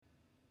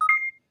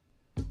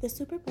The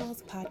Super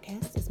Balls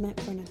podcast is meant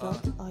for an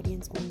adult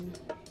audience only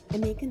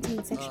and may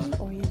contain sexually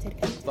oriented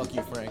content. Fuck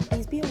you, Frank.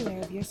 Please be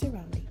aware of your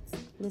surroundings.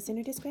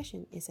 Listener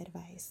discretion is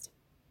advised.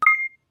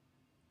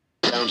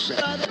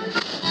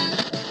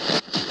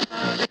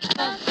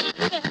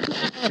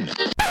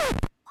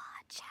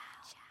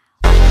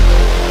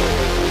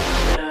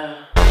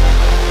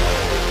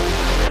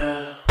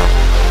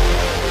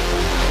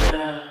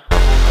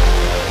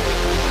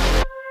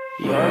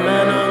 Your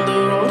man on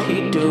the road,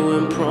 he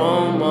doing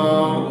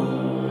promo.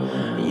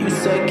 You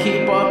said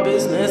keep our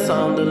business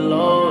on the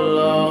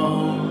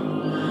low.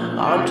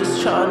 I'm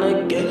just trying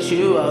to get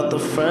you out the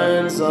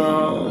friend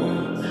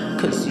zone,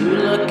 'cause you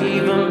look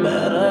even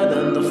better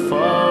than the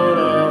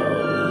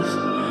photos.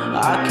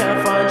 I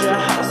can't find your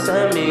house,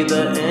 send me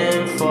the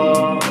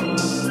info.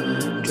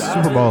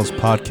 Super Balls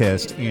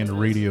podcast and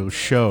radio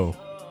show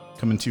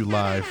coming to you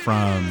live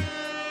from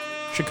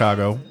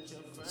Chicago,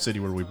 city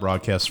where we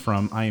broadcast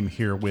from. I am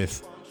here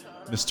with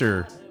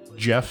Mr.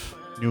 Jeff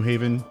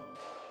Newhaven.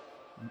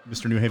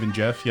 Mr. Newhaven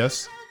Jeff,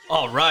 yes?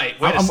 All right,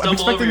 way to I'm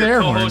stumble over expecting the your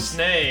air co-host's horns.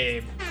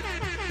 name.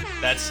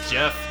 That's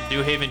Jeff,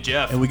 Newhaven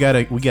Jeff. And we got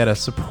a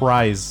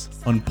surprise,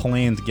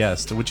 unplanned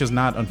guest, which is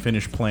not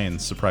unfinished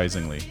plans,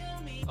 surprisingly.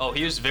 Oh,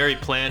 he was very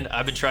planned.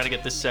 I've been trying to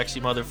get this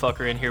sexy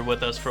motherfucker in here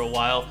with us for a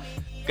while.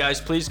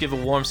 Guys, please give a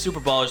warm Super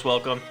Ballers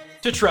welcome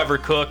to Trevor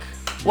Cook.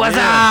 What's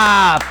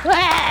up?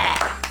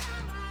 I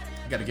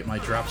gotta get my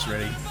drops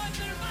ready.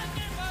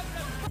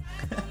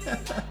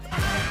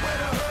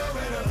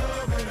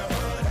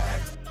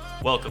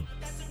 Welcome.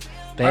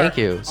 Thank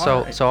you.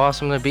 So right. so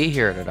awesome to be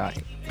here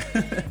tonight.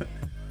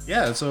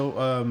 Yeah,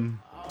 so,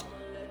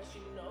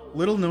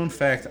 little known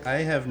fact, I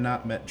have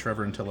not met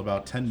Trevor until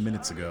about 10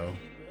 minutes ago.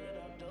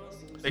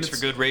 Thanks for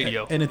good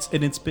radio. And it's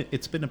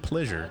been a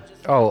pleasure.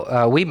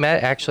 Oh, we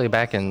met actually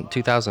back in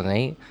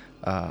 2008.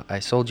 I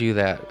sold you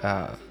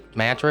that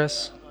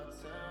mattress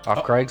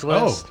off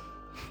Craigslist. Oh,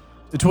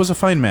 it was a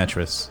fine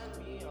mattress.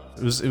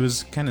 It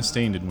was kind of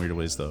stained in weird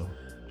ways, though.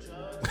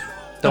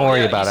 Don't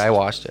worry Yeah, about it. I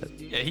washed it.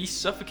 Yeah, he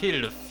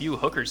suffocated a few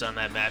hookers on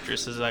that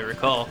mattress, as I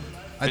recall.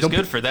 I It's don't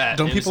good pe- for that.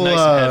 Don't It was people? nice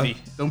and heavy.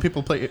 Don't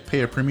people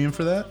pay a premium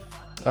for that?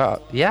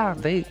 Yeah,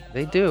 they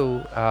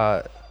do.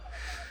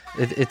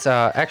 It's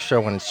extra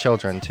when it's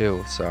children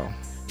too. So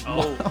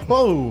Oh.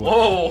 Whoa!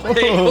 Oh,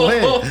 hey, Whoa,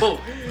 hey.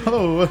 oh.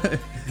 Oh!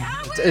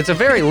 it's a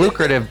very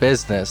lucrative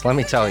business. Let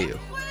me tell you.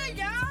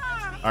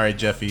 All right,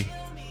 Jeffy,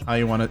 how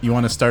you want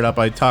to start out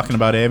by talking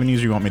about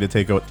avenues? Or you want me to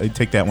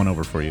take that one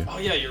over for you? Oh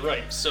yeah, you're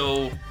right.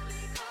 So,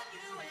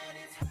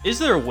 is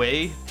there a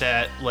way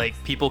that like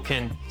people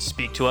can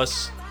speak to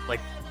us like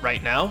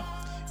right now?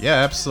 Yeah,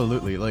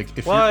 absolutely. Like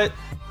if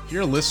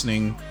you're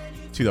listening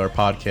to our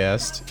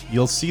podcast,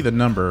 you'll see the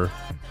number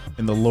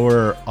in the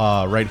lower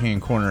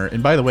right-hand corner.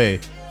 And by the way,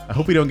 I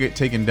hope we don't get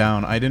taken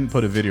down. I didn't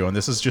put a video on.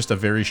 This is just a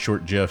very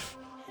short GIF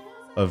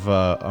of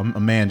a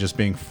man just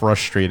being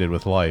frustrated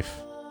with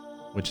life,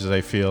 which is,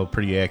 I feel,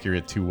 pretty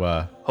accurate to.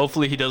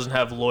 Hopefully, he doesn't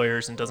have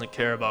lawyers and doesn't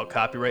care about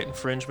copyright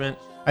infringement.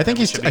 I think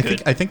That should be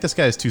good. I think this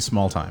guy is too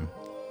small time.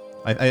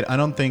 I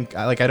don't think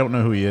I don't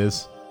know who he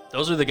is.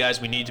 Those are the guys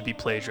we need to be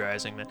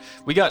plagiarizing, man.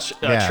 We got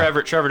Yeah.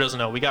 Trevor doesn't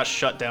know. We got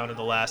shut down in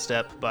the last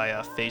step by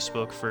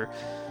Facebook for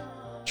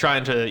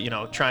trying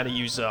to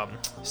use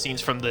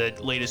scenes from the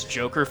latest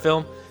Joker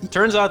film.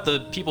 Turns out the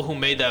people who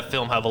made that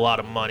film have a lot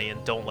of money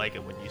and don't like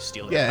it when you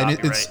steal their Yeah, and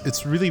copyright.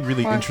 it's really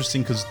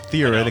interesting because I know,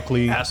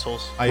 theoretically,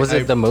 assholes. Was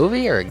it the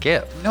movie or a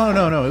GIF? No.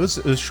 It was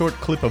a short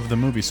clip of the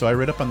movie, so I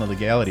read up on the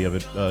legality of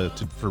it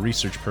for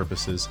research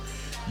purposes.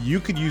 You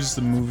could use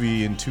the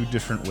movie in two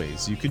different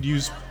ways. You could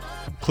use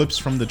clips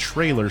from the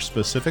trailer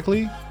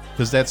specifically,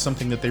 because that's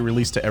something that they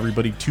released to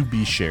everybody to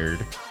be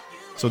shared.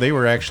 So they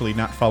were actually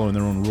not following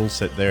their own rule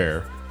set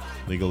there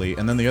legally.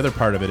 And then the other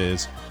part of it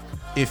is,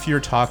 if you're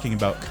talking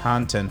about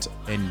content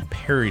and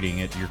parodying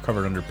it, you're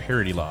covered under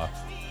parody law.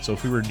 So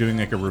if we were doing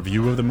like a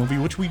review of the movie,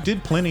 which we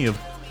did plenty of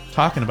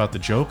talking about the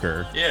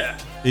Joker, Yeah.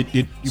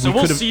 so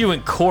We'll see you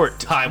in court,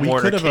 Time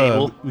Warner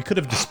Cable. we could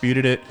have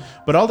disputed it,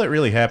 but all that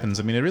really happens,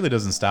 I mean, it really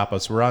doesn't stop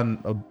us. We're on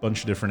a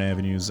bunch of different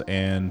avenues,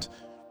 and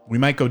we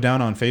might go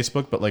down on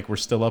Facebook, but like we're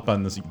still up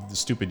on the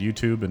stupid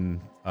YouTube and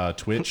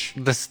Twitch.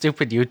 The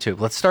stupid YouTube.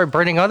 Let's start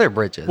burning other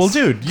bridges. Well,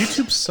 dude,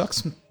 YouTube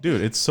sucks.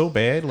 Dude, it's so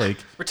bad. Like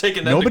We're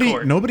taking them to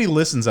court. nobody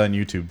listens on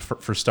YouTube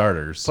for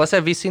starters. Plus,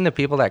 have you seen the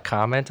people that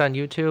comment on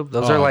YouTube?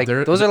 Those Oh, are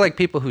they're- like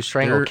people who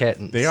strangle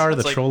kittens. They are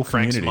It's the like troll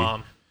Frank's community.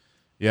 mom.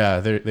 Yeah,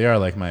 they are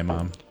like my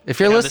mom. If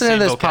you're They have the listening to same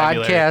this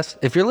vocabulary.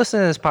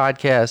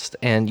 podcast,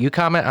 and you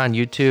comment on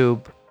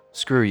YouTube,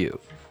 screw you.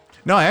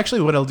 No,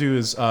 actually, what I'll do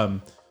is,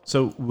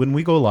 so when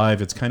we go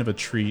live, it's kind of a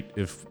treat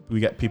if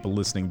we get people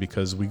listening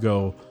because we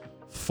go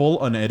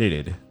full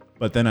unedited,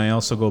 but then I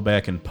also go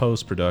back in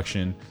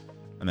post-production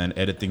and then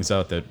edit things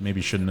out that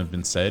maybe shouldn't have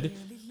been said.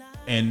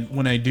 And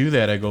when I do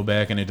that, I go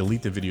back and I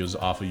delete the videos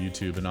off of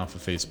YouTube and off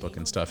of Facebook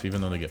and stuff, even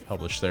though they get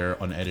published there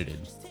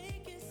unedited.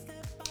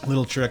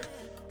 Little trick.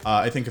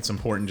 I think it's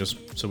important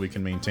just so we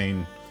can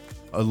maintain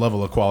a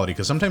level of quality,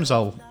 because sometimes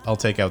I'll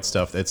take out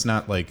stuff that's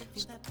not like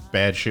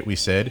bad shit we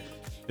said.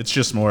 It's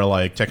just more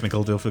like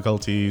technical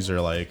difficulties or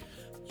like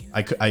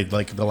I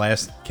like the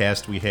last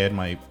cast we had,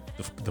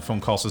 the phone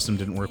call system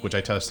didn't work, which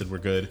I tested. We're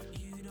good.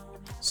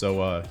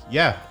 So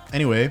yeah.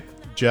 Anyway,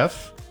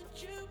 Jeff,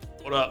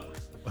 What up?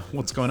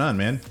 what's going on,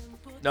 man?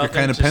 Nothing, You're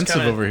kind of just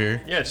pensive over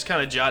here. Yeah, just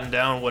kind of jotting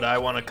down what I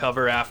want to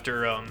cover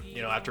after,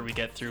 after we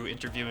get through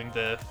interviewing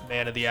the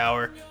man of the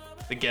hour,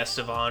 the guest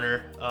of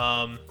honor.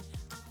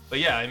 But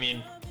yeah, I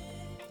mean,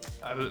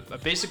 I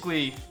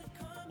basically,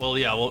 well,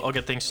 yeah, I'll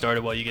get things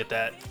started while you get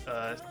that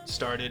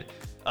started.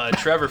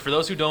 Trevor, for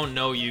those who don't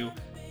know you,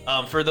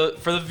 for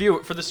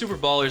the Super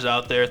Ballers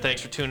out there,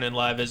 thanks for tuning in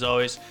live as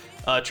always.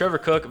 Trevor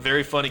Cook,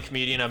 very funny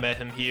comedian. I met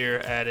him here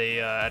at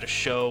a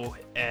show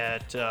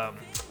at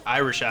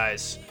Irish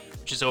Eyes,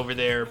 which is over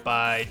there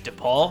by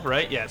DePaul,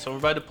 right? Yeah, it's over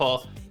by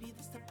DePaul.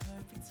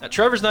 Now,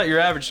 Trevor's not your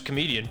average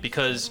comedian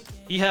because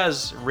he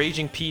has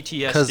raging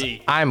Because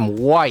PTSD. I'm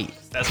white.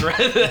 That's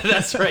right.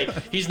 That's right.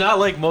 He's not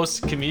like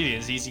most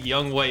comedians. He's a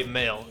young white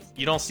male.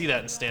 You don't see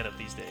that in stand-up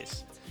these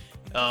days.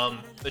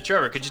 But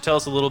Trevor, could you tell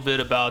us a little bit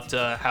about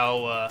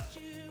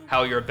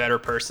how you're a better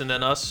person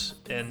than us?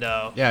 And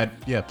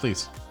Yeah,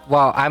 please.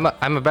 Well, I'm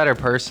a better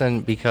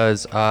person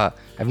because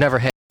I've never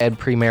had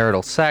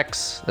premarital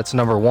sex. That's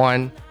number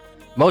one.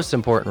 Most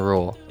important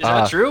rule. is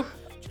that true?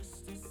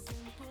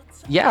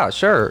 Yeah,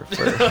 sure.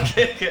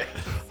 Okay.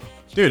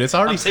 Dude, it's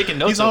already I'm taking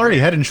notes he's over already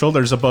here. head and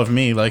shoulders above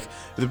me. Like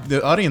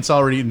the audience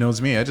already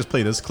knows me. I just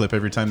play this clip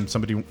every time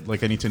somebody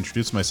like I need to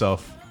introduce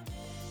myself.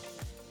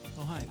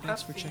 Oh, hi.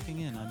 Thanks for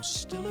checking in. I'm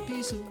still a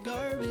piece of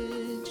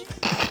garbage.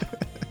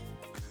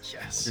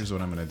 Yes. Here's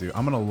what I'm gonna do.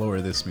 I'm gonna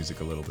lower this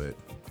music a little bit,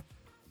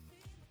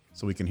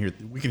 so we can hear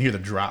the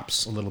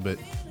drops a little bit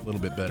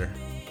better.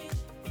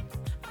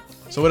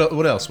 So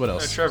what else? What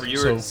else? Trevor,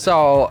 you were-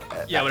 So,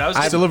 Yeah, when I was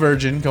Still a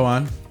virgin. Go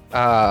on.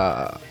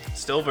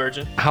 still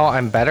virgin. how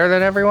I'm better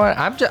than everyone?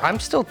 I'm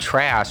still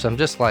trash. I'm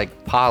just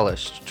like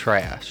polished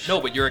trash. No,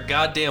 but you're a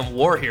goddamn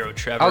war hero,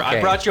 Trevor. I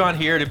Okay. brought you on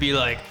here to be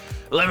like,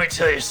 let me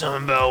tell you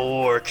something about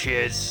war,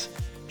 kids.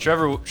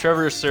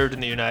 Trevor served in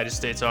the United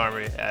States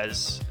Army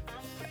as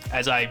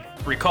I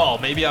recall.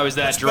 Maybe I was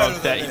that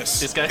drunk that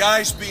this guy.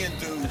 Guys being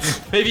dudes.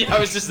 Maybe I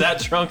was just that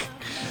drunk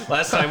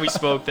last time we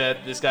spoke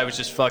that this guy was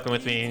just fucking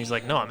with me, and he's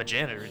like, "No, I'm a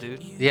janitor,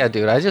 dude." Yeah,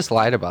 dude, I just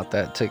lied about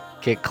that to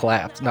get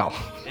clapped. No.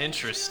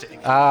 Interesting.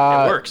 It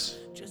Uh, works.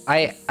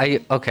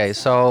 Okay,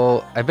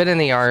 so I've been in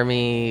the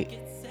Army.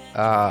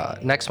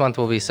 Next month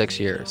will be 6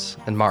 years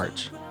in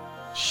March.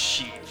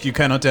 Shit. Do you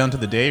count it down to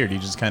the day, or do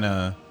you just kind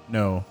of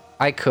know?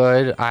 I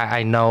could.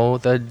 I know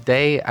the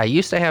day. I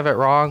used to have it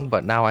wrong,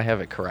 but now I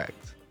have it correct.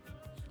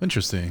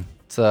 Interesting.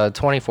 It's the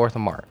 24th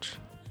of March.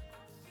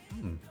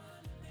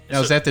 Now,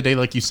 is that the day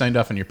like you signed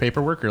off on your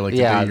paperwork, or like the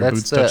Yeah, day your that's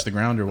boots the- touched the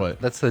ground, or what?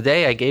 That's the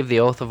day I gave the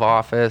oath of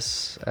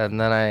office, and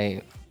then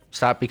I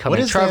stopped becoming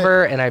is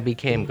Trevor, and I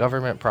became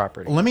government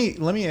property. Let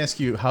me ask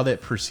you how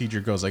that procedure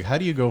goes. Like, how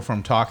do you go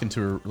from talking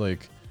to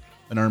like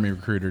an Army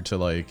recruiter to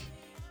like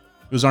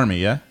it was Army,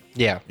 yeah?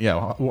 Yeah.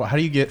 Yeah. How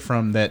do you get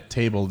from that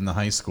table in the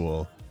high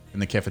school in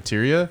the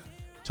cafeteria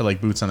to like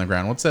boots on the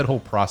ground? What's that whole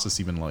process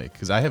even like?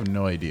 Because I have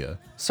no idea.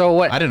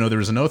 So I didn't know there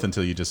was an oath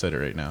until you just said it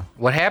right now.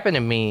 what happened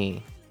to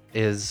me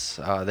is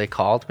they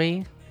called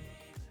me.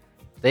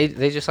 They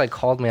just like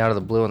called me out of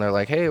the blue, and they're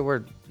like, "Hey,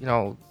 we're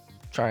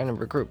trying to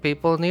recruit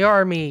people in the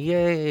Army.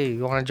 Yay,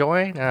 you want to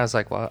join?" And I was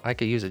like, "Well, I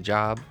could use a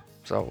job,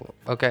 so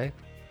okay."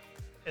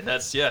 And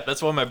that's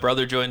why my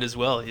brother joined as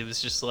well. He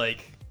was just like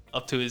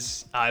up to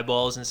his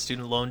eyeballs in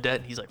student loan debt,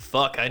 and he's like,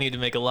 "Fuck, I need to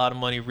make a lot of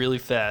money really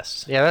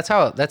fast." Yeah, that's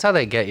how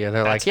they get you.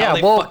 They're That's like, how "Yeah,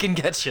 they we'll fucking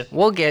get you.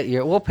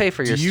 we'll pay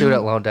for your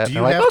student loan debt." Do And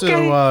you they're have like,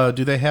 "Okay." to?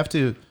 Do they have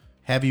to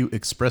have you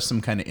express some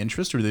kind of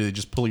interest, or do they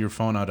just pull your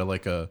phone out of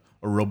like a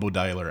robo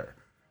dialer?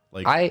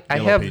 Like I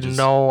Yellow have Pages?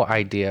 no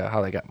idea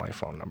how they got my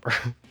phone number.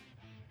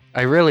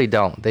 I really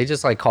don't. They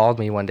just like called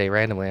me one day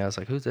randomly. I was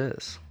like, "Who's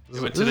this?" They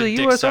went This to is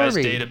the a US dick-sized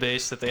Army.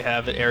 database that they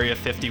have at Area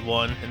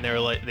 51, and they're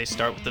like, they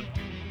start with the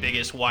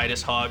biggest,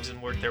 widest hogs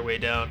and work their way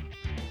down.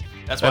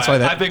 That's why,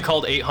 that- I've been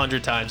called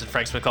 800 times, and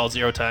Frank's been called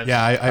 0 times.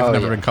 Yeah, I've Oh,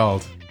 never yeah. been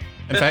called.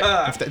 In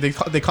fact,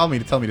 they called me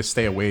to tell me to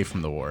stay away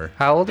from the war.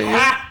 How old are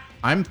you?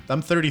 I'm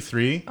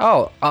 33.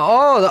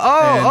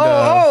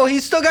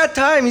 He's still got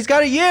time. He's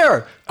got a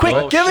year. Quick,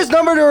 Oh, give shit. his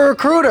number to a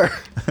recruiter.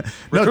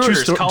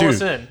 Recruiters, call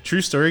us in.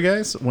 True story,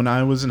 guys. When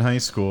I was in high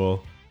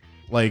school,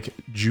 like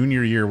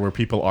junior year, where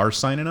people are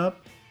signing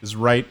up is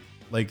right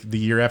like the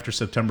year after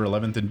September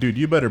 11th. And dude,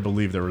 you better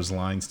believe there was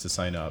lines to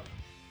sign up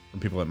from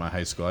people at my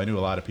high school. I knew a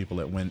lot of people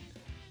that went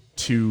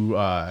to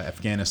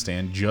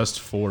Afghanistan just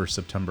for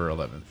September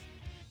 11th.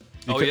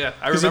 Oh, yeah.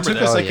 I Because it remember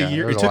took us that. like yeah, a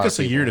year. there's It a took lot us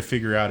of a year to people.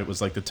 figure out it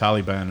was like the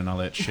Taliban and all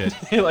that shit.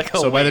 Like,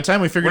 oh, So by the wait,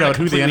 time we figured we're in out a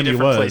who the completely enemy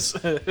different was,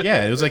 place.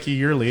 yeah, it was like a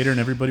year later, and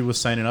everybody was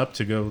signing up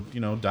to go,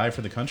 die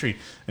for the country.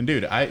 And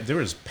dude, there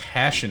was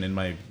passion in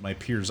my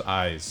peers'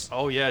 eyes.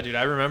 Oh, yeah, dude.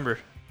 I remember.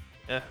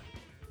 Yeah.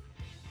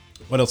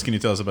 What else can you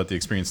tell us about the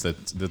experience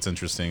that's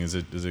interesting? Is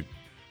it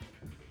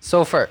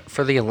So for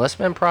the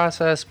enlistment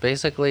process,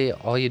 basically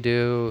all you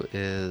do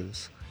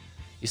is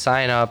you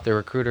sign up. The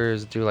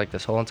recruiters do like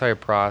this whole entire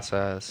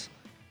process.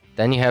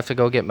 Then you have to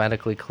go get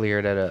medically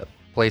cleared at a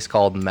place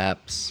called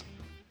MEPS.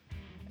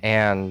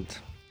 And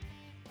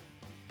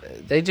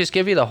they just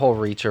give you the whole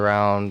reach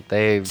around.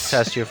 They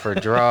test you for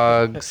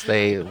drugs.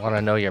 They want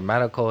to know your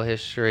medical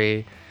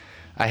history.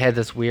 I had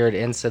this weird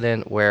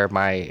incident where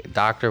my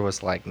doctor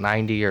was like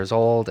 90 years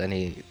old, and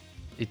he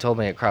told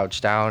me to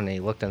crouch down, and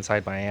he looked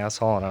inside my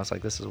asshole, and I was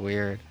like, this is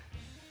weird.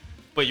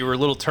 But you were a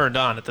little turned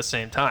on at the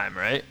same time,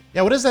 right?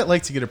 Yeah, what is that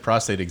like to get a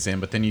prostate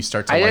exam, but then you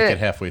start to like it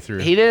halfway through?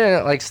 He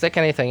didn't like stick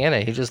anything in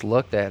it. He just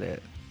looked at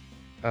it.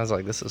 I was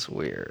like, this is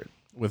weird.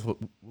 With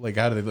like,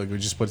 how do they like? He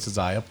just puts his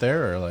eye up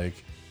there, or like?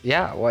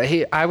 Yeah, well,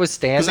 I was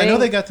standing. Because I know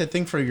they got that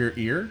thing for your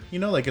ear. You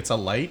know, like it's a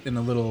light and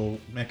a little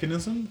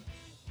mechanism.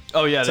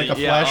 Oh yeah, It's like a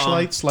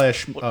flashlight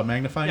slash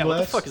magnifying yeah, glass.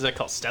 what the fuck is that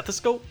called?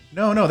 Stethoscope?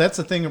 No, that's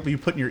the thing that you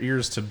put in your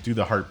ears to do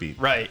the heartbeat.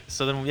 Right.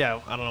 So then, yeah,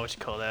 I don't know what you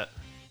call that.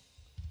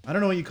 I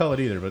don't know what you call it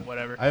either, but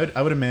Whatever.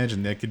 I would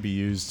imagine that could be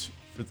used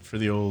for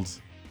the old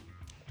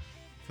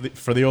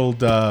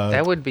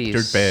that would be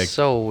dirt bag.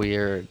 so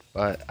weird,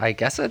 but I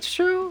guess it's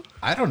true.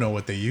 I don't know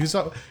what they use.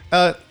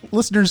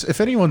 Listeners,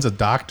 if anyone's a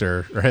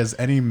doctor or has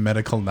any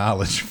medical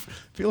knowledge,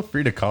 feel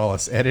free to call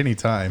us at any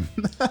time.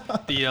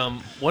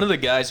 The one of the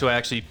guys who I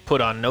actually put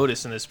on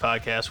notice in this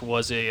podcast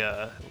was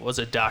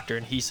a doctor,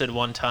 and he said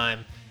one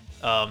time,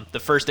 the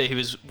first day he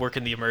was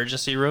working the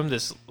emergency room,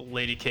 this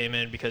lady came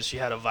in because she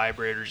had a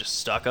vibrator just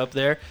stuck up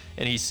there,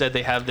 and he said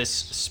they have this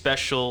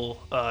special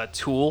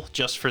tool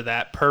just for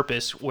that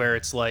purpose, where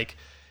it's like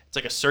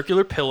a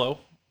circular pillow,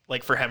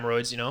 like for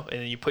hemorrhoids, you know,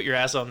 and then you put your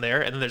ass on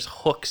there, and then there's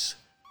hooks.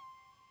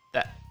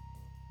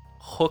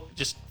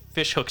 Just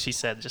fish hooks, he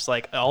said, just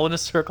like all in a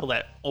circle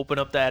that open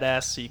up that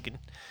ass so you can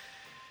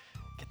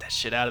get that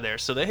shit out of there.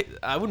 So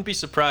I wouldn't be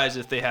surprised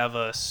if they have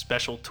a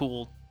special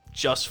tool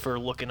just for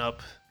looking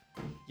up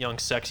young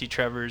sexy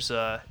Trevor's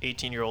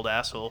 18-year-old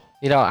asshole.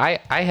 You know, I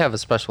have a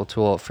special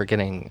tool for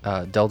getting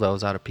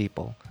dildos out of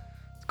people.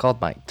 It's called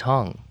my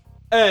tongue.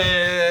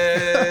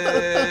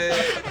 Hey!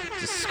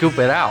 Just scoop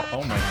it out.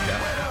 Oh my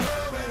god.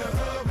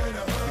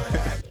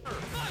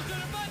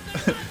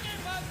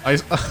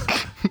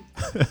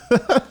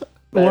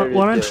 Why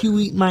don't you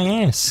eat my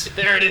ass?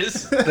 There it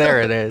is.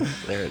 There it is.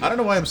 I don't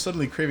know why I'm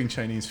suddenly craving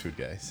Chinese food,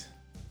 guys.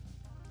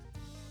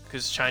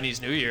 Because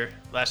Chinese New Year.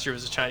 Last year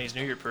was a Chinese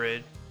New Year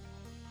parade.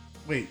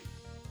 Wait,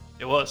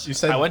 It was. you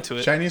said I went to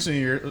it. Chinese New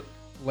Year.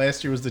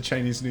 Last year was the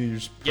Chinese New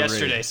Year's parade.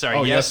 Yesterday, sorry.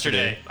 Oh,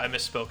 yesterday. I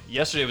misspoke.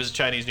 Yesterday was a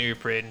Chinese New Year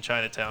parade in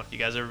Chinatown. You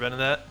guys ever been to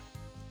that?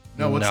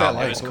 No, what's No. that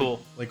like? It was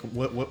cool. Like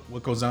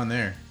what goes on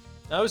there?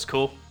 That was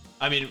cool.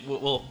 I mean,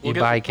 we'll You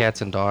buy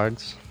cats and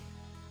dogs.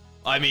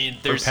 I mean,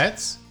 For there's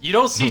pets? you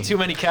don't see too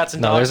many cats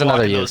and No, dogs there's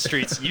another walking those use.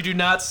 streets. You do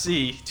not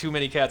see too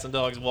many cats and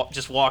dogs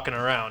just walking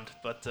around.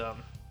 But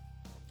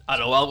I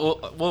don't know.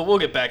 We'll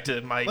get back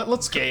to my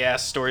Let's go- gay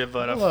ass story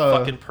about a Well,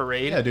 fucking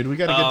parade. yeah, dude, we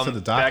gotta get to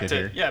the docket back to,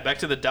 here. Yeah, back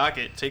to the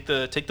docket. Take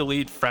the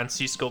lead,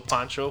 Francisco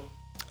Pancho.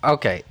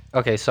 Okay,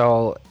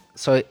 so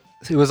it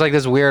was like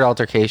this weird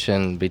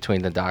altercation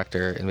between the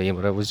doctor and me,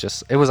 but it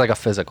was like a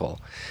physical.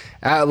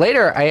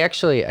 Later, I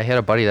had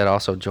a buddy that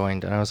also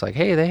joined, and I was like,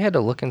 hey, they had to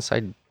look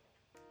inside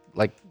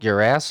like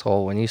your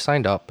asshole when you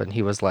signed up, and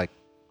he was like,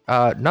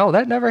 no,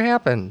 that never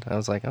happened. I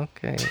was like,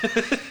 okay,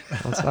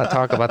 let's not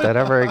talk about that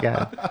ever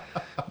again.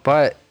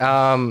 But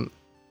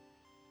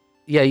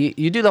yeah,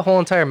 you do the whole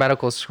entire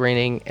medical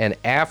screening, and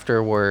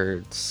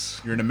afterwards,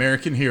 You're an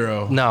American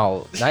hero.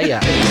 no, not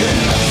yet,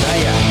 not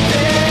yet.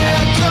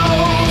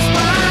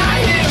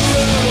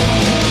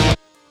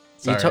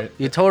 Sorry.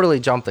 You totally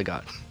jumped the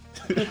gun.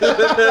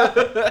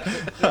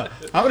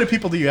 How many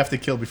people do you have to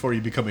kill before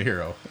you become a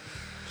hero?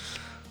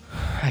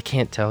 I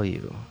can't tell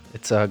you.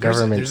 It's a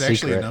government There's secret.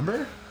 actually a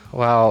number?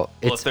 Well,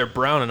 Well, it's if they're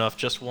brown enough,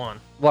 just one.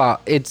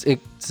 it's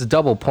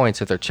double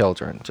points if they're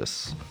children.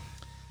 Just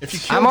If you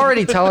killed I'm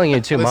already telling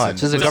you too Listen, much.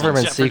 It's a listen,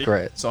 government Jeopardy.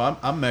 secret. So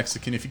I'm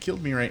Mexican. If you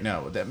killed me right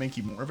now, would that make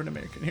you more of an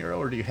American hero,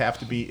 or do you have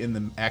to be in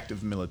the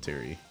active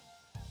military?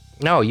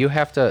 No, you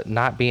have to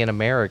not be an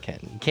American.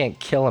 You can't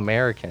kill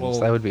Americans. Well-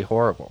 that would be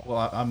horrible.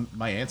 Well,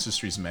 my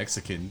ancestry's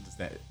Mexican.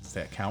 Does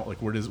that count? Like,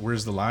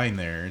 where's the line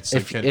there? It's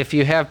If like, if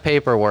you have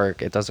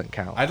paperwork, it doesn't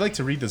count. I'd like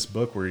to read this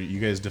book where you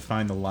guys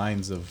define the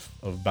lines of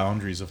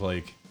boundaries of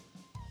like,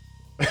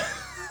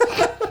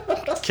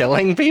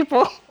 Killing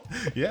people?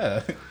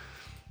 yeah.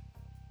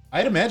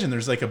 I'd imagine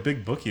there's like a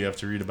big book you have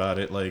to read about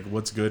it, like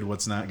what's good,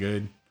 what's not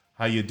good,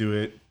 how you do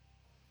it.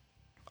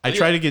 I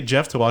try to get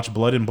Jeff to watch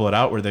Blood In, Blood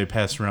Out, where they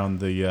pass around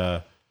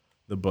the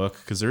book,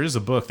 because there is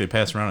a book they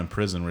pass around in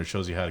prison where it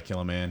shows you how to kill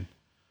a man.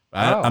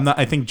 Oh. I'm not.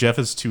 I think Jeff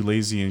is too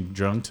lazy and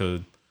drunk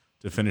to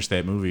finish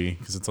that movie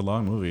because it's a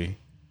long movie.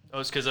 Oh,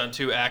 it's because I'm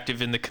too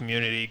active in the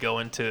community,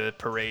 going to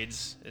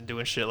parades and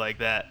doing shit like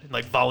that, and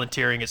like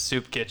volunteering at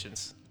soup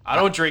kitchens. I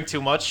don't drink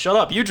too much. Shut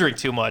up, you drink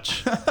too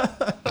much.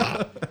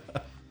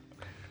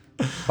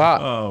 Wow.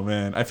 Oh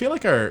man, I feel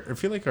like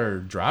our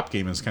drop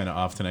game is kind of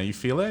off tonight. You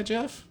feel that,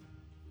 Jeff?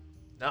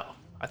 No,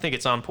 I think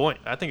it's on point.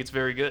 I think it's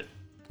very good.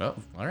 Oh,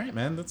 all right,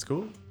 man. That's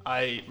cool.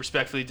 I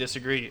respectfully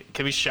disagree.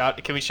 Can we shout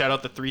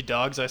out the 3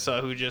 dogs I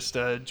saw who just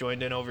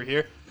joined in over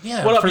here?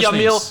 Yeah. What up, first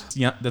Yamil?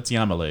 name's that's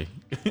Yamale.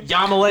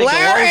 Yamale,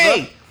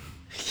 Larry!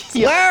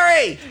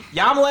 Larry!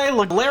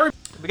 Yamale, Larry.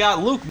 We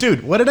got Luke.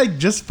 Dude, what did I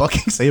just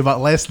fucking say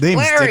about last names,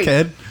 Larry!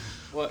 dickhead?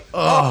 What?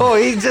 Oh,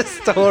 he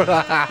just told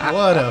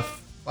What a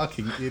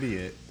fucking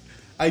idiot.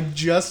 I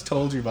just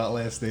told you about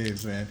last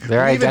names, man.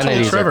 Their We even told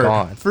identities are Trevor,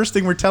 gone. First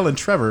thing we're telling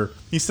Trevor,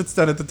 he sits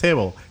down at the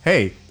table.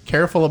 Hey,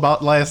 careful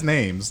about last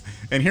names.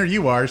 And here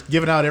you are,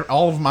 giving out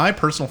all of my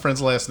personal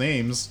friends' last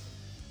names.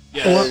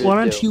 Yeah. Why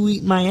don't you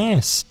eat my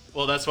ass?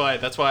 Well, that's why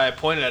I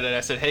pointed at it.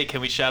 I said, "Hey, can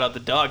we shout out the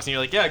dogs?" And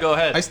you're like, "Yeah, go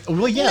ahead."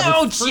 Well, yeah.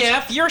 no, but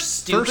Jeff, you're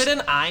stupid, first-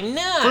 and I'm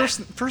not.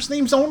 First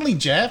names only,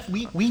 Jeff.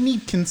 We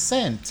need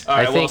consent. All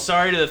right. I Well, think-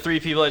 sorry to the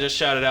 3 people I just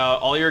shouted out.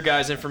 All your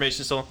guys'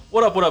 information still.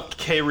 What up,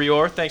 K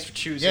Rior? Thanks for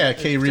choosing. Yeah,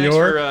 K Thanks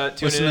Rior. for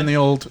tuning Listen in. in the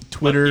old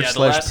Twitter Yeah,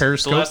 /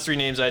 Periscope. The last 3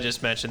 names I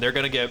just mentioned, they're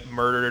gonna get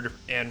murdered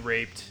and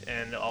raped,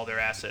 and all their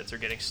assets are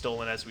getting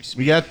stolen as we speak.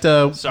 We got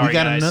Sorry,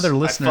 guys. another I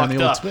listener on the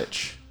fucked old up.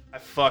 Twitch. I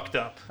fucked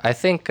up. I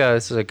think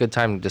this is a good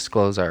time to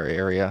disclose our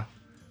area.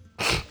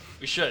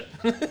 We should.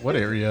 What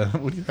area?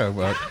 What are you talking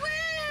about?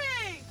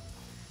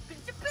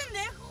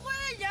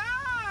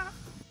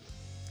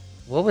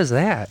 What was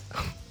that?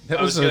 That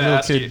I was a gonna little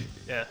ask kid. you.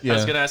 Yeah, I Yeah.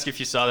 was gonna ask you if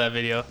you saw that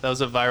video. That was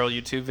a viral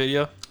YouTube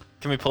video.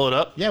 Can we pull it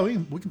up? Yeah, we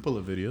can pull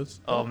up videos.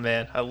 Oh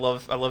man, I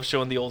love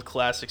showing the old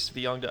classics to the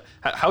young.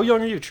 How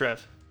young are you,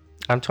 Trev?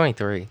 I'm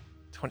 23.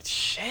 20.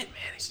 Shit,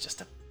 man, he's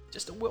just a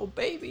little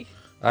baby.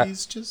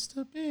 He's just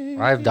a baby.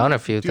 I've done a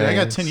few Dude, things. I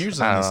got 10 years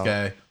I on don't this know.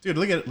 guy. Dude,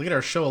 look at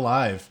our show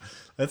live.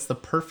 That's the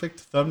perfect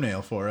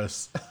thumbnail for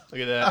us.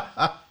 Look at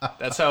that.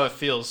 That's how it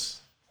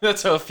feels.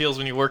 That's how it feels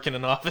when you work in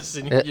an office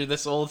and you're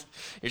this old.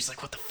 You're just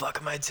like, what the fuck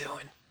am I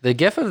doing? The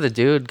gif of the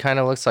dude kind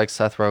of looks like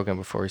Seth Rogen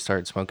before he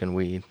started smoking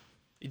weed.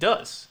 He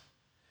does.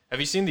 Have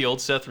you seen the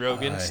old Seth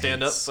Rogen I hate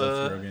stand-up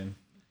Seth Rogen.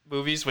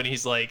 movies when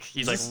he's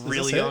this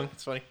really it? young?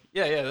 It's funny.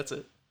 Yeah, that's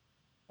it.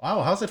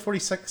 Wow, how's that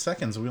 46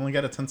 seconds? We only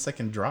got a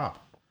 10-second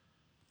drop.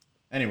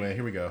 Anyway,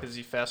 here we go. Because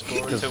you fast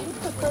forward to Just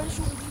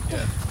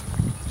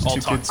all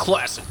two time kids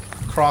classic.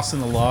 crossing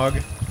the log.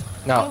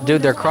 No,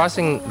 dude, they're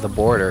crossing the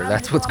border.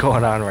 That's what's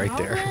going on right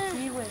there.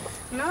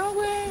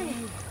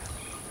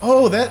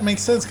 Oh, that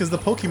makes sense because the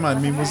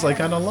Pokemon meme was like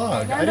on a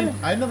log.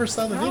 I never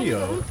saw the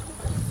video.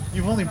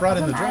 You've only brought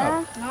in the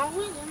drop.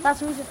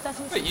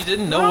 Wait, you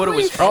didn't know what it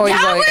was from? Oh,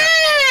 he's like,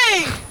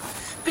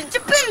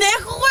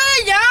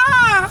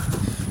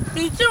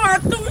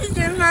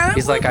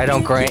 he's like, I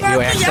don't grant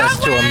you access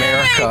to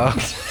America.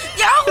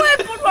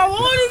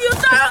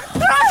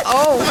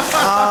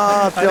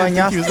 Ah, I didn't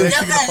think he was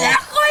actually gonna fall.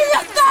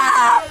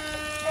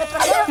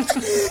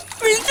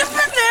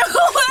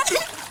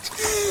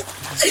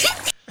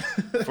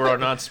 For our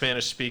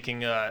non-Spanish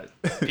speaking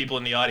people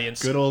in the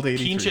audience, Good old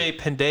 83. Pinche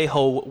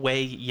pendejo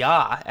way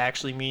ya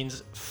actually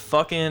means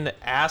fucking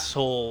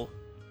asshole,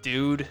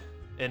 dude.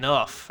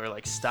 Enough, or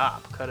like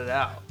stop, cut it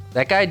out.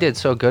 That guy did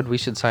so good, we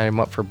should sign him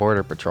up for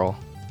Border Patrol.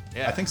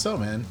 Yeah, I think so,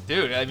 man.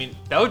 dude. I mean,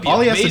 that would be All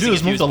he has amazing to do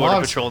is if he move was the Border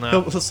logs. Patrol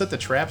now. He'll set the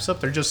traps up.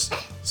 They're just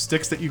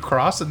sticks that you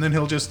cross, and then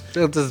he'll just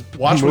He'll just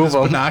watch with move his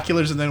him.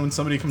 binoculars, and then when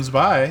somebody comes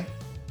by,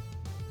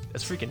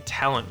 That's freaking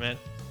talent, man.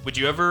 Would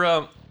you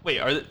ever wait?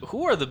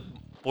 Who are the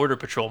Border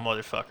Patrol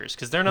motherfuckers?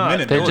 Because they're not.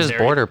 Minutemen. They're just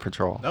military. Border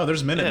Patrol. no,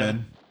 there's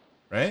Minutemen,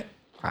 right?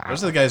 Wow.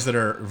 Those are the guys that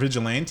are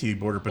vigilante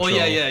border patrol.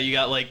 Well, yeah. You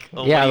got like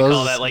what Yeah, do you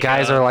call those that? Like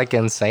guys are like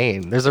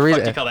insane. There's a what do you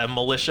reason. call that?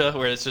 Militia,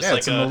 where it's just Yeah, like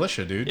it's a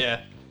militia, dude.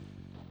 Yeah,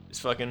 it's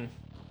fucking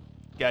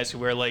guys who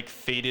wear like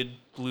faded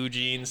blue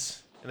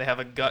jeans and they have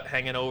a gut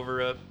hanging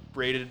over a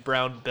braided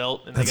brown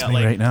belt, and That's they got me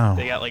like right now.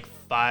 they got like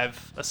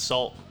 5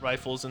 assault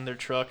rifles in their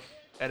truck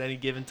at any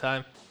given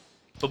time.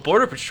 But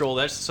Border Patrol,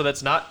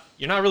 that's not,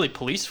 you're not really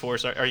police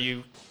force. Are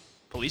you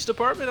police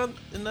department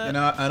in that? And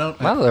I don't.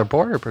 Well, they're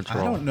Border I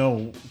Patrol. don't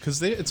know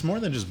because it's more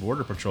than just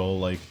border patrol.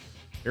 Like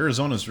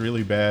Arizona's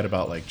really bad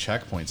about like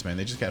checkpoints, man.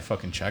 They just got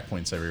fucking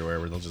checkpoints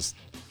everywhere where they'll just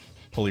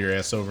pull your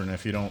ass over, and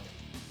if you don't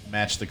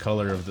match the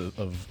color of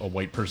a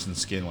white person's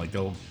skin, like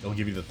they'll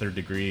give you the 3rd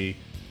degree,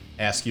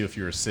 ask you if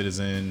you're a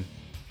citizen,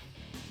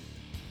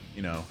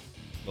 you know,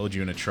 load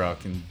you in a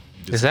truck, and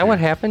you Is that what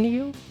disappear. happened to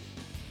you?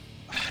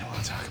 I don't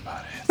want to talk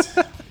about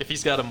it. If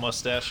he's got a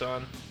mustache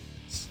on,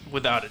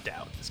 without a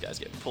doubt, this guy's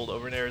getting pulled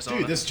over in Arizona.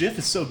 Dude, this GIF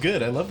is so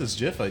good. I love this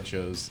GIF I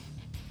chose.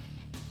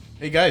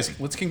 Hey guys,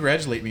 let's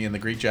congratulate me on the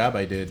great job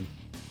I did.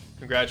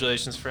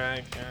 Congratulations,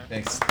 Frank. Yeah.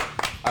 Thanks.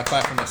 I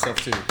clap for myself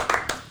too.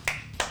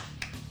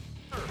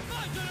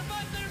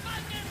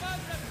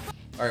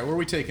 All right, where are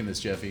we taking this,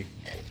 Jeffy?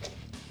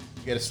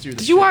 You gotta steer this.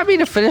 Did you ship. want me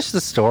to finish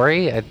the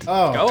story? I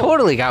Oh, Go.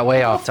 totally got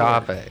way off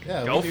topic.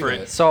 Yeah, Go we do for it.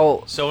 that.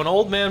 So So an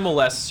old man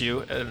molests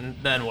you, and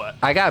then what?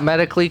 I got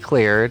medically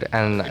cleared,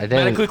 and I didn't.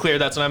 Medically clear.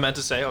 That's what I meant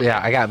to say. Okay.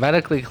 Yeah, I got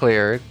medically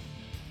cleared,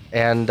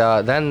 and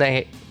then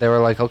they were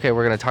like, okay,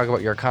 we're gonna talk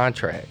about your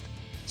contract.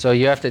 So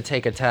you have to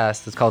take a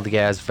test. It's called the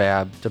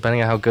GASVAB.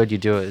 Depending on how good you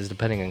do it is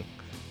depending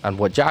on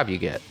what job you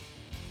get.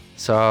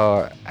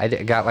 So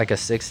got like a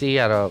 60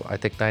 out of I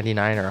think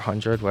 99 or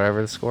 100,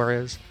 whatever the score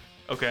is.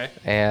 Okay.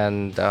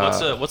 And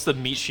What's the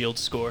Meat Shield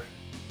score?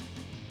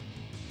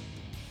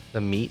 the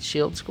Meat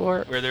Shield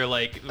score? Where they're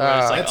like, it's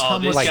like, That's oh, how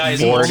this much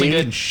guy's meat only you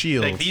good. can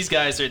shield. Like these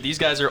guys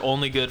are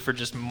only good for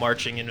just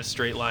marching in a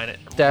straight line.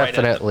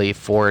 Definitely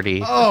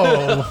 40.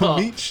 Oh,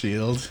 meat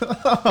shield.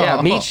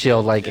 Yeah, Meat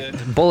Shield, like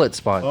bullet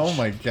sponge. Oh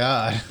my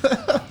god.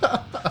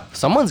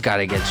 Someone's got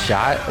to get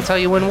shot. That's how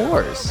you win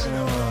wars.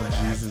 Oh,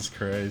 Jesus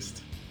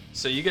Christ.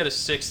 So you got a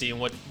 60,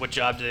 and what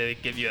job did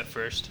they give you at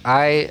first?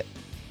 I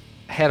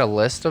had a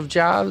list of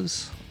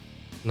jobs.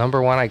 Number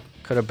one, I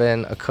could have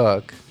been a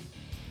cook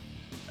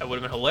That would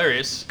have been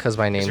hilarious. because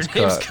my name's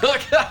Your name's Cook.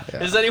 Cook.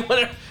 Has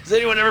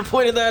anyone ever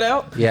pointed that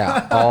out?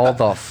 Yeah, all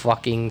the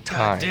fucking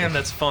time. God damn,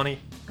 that's funny.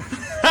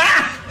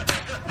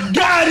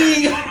 Got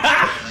him!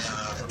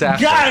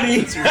 Got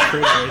him!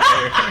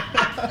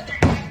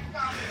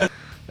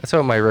 That's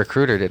what my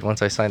recruiter did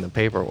once I signed the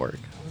paperwork.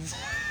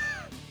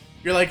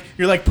 You're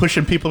like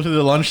pushing people to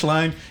the lunch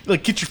line. You're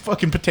like, get your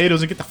fucking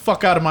potatoes and get the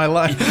fuck out of my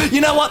line. You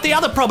know what? The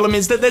other problem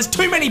is that there's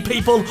too many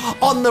people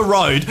on the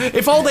road.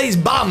 If all these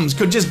bums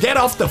could just get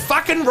off the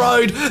fucking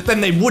road,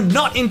 then they would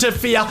not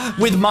interfere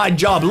with my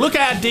job. Look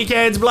out,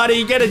 dickheads,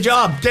 bloody, get a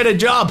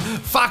job,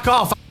 fuck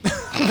off.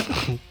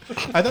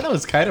 I thought that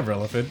was kind of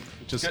relevant.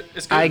 Just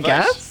It's good I advice.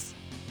 guess.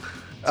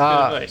 It's good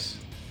advice.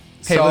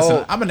 hey, So-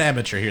 listen, I'm an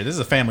amateur here. This is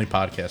a family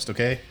podcast,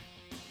 okay?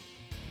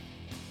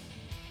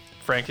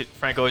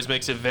 Frank always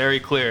makes it very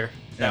clear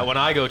Yeah. that when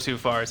I go too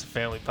far, it's a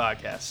family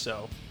podcast.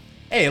 So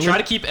Hey, try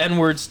to keep N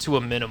words to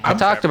a minimum. I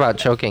talked about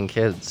choking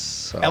kids.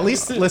 So. at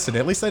least listen.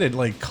 At least I didn't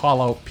like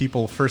call out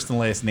people first and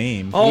last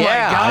name. Oh Yeah, my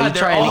are God! you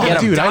They're trying to all get 'em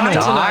gonna Dude, I die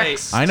know.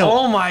 tonight. I know.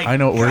 Oh my I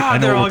know.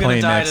 God! They're all we're gonna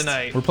playing die next.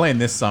 tonight. We're playing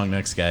this song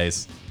next,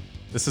 guys.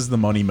 This is the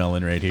Money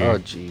Melon right here. Oh,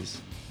 jeez.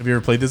 Have you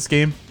ever played this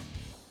game?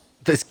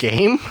 This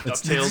game?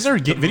 DuckTales, These are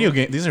the video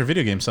game. These are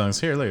video game songs.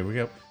 Here, look, we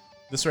got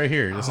this right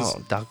here. This Oh, is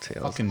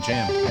DuckTales. fucking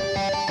jam.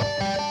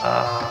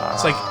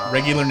 It's like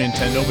regular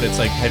Nintendo, but it's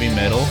like heavy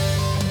metal.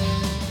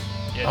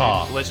 Yeah,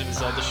 Aw. dude, Legend of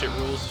Zelda shit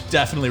rules.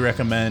 Definitely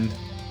recommend.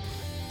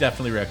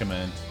 Definitely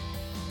recommend.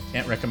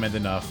 Can't recommend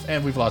enough.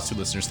 And we've lost 2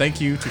 listeners. Thank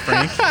you to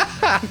Frank.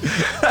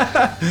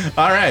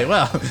 All right,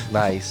 well,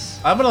 Nice.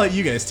 I'm gonna let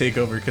you guys take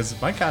over because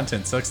my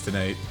content sucks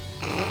tonight.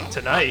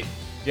 Tonight.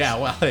 Yeah,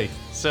 well, hey,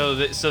 So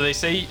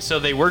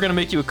they were gonna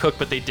make you a cook,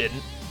 but they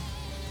didn't.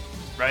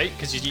 Right?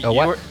 Because A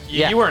what?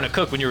 you weren't a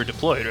cook when you were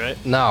deployed, right?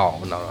 No.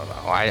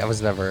 I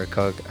was never a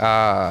cook.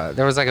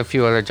 There was like a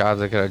few other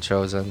jobs I could have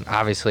chosen.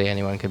 Obviously,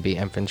 anyone could be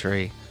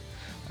infantry.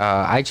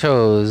 I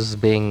chose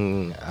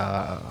being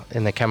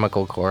in the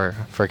chemical corps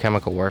for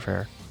chemical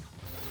warfare.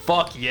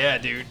 Fuck yeah,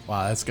 dude.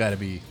 wow, that's gotta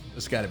be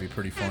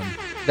pretty fun.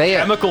 They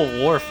Chemical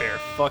warfare.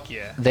 Fuck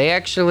yeah. they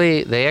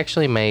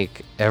actually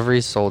make every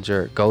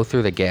soldier go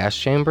through the gas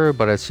chamber,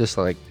 but it's just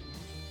like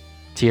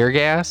tear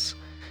gas.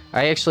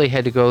 I actually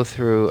had to go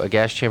through a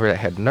gas chamber that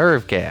had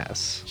nerve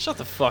gas. Shut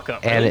the fuck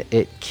up. And really?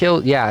 it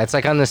killed. Yeah, it's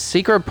like on the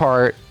secret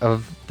part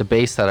of the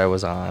base that I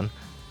was on,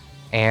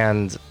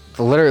 and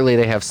literally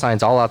they have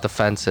signs all on the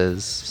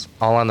fences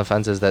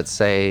that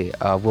say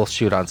 "We'll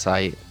shoot on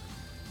sight,"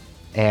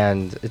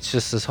 and it's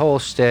just this whole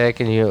shtick,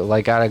 and you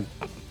like gotta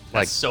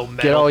like so get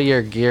metal. all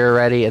your gear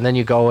ready, and then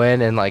you go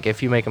in, and like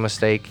if you make a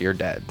mistake, you're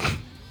dead.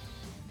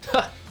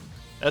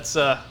 That's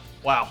wow.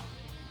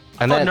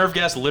 I And thought then nerve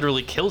gas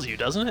literally kills you,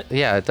 doesn't it?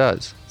 yeah, it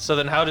does. So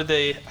then how did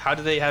they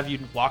have you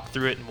walk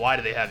through it, and why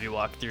do they have you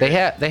walk through They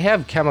it?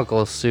 have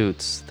chemical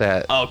suits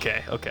that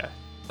Okay. will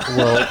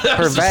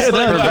prevent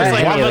I was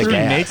like, any of the through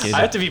gas. naked.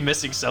 I have to be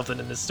missing something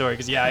in this story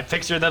because I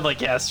picture them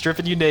like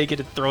stripping you naked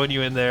and throwing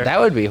you in there. That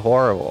would be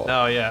horrible.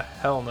 Oh yeah,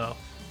 hell no.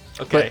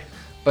 Okay.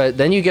 But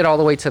then you get all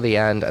the way to the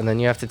end, and then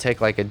you have to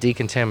take like a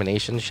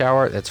decontamination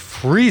shower that's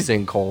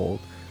freezing cold,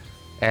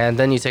 and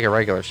then you take a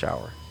regular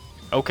shower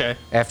Okay.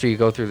 after you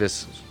go through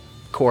this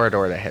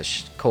corridor that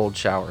has cold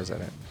showers in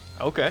it.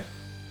 Okay.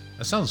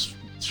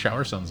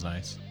 Shower sounds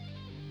nice.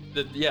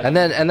 Yeah. And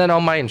then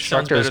all my better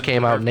instructors than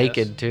came the out nerve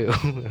naked too.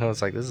 And I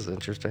was like, this is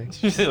interesting.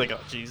 like, oh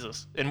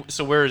Jesus. And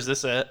so where is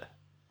this at?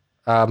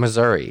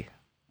 Missouri.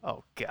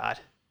 Oh God.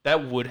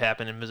 That would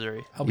happen in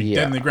Missouri. I'll be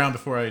dead in the ground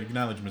before I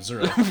acknowledge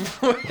Missouri.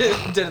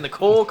 Dead in the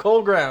cold,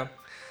 cold ground.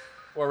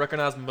 Or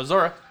recognize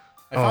Missouri.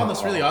 I found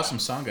this really awesome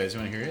song, guys. You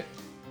want to hear it?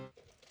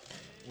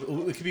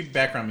 It could be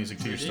background music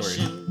to your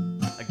story.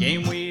 A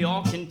game we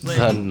all can play.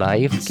 The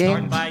knife Start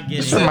game? by getting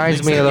This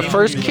reminds me of the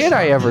first kid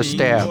I ever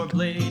stabbed.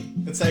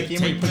 It's that game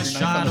where you put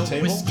your knife on the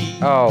table.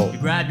 Oh, You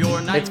grab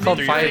your knife it's called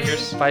Through your five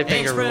fingers.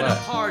 finger spread roulette.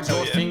 apart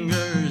your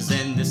fingers,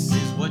 and this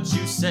is what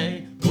you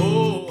say.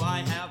 Oh, I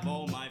have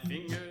all my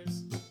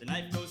fingers. The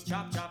knife goes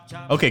chop, chop,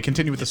 chop. Okay,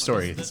 continue with the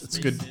story. It's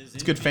good.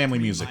 It's good family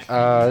music.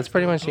 That's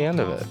pretty much the end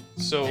of it.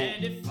 So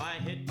And if I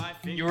hit my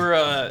finger, you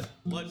were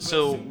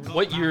so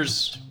what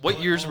years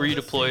were you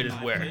deployed and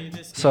where?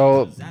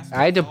 So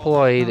I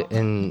deployed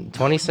in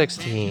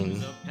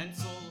 2016.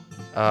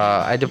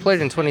 I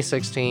deployed in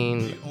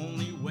 2016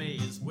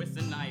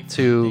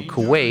 to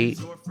Kuwait.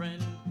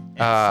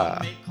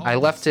 I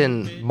left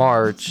in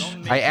March.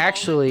 I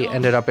actually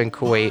ended up in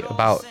Kuwait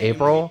about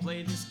April,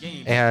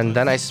 and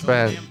then I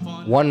spent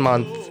 1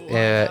 month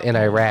in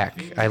Iraq.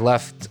 I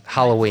left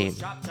Halloween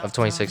of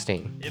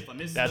 2016.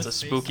 That's a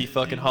spooky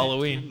fucking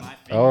Halloween.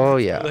 Oh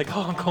yeah. Like,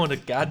 oh, I'm going to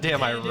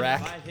goddamn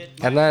Iraq.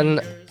 And then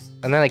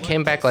I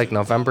came back like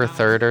November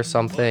 3rd or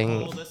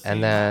something,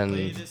 and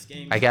then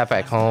I got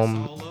back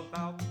home.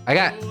 I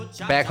got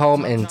back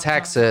home in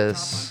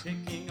Texas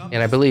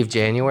in I believe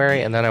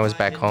January, and then I was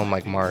back home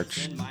like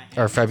March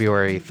or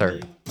February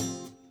 3rd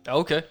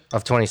Okay.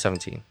 of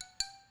 2017.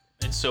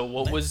 And so,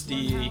 what was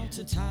the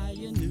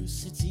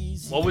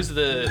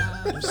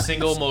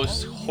single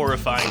most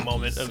horrifying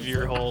moment of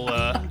your whole?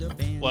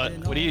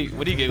 What are you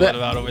giggling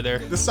about over there?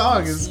 The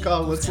song is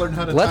called "Let's Learn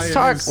How to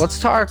Tie a Noose." Let's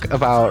talk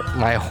about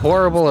my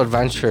horrible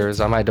adventures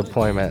on my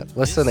deployment.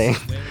 Listening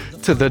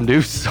to the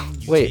new song.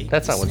 Wait,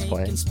 that's not what's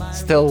playing.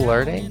 Still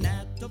learning?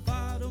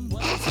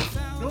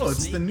 No,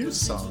 it's the new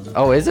song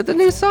Oh, is it the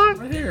new song?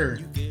 right here.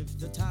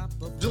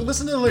 Just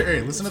listen to the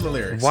lyrics. Listen to the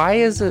lyrics. Why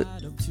is it?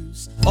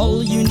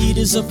 All you need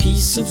is a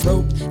piece of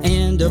rope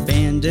and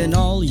abandon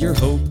all your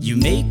hope. You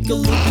make a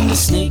loop and the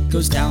snake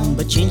goes down,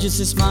 but changes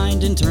his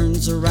mind and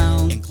turns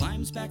around and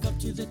climbs back up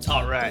to the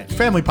top. All right.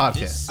 Family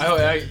podcast.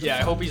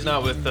 I hope he's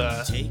not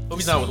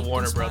with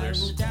Warner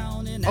Brothers.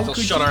 Oh,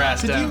 Shut our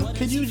ass down.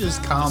 Could you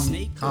just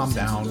calm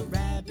down?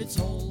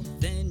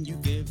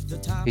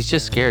 He's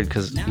just scared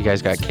because you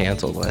guys got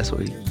canceled last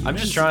week. I'm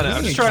just trying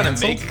to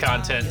canceled. make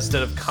content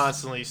instead of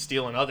constantly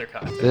stealing other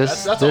content.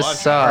 This that's all I'm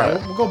this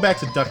trying. We'll go back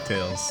to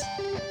DuckTales.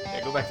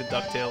 Yeah, go back to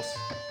DuckTales.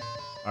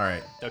 All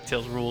right.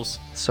 DuckTales rules.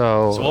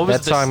 So what was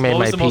that song made what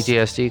my was the most-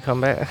 PTSD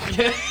come back.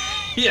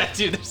 Yeah,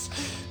 dude.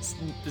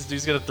 This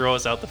dude's gonna throw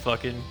us out the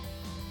fucking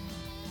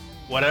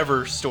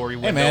whatever story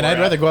window. Hey man, we're I'd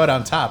at. rather go out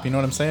on top. You know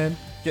what I'm saying?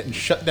 Getting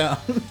shut down.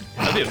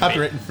 That'd be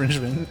Copyright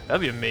infringement.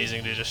 That'd be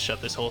amazing to just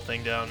shut this whole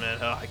thing down, man.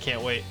 Oh, I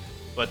can't wait.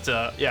 But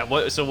yeah,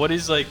 what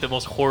is like the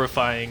most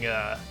horrifying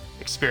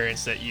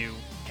experience that you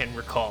can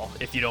recall,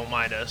 if you don't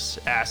mind us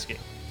asking?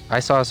 I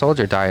saw a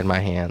soldier die in my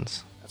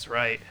hands. That's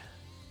right.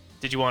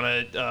 Did you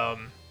want to?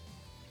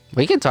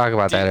 We can talk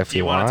about that if do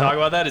you you want want. to talk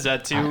about that? Is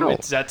that I don't-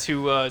 is that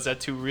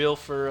too real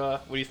for?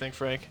 What do you think,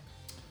 Frank?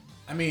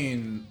 I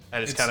mean,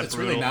 That is it's, kinda it's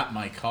really brutal. not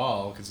my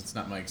call because it's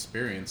not my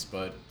experience.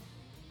 But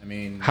I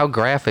mean, How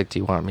graphic do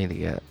you want me to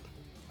get?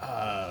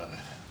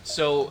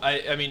 So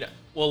I mean,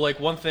 well, like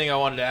one thing I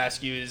wanted to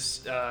ask you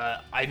is,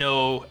 I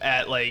know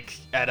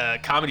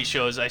at comedy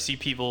shows, I see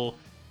people,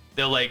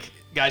 they'll like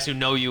guys who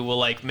know you will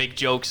like make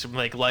jokes from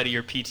like lie to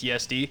your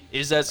PTSD.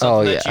 Is that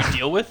something that you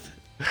deal with?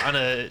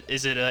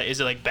 Is it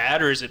like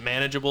bad or is it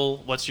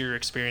manageable? What's your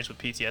experience with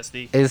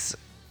PTSD?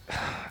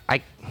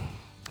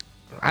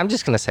 I'm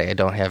just gonna say I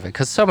don't have it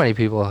because so many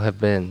people have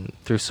been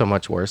through so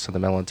much worse in the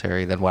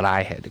military than what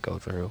I had to go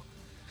through.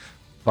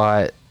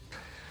 But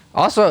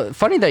also,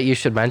 funny that you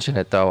should mention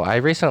it though. I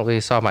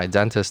recently saw my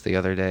dentist the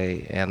other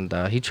day, and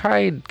he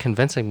tried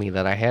convincing me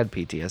that I had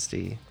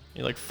PTSD.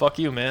 You're like, fuck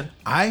you, man.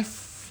 I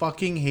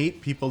fucking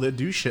hate people that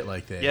do shit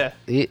like that. Yeah.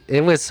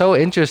 It was so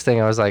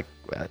interesting. I was like,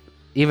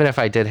 even if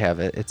I did have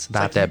it, it's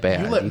not Like, that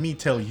bad. You let me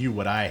tell you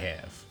what I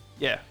have.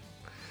 Yeah.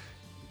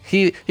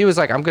 He was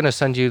like, I'm gonna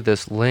send you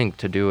this link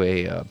to do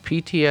a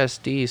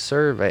PTSD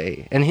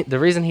survey, and the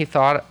reason he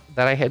thought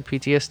that I had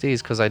PTSD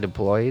is because I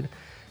deployed,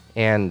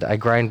 and I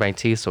grind my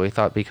teeth, so he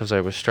thought because I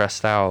was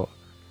stressed out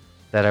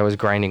that I was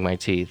grinding my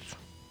teeth.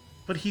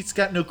 But he's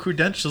got no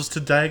credentials to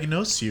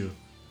diagnose you.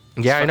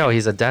 Yeah, I know,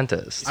 he's a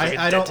dentist. like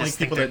a I don't like dentist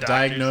people think that they're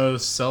doctors.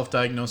 diagnose,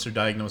 self-diagnose, or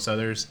diagnose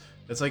others.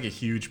 That's like a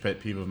huge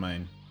pet peeve of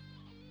mine.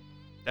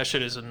 That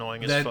shit is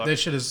annoying as That fuck. that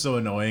shit is so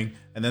annoying.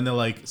 And then they're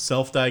like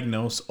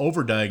self-diagnose,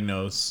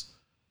 overdiagnose,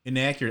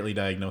 inaccurately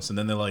diagnose, and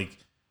then they like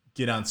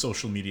get on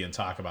social media and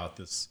talk about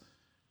this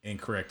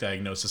incorrect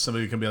diagnosis.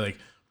 Somebody can be like,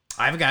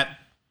 "I've got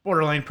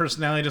borderline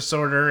personality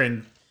disorder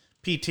and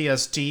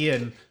PTSD,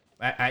 and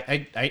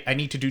I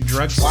need to do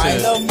drugs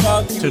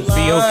to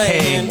be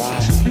okay."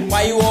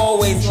 Why you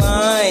always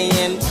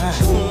lying?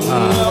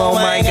 Oh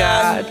my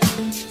god.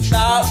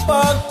 Stop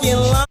fucking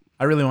lying.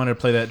 I really wanted to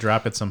play that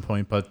drop at some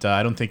point, but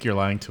I don't think you're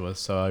lying to us.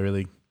 So I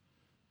really,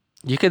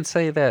 You could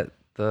say that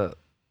the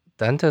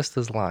dentist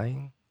is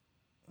lying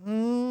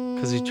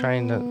because he's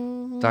trying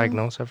to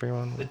diagnose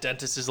everyone. The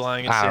dentist is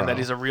lying and I saying don't that know.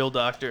 he's a real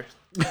doctor.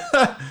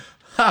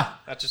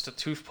 Not just a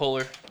tooth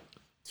puller.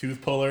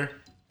 tooth puller.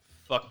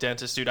 Fuck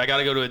dentist, dude. I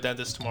gotta go to a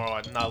dentist tomorrow.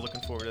 I'm not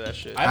looking forward to that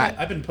shit.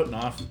 I've been putting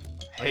off.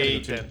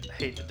 hate the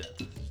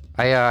dentist.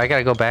 I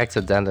gotta go back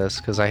to the dentist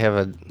because I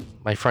have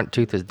my front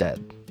tooth is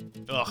dead.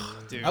 Ugh,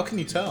 dude. How can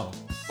you tell?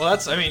 Well,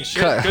 that's, I mean,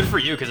 shit, good for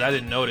you, because I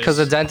didn't notice. Because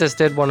the dentist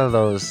did one of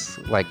those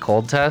like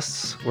cold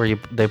tests where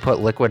they put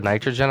liquid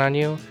nitrogen on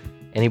you,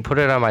 and he put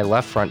it on my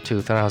left front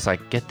tooth, and I was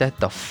like, get that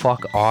the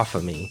fuck off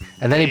of me.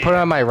 And then he put it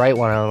on my right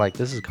one, and I'm like,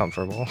 this is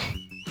comfortable.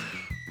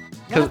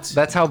 Because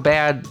that's how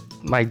bad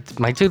my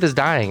tooth is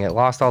dying. It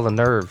lost all the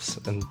nerves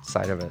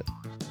inside of it.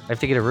 I have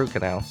to get a root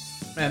canal.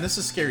 Man, this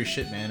is scary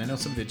shit, man. I know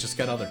somebody that just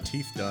got all their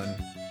teeth done,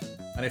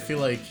 and I feel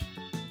like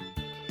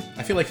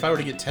if I were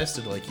to get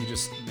tested, like you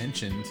just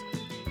mentioned,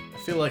 I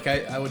feel like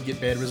I would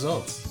get bad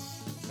results.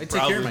 I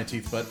take care of my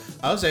teeth, but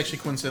I was actually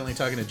coincidentally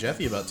talking to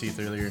Jeffy about teeth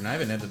earlier, and I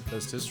haven't had the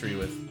best history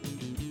with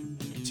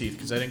teeth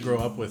because I didn't grow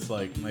up with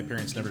like my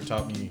parents never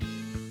taught me,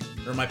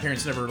 or my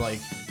parents never like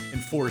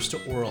enforced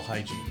oral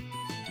hygiene.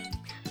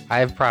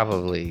 I've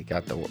probably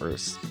got the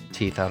worst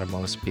teeth out of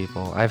most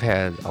people. I've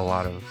had a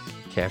lot of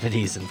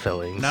cavities and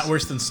fillings. Not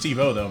worse than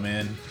Steve-O though,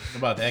 man. What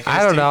about that guy's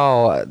I don't teeth?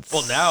 know.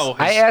 Well, now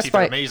I his asked teeth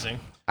are my amazing.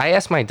 I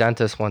asked my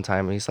dentist one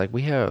time, and he's like,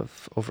 "We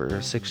have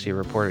over 60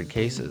 reported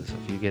cases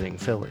of you getting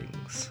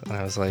fillings," and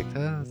I was like,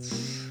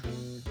 "That's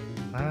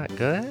not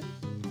good."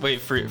 Wait,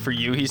 for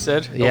you, he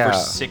said? Yeah. Over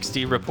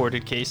 60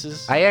 reported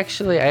cases? I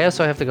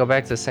also have to go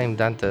back to the same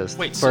dentist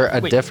Wait, for so- a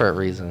wait. different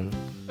reason.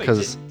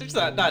 Because There's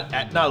not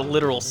a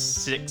literal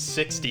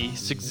 60.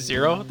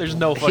 There's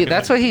no fucking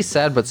that's way. what he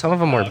said, but some of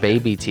them were Okay.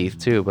 baby teeth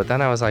too. But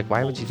then I was like,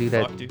 why would you do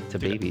that Fuck, dude. to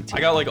Dude, baby teeth?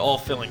 I got like all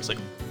fillings. Like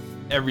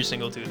every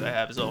single tooth I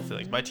have is all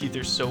fillings. My teeth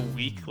are so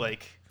weak.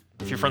 Like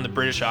if you're from the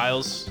British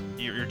Isles,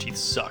 your teeth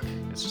suck.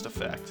 It's just a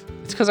fact.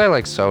 It's because I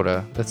like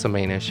soda. That's the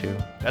main issue.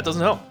 That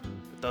doesn't help.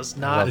 It does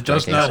not. It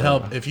does drinking not soda.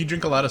 help. If you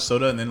drink a lot of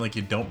soda and then like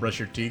you don't brush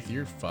your teeth,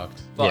 you're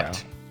fucked. Fucked.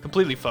 Yeah.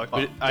 Completely fucked.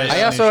 But I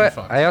Destination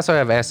fucked. also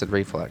have acid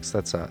reflux.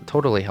 That's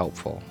totally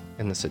helpful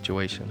in the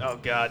situation. Oh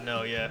god,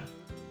 no, yeah.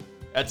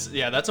 That's a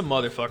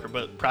motherfucker.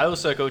 But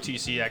Prilosec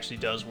OTC actually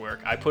does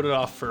work. I put it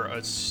off for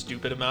a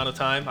stupid amount of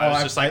time. I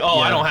was just like,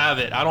 I yeah. don't have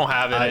it. I don't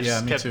have it. I Yeah,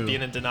 just me kept too.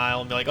 being in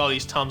denial and be like, oh,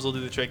 these Tums will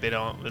do the trick. They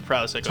don't. The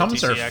Prilosec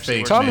Tums OTC are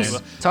actually fake, works. man. really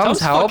well. Tums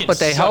help, fucking but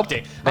they suck help.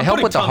 dick. They I'm help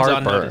putting with the Tums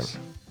on heartburn. notice.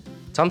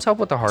 Tums help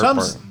with the heartburn.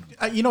 Tums,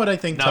 you know what I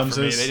think Not Tums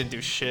for me. is? They didn't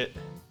do shit.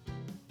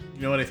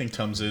 You know what I think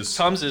Tums is?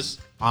 Tums is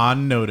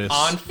On notice.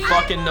 on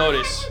fucking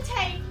notice.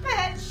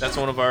 That's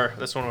one of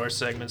our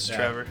segments, Yeah.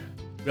 Trevor.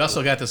 We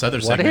also got this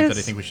other segment that I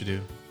is? think we should do.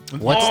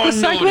 What's On the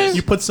segment? notice.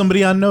 You put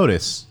somebody on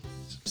notice.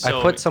 So,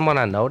 I put someone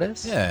on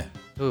notice. Yeah.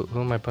 Who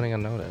am I putting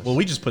on notice? Well,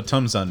 we just put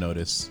Tums on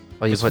notice.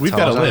 Oh, you put We've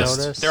got a Tums on list.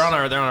 notice? They're on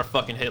our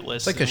fucking hit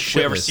list. It's like a If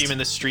shit we ever list. see them in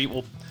the street,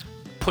 we'll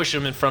push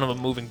them in front of a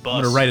moving bus.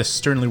 I'm gonna write a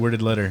sternly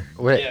worded letter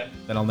Wait, Yeah.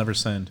 that I'll never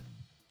send.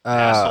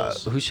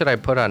 Assholes. who should I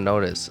put on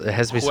notice? It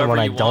has to be Whoever someone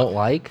I you don't want.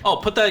 like. Oh,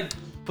 put that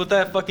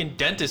fucking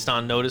dentist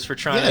on notice for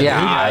trying to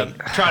Yeah,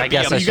 trying I to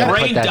guess be I a should put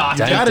brain that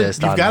doctor.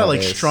 dentist You've on got to like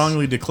notice.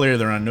 strongly declare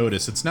they're on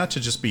notice. It's not to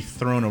just be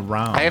thrown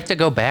around. I have to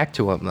go back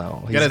to him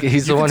though. You gotta-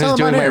 He's you the can one tell who's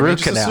him on doing my air. root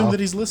Just assume canal. that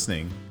he's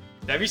listening.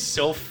 That'd be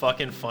so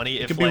fucking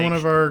funny if Could be like, one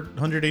of our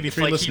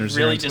 183 like he listeners.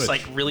 here really on just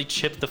Twitch. like really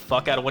chipped the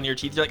fuck out of one of your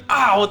teeth. You're like,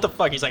 what the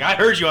fuck? He's like, I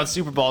heard you on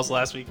Super Balls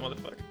last week,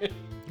 motherfucker.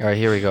 All right,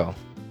 here we go.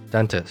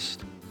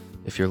 Dentist,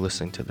 if you're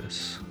listening to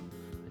this,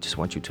 I just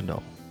want you to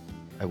know,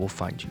 I will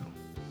find you.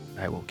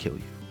 I will kill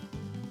you.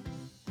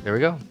 There we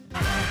go.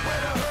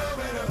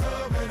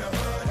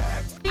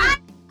 I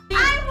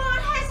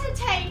won't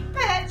hesitate,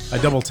 bitch. I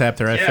double tapped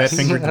there. I fat Yes.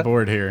 fingered the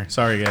board here.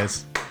 Sorry,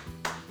 guys.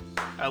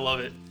 I love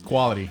it.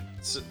 Quality.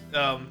 So,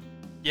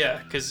 yeah,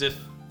 because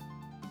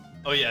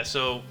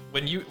so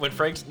when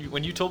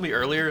you told me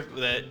earlier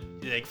that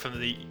like from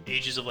the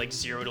ages of like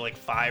 0 to like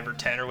 5 or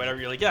 10 or whatever,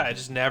 you're like, yeah, I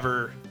just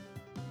never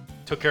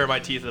took care of my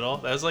teeth at all.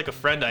 That was like a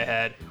friend I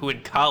had who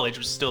in college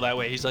was still that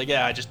way. He's like,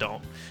 yeah, I just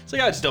don't. It's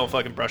like I just don't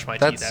fucking brush my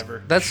teeth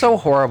ever. That's so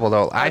horrible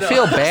though. I know.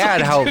 feel It's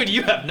bad like, how dude,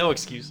 you have no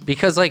excuse.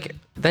 because like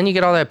then you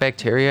get all that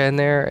bacteria in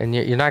there, and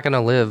you're not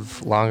gonna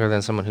live longer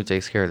than someone who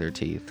takes care of their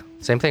teeth.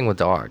 Same thing with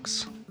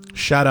dogs.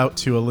 Shout out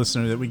to a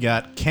listener that we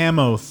got,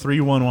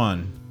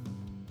 Camo311.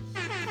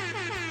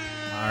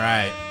 All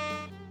right.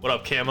 What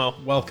up, Camo?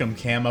 Welcome,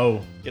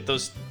 Camo. Get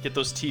those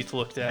teeth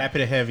looked at. Happy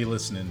to have you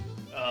listening.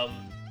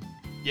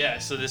 Yeah,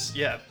 so this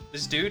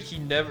dude, he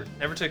never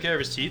took care of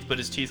his teeth, but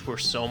his teeth were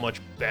so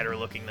much better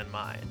looking than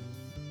mine.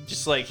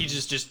 Just like he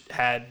just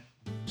had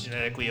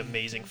genetically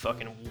amazing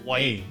fucking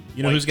white. Hey,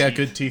 you know white who's got teeth.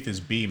 good teeth is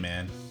B,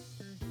 man.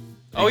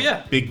 Oh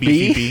yeah, Big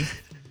beefy B.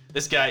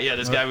 this guy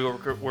we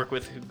work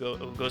with who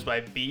goes by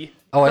B.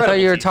 Oh, I thought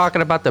Incredible you were teeth.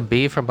 talking about the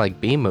bee from like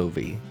Bee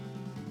Movie.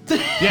 Yeah,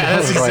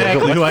 that's Like,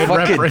 exactly what who I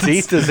fucking referenced.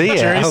 teeth does he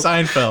Jerry have?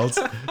 Seinfeld.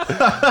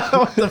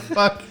 What the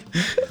fuck?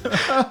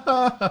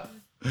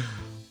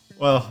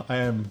 Well,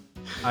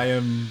 I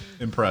am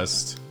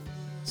impressed.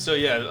 So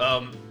yeah,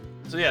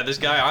 this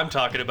guy I'm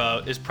talking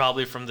about is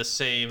probably from the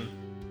same.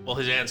 Well,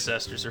 his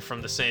ancestors are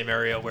from the same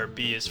area where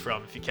B is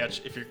from.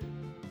 If you're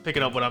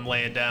picking up what I'm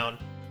laying down.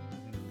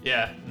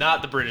 Yeah,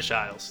 not the British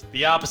Isles.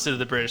 The opposite of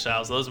the British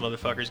Isles. Those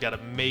motherfuckers got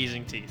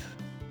amazing teeth.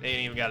 They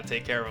ain't even got to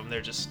take care of them.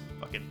 They're just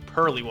fucking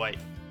pearly white.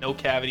 No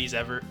cavities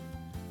ever.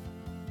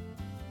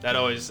 That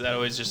always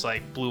just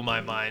like blew my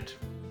mind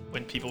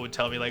when people would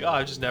tell me like, oh,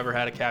 I just never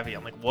had a cavity.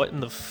 I'm like, what in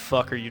the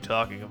fuck are you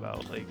talking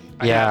about? Like,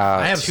 Yeah.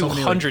 I have so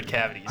many, 200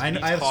 cavities. I What are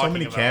you have so talking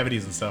many about?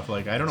 cavities and stuff.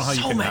 Like, I don't know how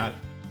you So can many. not.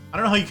 I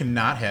don't know how you can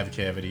not have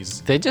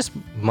cavities. They just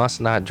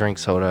must not drink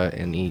soda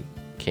and eat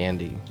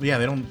candy. Yeah,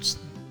 they don't just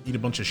eat a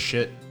bunch of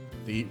shit.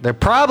 They eat. They're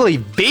probably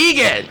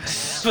vegan.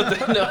 But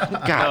they, no,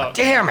 God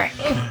damn it.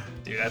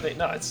 Dude, I think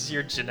it's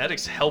your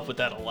genetics help with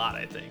that a lot.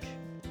 I think,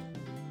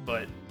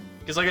 but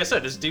because like I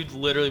said, this dude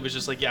literally was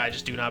just like, yeah, I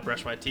just do not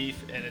brush my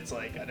teeth, and it's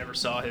like I never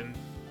saw him.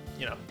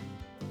 You know,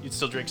 you'd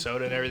still drink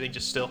soda and everything,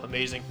 just still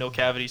amazing, no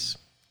cavities.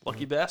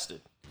 Lucky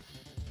bastard.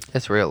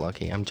 It's real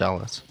lucky. I'm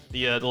jealous.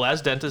 The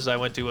last dentist I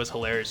went to was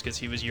hilarious because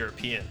he was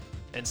European,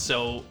 and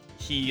so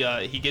he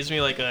gives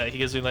me like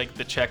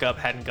the checkup.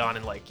 Hadn't gone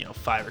in like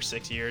 5 or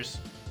 6 years.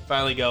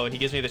 Finally go, and he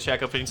gives me the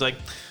checkup, and he's like,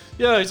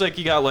 yeah, he's like,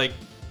 you got like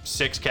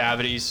 6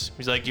 cavities.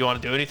 He's like, do you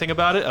want to do anything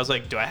about it? I was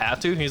like, do I have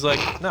to? And he's like,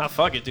 nah,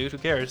 fuck it, dude. Who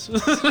cares?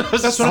 That's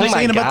what I'm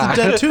saying about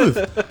the dead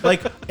tooth.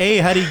 Like, A,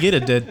 how do you get a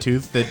dead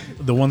tooth that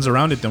the ones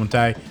around it don't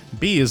die?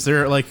 B, is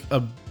there like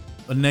a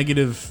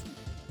negative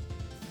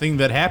thing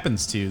that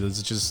happens to you? Does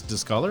it just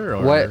discolor?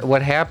 Or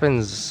What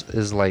happens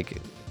is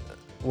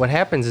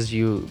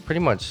you pretty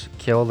much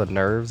kill the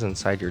nerves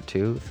inside your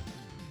tooth.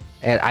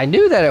 And I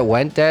knew that it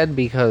went dead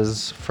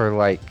because for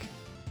like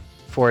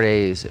 4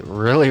 days it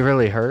really,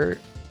 really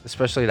hurt.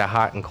 Especially the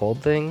hot and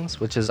cold things,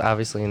 which is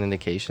obviously an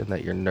indication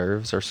that your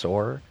nerves are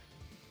sore.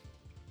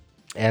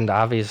 And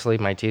obviously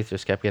my teeth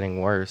just kept getting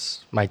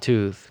worse. My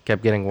tooth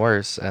kept getting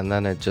worse, and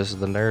then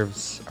the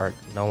nerves are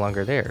no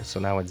longer there.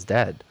 So now it's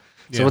dead.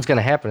 Yeah. So what's going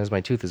to happen is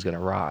my tooth is going to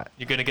rot.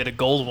 You're going to get a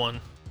gold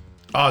one.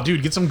 Oh,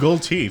 dude, get some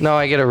gold teeth. No,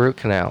 I get a root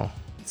canal.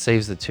 It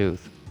saves the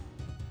tooth.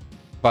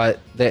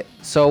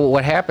 So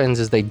what happens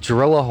is they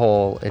drill a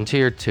hole into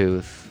your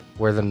tooth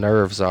where the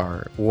nerves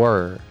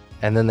were,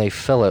 and then they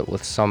fill it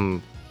with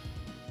some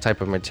type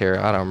of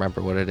material. I don't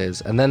remember what it is.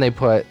 And then they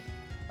put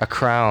a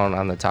crown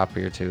on the top of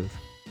your tooth.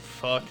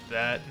 Fuck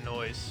that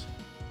noise.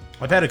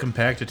 I've had a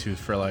compacted tooth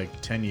for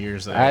like 10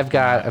 years. I've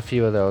got a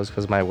few of those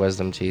because my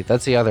wisdom teeth.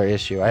 That's the other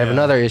issue. I have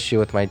another issue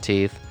with my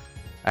teeth.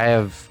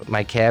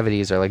 My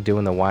cavities are like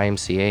doing the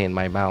YMCA in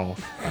my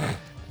mouth.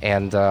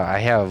 And I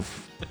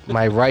have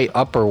my right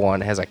upper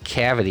one has a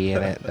cavity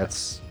in it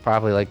that's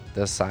probably like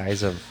the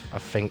size of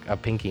a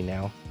pinky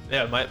nail.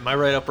 Yeah, my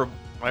right upper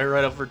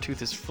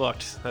tooth is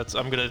fucked.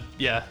 I'm gonna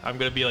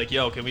be like,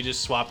 yo, can we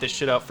just swap this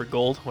shit out for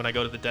gold? When I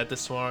go to the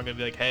dentist tomorrow, I'm gonna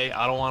be like, hey,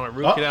 I don't want a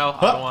root canal.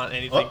 I don't want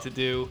anything to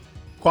do.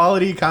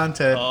 Quality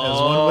content, as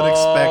one would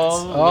expect.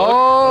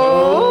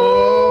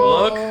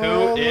 Look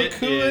who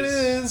it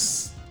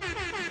is.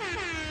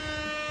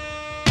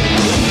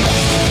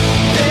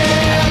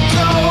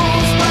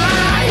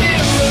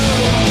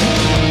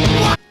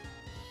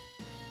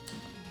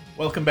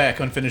 Welcome back,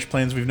 Unfinished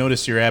Plans. We've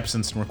noticed your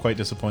absence and we're quite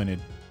disappointed.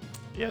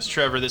 Yes,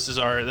 Trevor, this is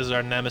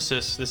our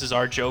nemesis. This is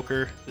our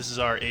Joker. This is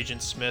our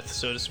Agent Smith,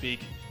 so to speak.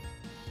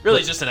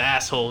 Really just an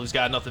asshole who's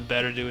got nothing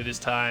better to do with his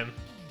time.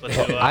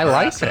 I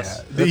like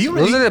that.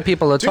 Those are the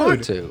people to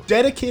talk to.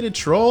 Dedicated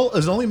Troll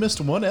has only missed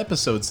 1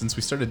 episode since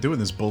we started doing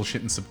this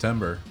bullshit in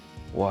September.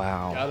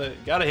 Wow.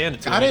 Gotta hand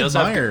it to him. He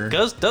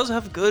does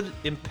have good,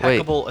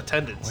 impeccable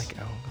attendance.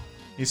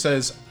 He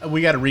says,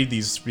 we gotta read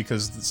these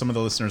because some of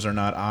the listeners are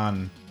not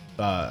on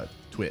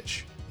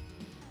Twitch.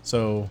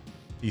 So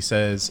he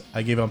says,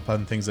 I gave up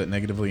on things that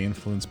negatively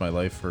influenced my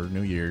life for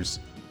New Year's,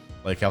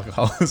 like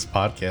Alcoholics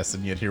podcast,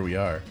 and yet here we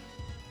are.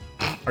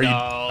 Are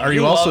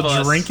you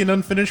also drinking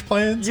Unfinished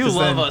Plans? You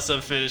love us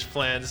Unfinished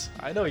Plans.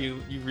 I know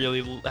you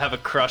really have a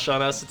crush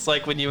on us. It's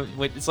like when you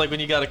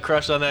got a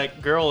crush on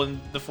that girl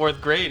in the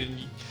 4th grade and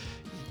you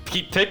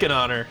keep picking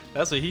on her.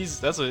 He's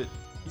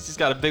just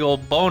got a big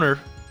old boner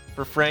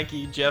for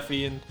Frankie,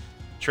 Jeffy, and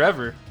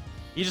Trevor.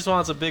 He just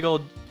wants a big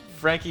old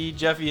Frankie,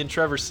 Jeffy, and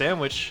Trevor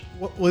sandwich.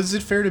 Was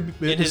it fair to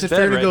is it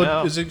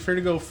fair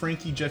to go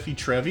Frankie, Jeffy,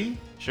 Trevi?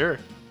 Sure.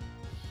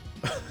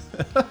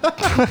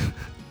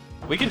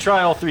 We can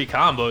try all 3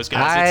 combos,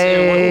 guys.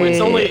 It's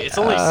only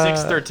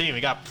 6:13.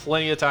 We got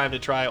plenty of time to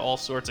try all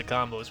sorts of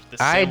combos with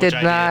this. I did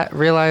not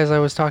realize I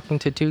was talking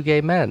to 2 gay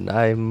men.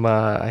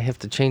 I have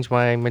to change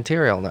my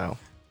material now.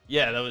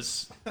 Yeah, that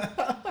was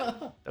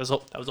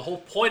the whole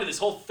point of this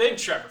whole thing,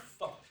 Trevor.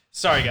 Fuck.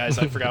 Sorry, guys,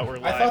 I forgot we're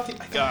live. I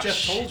thought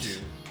Jeff told you.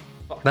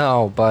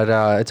 No, but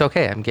it's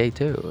okay. I'm gay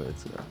too.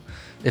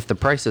 If the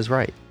price is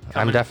right,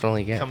 I'm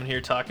definitely gay. Coming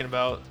here talking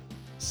about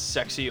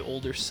sexy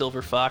older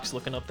silver fox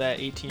looking up that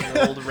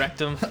 18-year-old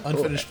rectum.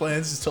 Unfinished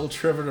Plans has told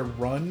Trevor to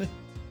run,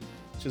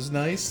 which is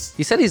nice.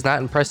 He said he's not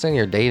impressed in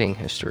your dating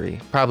history,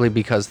 probably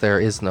because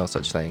there is no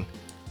such thing.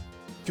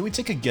 Can we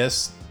take a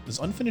guess? Is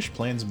Unfinished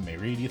Plans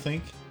married, do you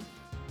think?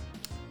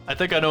 I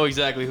think I know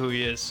exactly who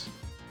he is.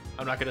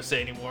 I'm not going to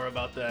say any more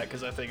about that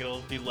because I think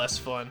it'll be less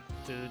fun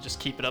to just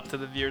keep it up to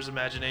the viewers'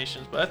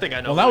 imaginations. But I think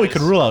I know. Well, now we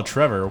could rule out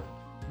Trevor.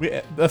 For the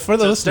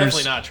listeners, it's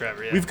definitely not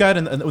Trevor. Yeah. We've got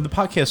in the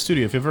podcast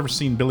studio. If you've ever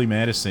seen Billy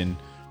Madison,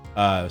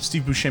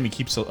 Steve Buscemi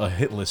keeps a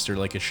hit list or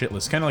like a shit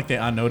list, kind of like the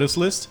on notice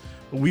list.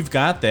 But we've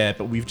got that,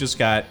 but we've just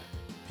got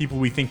people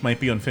we think might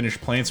be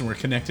unfinished plans, and we're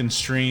connecting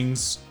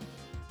strings.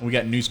 And we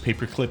got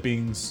newspaper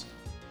clippings.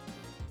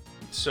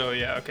 So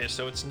yeah, okay.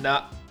 So it's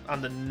not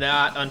on the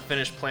not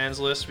unfinished plans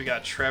list. We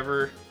got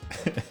Trevor,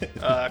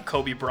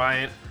 Kobe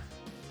Bryant.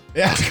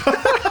 Yeah.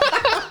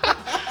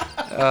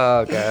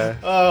 Okay.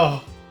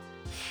 Oh.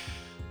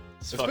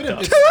 It's fucked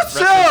up. Too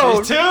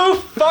soon! Too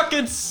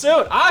fucking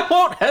soon! I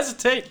won't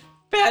hesitate,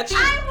 bitch!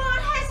 I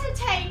won't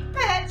hesitate,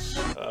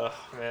 bitch! Oh,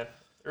 man.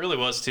 It really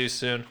was too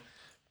soon.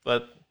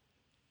 But,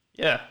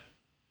 yeah.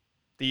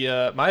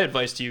 My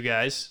advice to you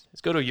guys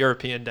is go to a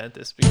European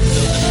dentist because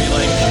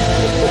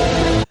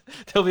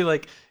they'll be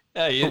like,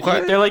 yeah,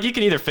 they're like, you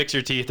can either fix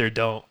your teeth or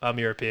don't. I'm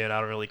European.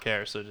 I don't really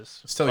care. So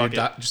just tell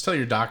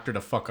your doctor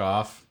to fuck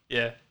off.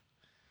 Yeah.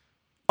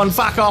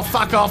 Fuck off,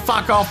 fuck off,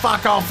 fuck off,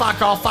 fuck off,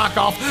 fuck off, fuck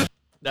off.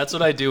 That's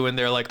what I do when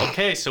they're like,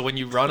 okay, so when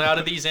you run out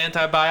of these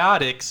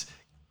antibiotics,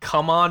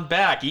 come on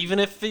back. Even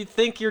if you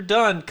think you're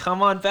done,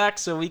 come on back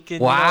so we can.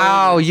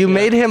 Wow, you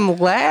made him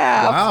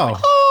laugh. Wow.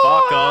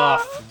 Fuck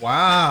off.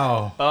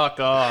 Wow. Fuck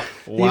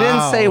off. You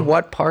didn't say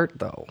what part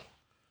though.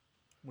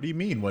 What do you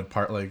mean? What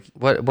part? Like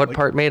what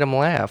part made him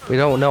laugh? We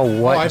don't know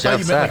what. I Jeff thought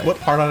you meant like said. what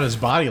part on his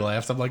body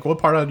laughs. I'm like, what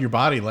part on your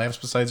body laughs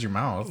besides your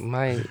mouth?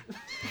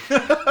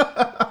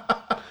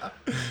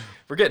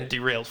 We're getting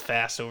derailed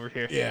fast over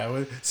here. Yeah.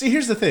 Well, see,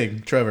 here's the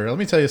thing, Trevor. Let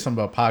me tell you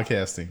something about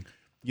podcasting.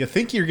 You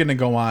think you're gonna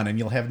go on and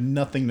you'll have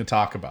nothing to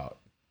talk about,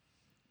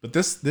 but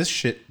this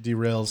shit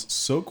derails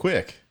so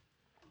quick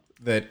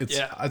that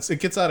it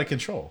gets out of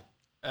control.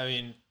 I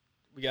mean,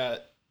 we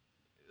got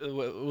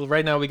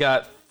right now we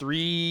got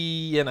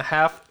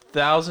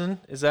 3,500.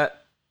 Is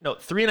that no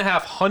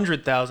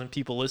 3,500,000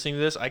 people listening to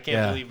this? I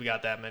can't believe we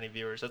got that many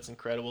viewers. That's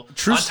incredible. On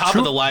top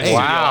of the live studio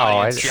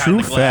audience.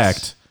 True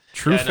fact.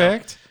 True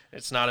fact.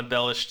 It's not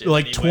embellished.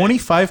 Like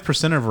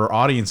 25% of our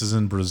audience is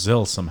in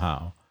Brazil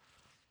somehow.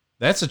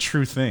 That's a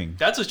true thing.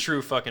 That's a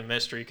true fucking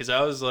mystery because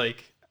I was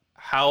like,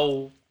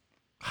 how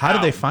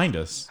did they find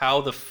us?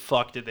 How the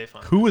fuck did they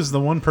find us? Who is the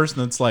one person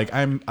that's like,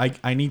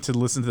 I need to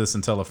listen to this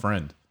and tell a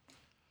friend?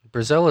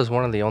 Brazil is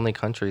one of the only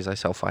countries I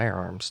sell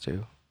firearms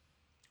to.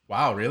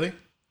 Wow, really?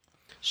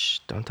 Shh,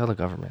 don't tell the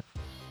government.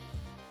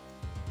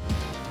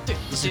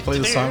 Does he play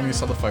the song when you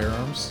sell the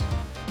firearms?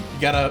 You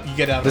get out.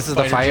 This is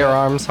the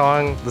firearms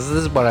song. This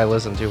is what I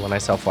listen to when I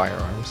sell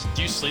firearms.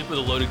 Do you sleep with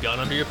a loaded gun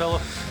under your pillow?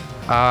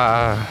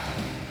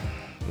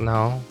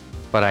 No,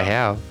 but I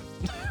have.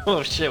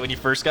 Oh shit! When you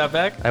first got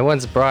back? I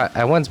once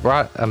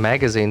brought a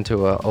magazine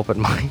to an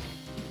open mic.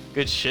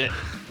 Good shit.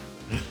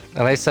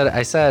 And I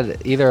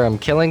said either I'm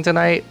killing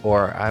tonight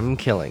or I'm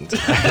killing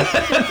tonight.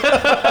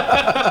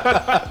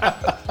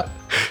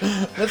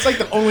 That's like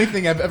the only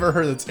thing I've ever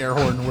heard that's air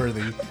horn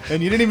worthy,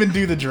 and you didn't even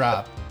do the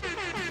drop.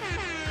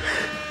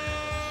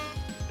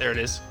 There it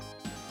is.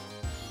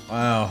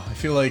 Wow, I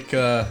feel like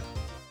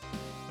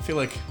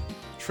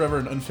Trevor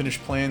and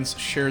Unfinished Plans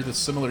share the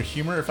similar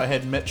humor. If I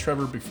had met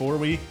Trevor before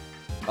we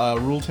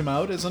ruled him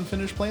out as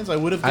Unfinished Plans, I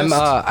would have guessed.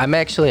 I'm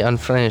actually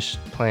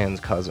Unfinished Plans'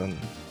 cousin.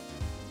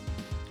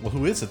 Well,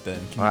 who is it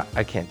then?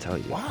 I can't tell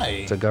you.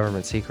 Why? It's a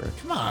government secret.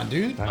 Come on,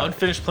 dude.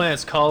 Unfinished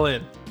Plans, call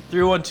in.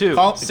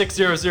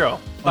 312-600-5424.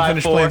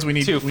 Unfinished Plans, we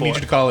need you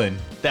to call in.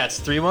 That's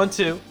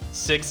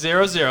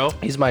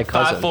 312-600-5424. He's my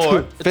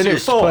cousin.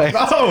 Finished Plans.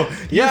 Oh,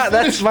 yeah,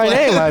 that's my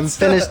name. I'm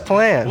Finished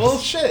Plans. Well,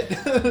 shit.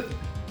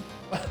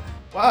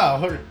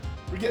 Wow, we're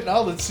getting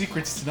all the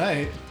secrets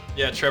tonight.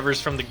 Yeah, Trevor's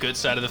from the good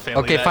side of the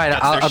family. Okay, fine.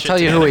 I'll tell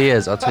you who he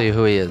is. I'll tell you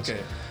who he is. Okay.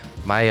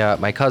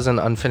 My cousin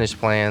Unfinished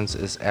Plans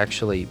is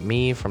actually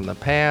me from the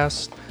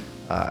past.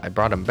 I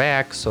brought him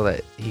back so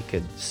that he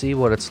could see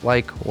what it's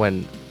like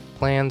when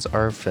plans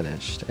are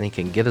finished and he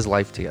can get his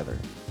life together.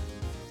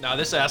 Now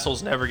this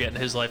asshole's never getting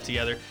his life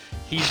together.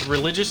 He's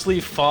fanatically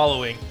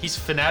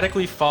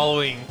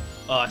following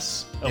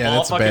us. Yeah,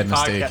 that's a bad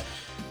mistake.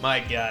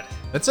 My God.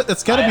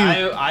 That's gotta be.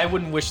 I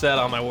wouldn't wish that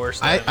on my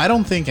worst. I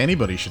don't think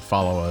anybody should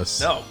follow us.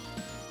 No.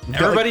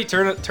 Everybody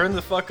turn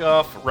the fuck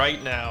off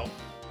right now.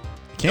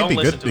 It can't be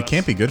good. It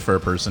can't be good for a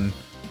person.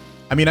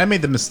 I mean, I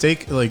made the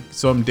mistake,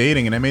 so I'm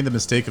dating, and I made the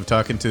mistake of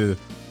talking to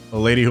a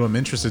lady who I'm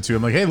interested to.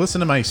 I'm like, hey, listen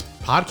to my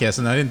podcast,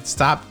 and I didn't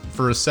stop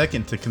for a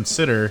second to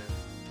consider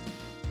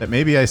that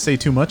maybe I say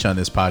too much on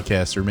this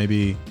podcast, or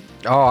maybe.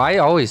 Oh, I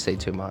always say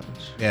too much.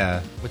 Yeah.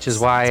 Which is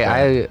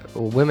why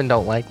women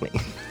don't like me.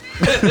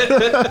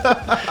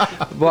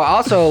 Well,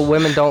 also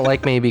women don't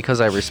like me because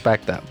I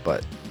respect them,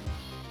 but.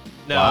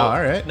 Now, wow,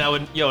 all right. Now,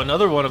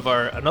 another one of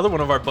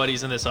our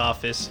buddies in this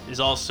office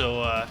is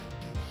also, I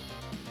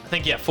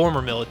think,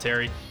 former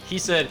military. He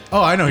said,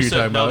 "Oh, I know who you're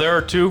talking about." There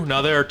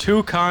are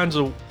two kinds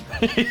of.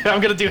 I'm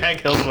gonna do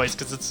Hank Hill's voice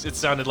because it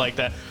sounded like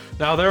that.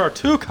 Now there are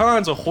two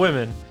kinds of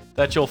women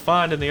that you'll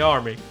find in the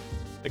army: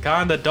 the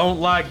kind that don't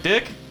like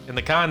dick and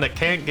the kind that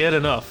can't get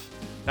enough.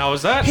 Now,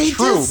 is that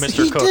true,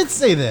 Mr. Cook? He did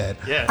say that.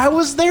 Yeah. I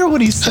was there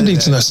when he said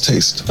that. That nice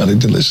taste. Are they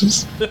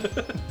delicious?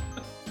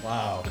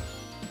 Wow.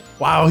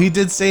 Wow, he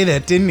did say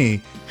that, didn't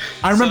he?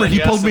 I remember he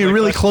pulled me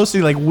really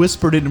closely, like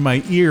whispered into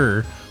my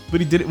ear,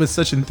 but he did it with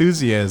such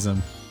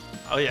enthusiasm.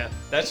 Oh yeah,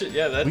 that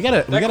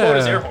quote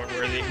is air horn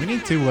worthy. We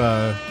need to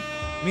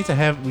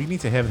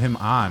have him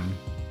on.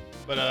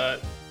 But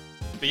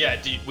yeah,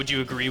 would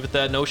you agree with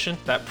that notion,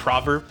 that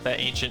proverb, that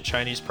ancient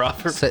Chinese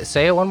proverb?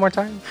 Say it one more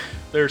time.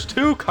 There's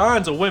two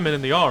kinds of women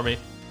in the army: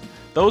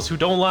 those who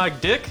don't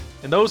like dick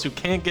and those who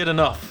can't get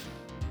enough.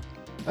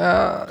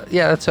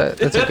 Yeah, that's a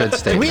good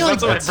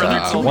statement. That's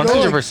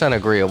 100%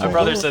 agreeable. My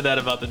brother said that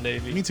about the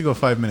Navy. We need to go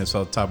 5 minutes.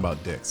 I'll talk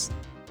about dicks.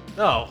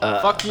 No,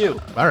 fuck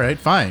you. All right,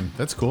 fine.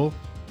 That's cool.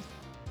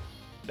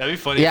 That'd be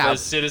funny. Yeah.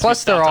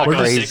 Plus, they're all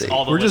crazy.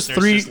 We're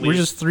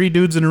just three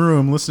dudes in a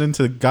room listening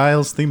to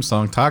Guile's theme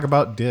song. Talk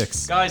about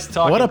dicks. Guys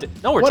talking.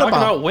 We're talking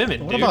about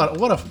women.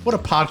 What a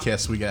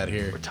podcast we got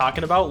here. We're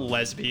talking about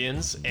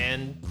lesbians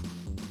and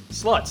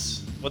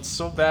sluts. What's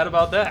so bad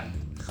about that?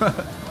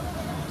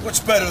 What's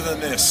better than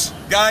this?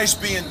 Guys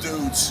being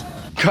dudes.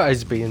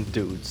 Guys being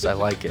dudes. I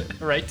like it.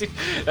 Right, dude?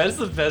 That is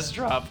the best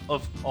drop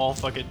of all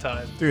fucking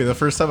time. Dude, the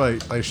first time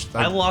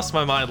I lost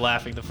my mind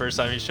laughing the first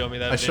time you showed me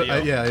that video.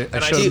 I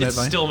and showed him it that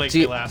still makes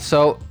me laugh.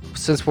 So,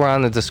 since we're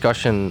on the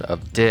discussion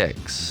of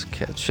dicks,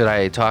 should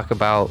I talk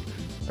about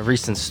a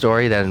recent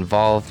story that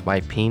involved my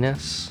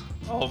penis?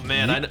 Oh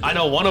man, I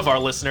know one of our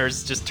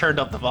listeners just turned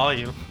up the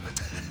volume.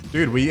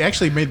 Dude, we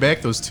actually made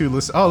back those two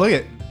lists. Oh, look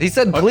at. He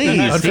said,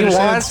 please. He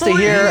wants to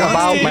hear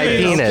about my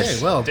penis.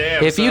 Okay, well,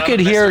 damn, if so you now could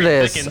the hear mystery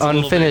this, thickens a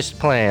little unfinished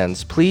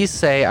plans, please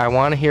say, I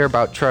want to hear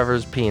about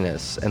Trevor's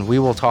penis, and we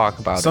will talk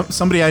about it.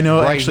 Somebody I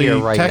know right actually here,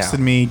 right texted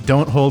now. me,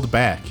 don't hold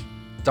back.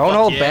 Don't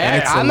hold yeah.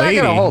 back. It's a I'm not going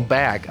to lady. hold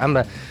back.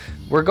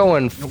 We're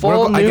going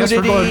full I guess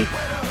nudity.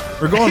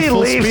 we're going He full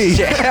leaves, speed.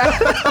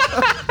 Chad.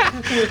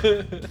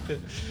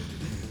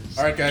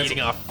 All right, guys.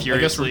 Eating off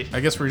furiously. I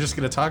guess we're just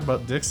gonna talk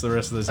about dicks the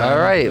rest of the time. All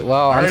right.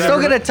 Well, I'm still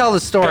going to tell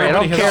the story. I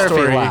don't Everybody has care a if you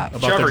story laugh.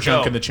 about Trevor, their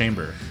junk go. in the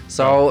chamber.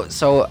 So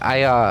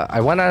I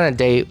went on a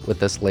date with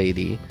this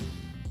lady,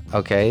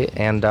 okay,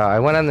 and I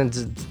went on a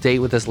date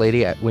with this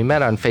lady. We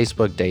met on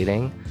Facebook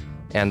dating,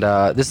 and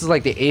this is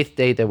like the 8th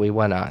date that we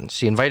went on.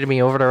 She invited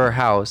me over to her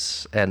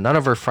house, and none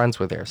of her friends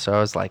were there. So I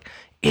was like,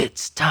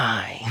 it's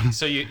time.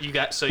 So you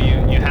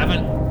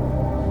haven't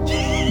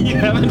you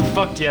haven't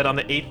fucked yet on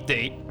the 8th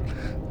date.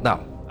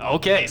 No.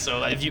 Okay,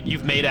 so have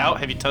you've made out?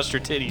 Have you touched her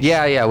titties?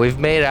 Yeah, we've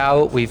made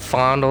out. We've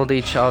fondled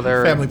each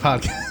other. Family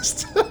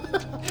podcast.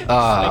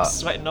 Like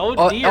sweating.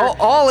 Oh dear.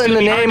 All It's in gonna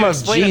the be hard name to of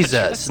explain to-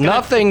 Jesus. it's gonna-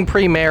 Nothing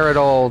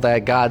premarital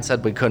that God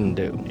said we couldn't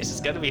do. This is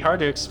gonna be hard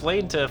to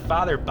explain to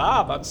Father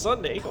Bob on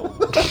Sunday.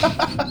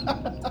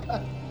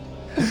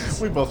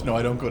 We both know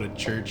I don't go to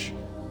church.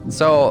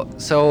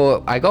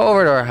 So I go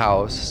over to her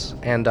house,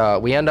 and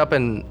we end up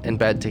in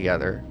bed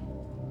together.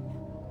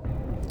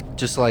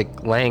 Just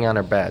like laying on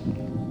her bed.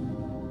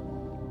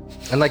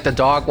 And like the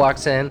dog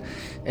walks in,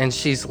 and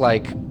she's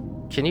like,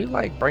 can you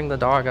like bring the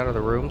dog out of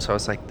the room? So I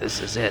was like,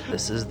 this is it.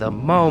 This is the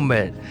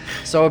moment.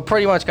 So it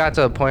pretty much got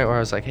to the point where I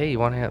was like, hey, you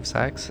want to have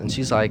sex? And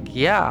she's like,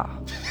 yeah.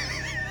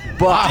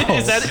 But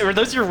Are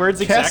those your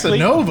words exactly?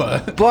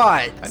 Casanova.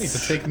 But I need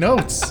to take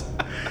notes.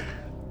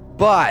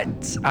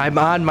 But I'm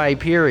on my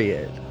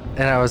period.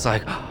 And I was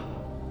like,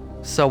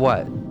 so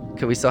what?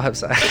 Can we still have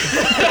sex?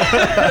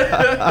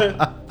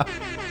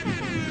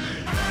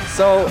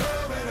 So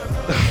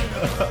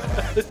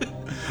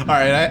All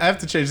right, I have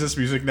to change this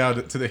music now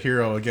to the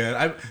hero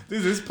again.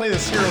 Dude, just play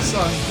this hero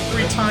song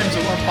 3 times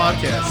in one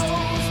podcast.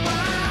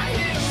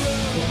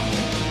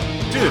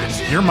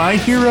 Dude, you're my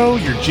hero.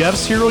 You're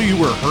Jeff's hero. You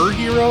were her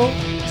hero.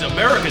 He's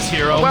America's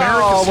hero.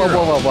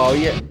 whoa.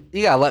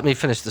 You gotta let me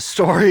finish the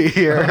story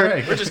here. All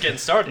right. We're just getting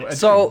started.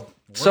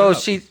 So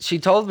she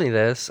told me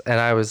this, and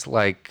I was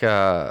like,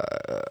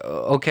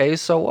 okay,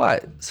 so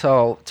what?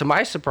 So to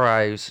my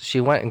surprise, she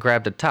went and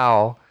grabbed a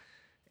towel,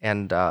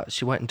 and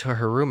she went into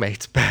her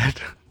roommate's bed.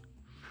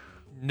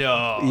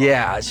 No.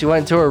 Yeah, she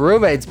went into her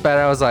roommate's bed.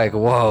 I was like,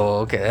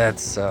 whoa, okay,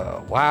 that's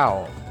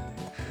wow.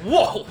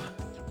 Whoa.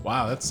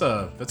 Wow, that's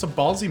a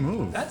ballsy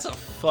move. That's a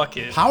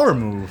fucking Power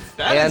move.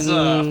 That is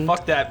a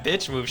fuck that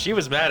bitch move. She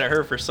was mad at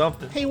her for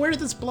something. Hey, where did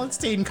this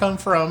bloodstain come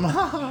from?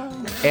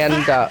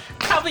 And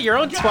Cover your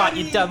own twat,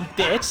 you dumb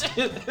bitch.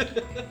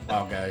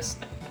 Wow, guys.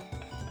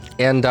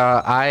 And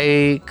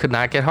I could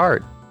not get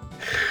hard.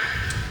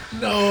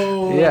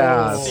 No.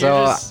 Yeah,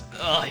 so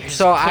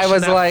so I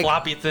was that like,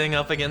 floppy thing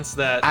up against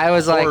that I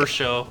was horror like,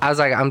 show. I was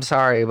like, I'm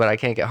sorry, but I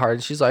can't get hard.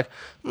 And she's like,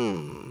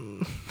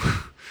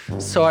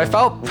 So I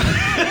felt.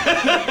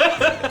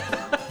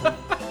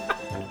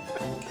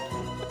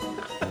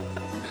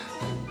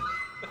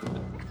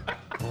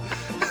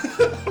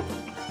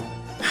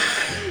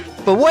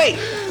 But wait,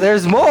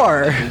 there's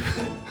more.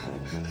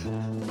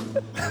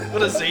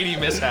 What a zany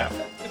mishap.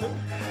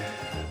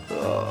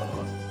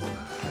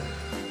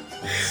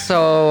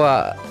 So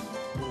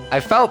I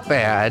felt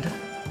bad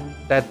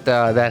that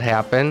that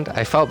happened.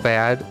 I felt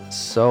bad,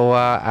 so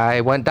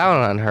I went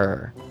down on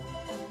her.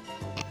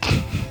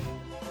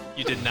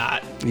 You did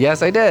not.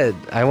 Yes, I did.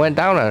 I went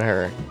down on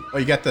her. Oh,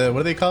 you got the, what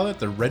do they call it?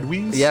 The Red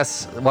Wings?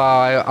 Yes. Well,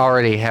 I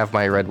already have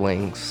my Red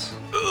Wings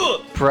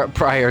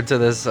prior to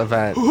this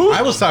event.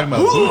 I was talking about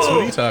boots.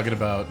 What are you talking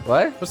about?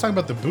 What? I was talking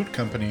about the boot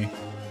company.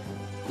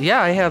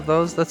 Yeah, I have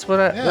those. That's what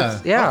I.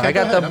 Yeah. Okay, I got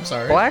go ahead. the I'm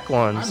sorry. black I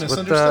ones with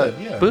misunderstood,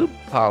 the yeah. boot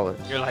polish.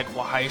 You're like,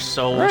 why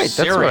so Right,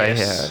 serious?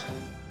 that's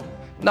what I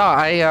had. No,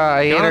 I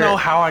You ate wanna her. know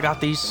how I got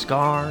these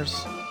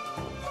scars?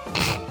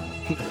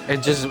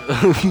 It just.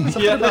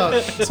 Something about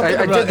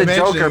I did the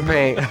Joker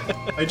imagining-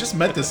 paint. I just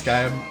met this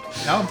guy.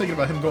 Now I'm thinking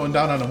about him going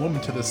down on a woman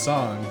to this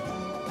song.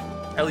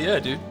 Hell yeah,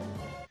 dude.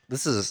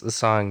 This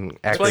song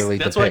That's accurately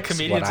why depicts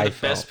comedians what are I the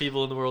felt. best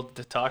people in the world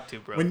to talk to,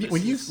 bro. When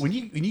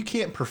you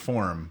can't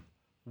perform,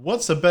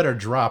 what's a better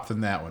drop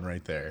than that one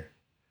right there?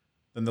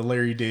 Than the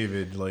Larry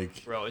David,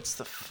 like. Bro, it's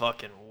the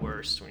fucking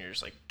worst when you're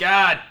just like,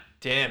 God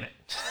damn it.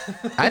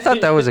 I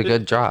thought that was a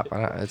good drop.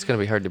 It's gonna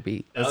be hard to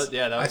beat. That was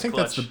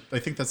clutch. I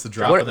think that's the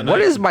drop of the night.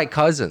 What is my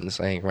cousin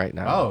saying right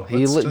now? Oh,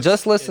 he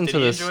just listened to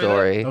this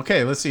story.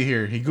 Okay, let's see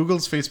here. He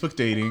Googles Facebook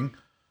dating.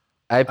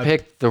 I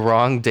picked the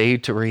wrong day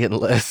to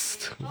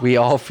re-enlist. We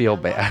all feel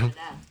bad.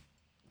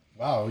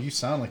 Wow, you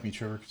sound like me,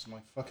 Trevor, because my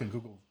fucking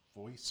Google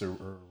Voice or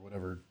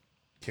whatever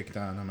kicked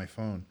on my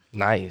phone.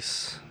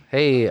 Nice.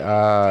 Hey,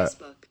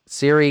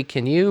 Siri,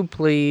 can you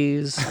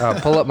please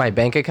pull up my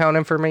bank account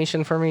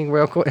information for me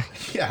real quick?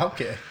 Yeah,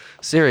 okay.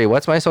 Siri,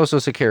 what's my social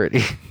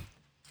security?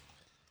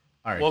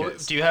 All right. Well,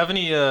 guys. do you have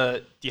any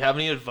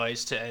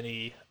advice to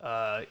any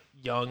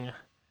young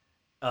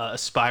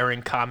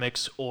aspiring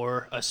comics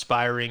or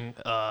aspiring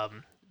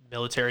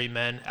military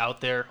men out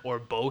there, or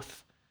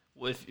both?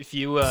 If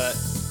you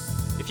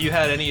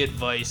had any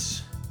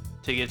advice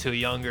to get to a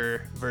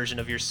younger version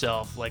of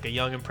yourself, like a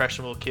young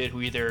impressionable kid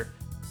who either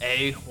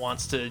A,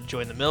 wants to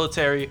join the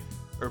military,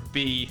 or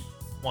B,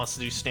 wants to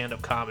do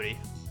stand-up comedy,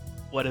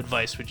 what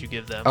advice would you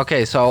give them?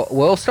 Okay, so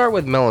we'll start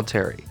with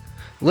military.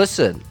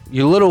 Listen,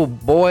 you little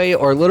boy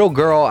or little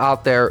girl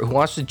out there who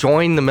wants to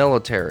join the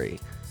military,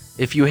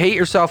 if you hate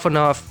yourself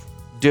enough,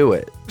 do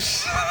it.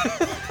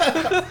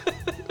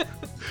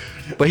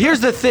 But here's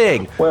the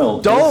thing. Well,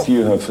 if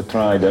you have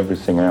tried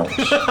everything else.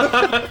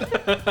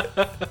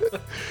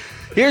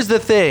 Here's the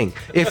thing.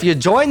 If you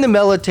join the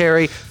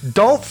military,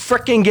 don't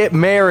fricking get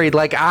married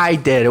like I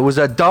did. It was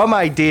a dumb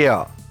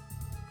idea.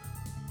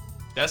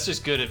 That's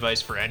just good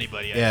advice for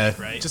anybody, I think,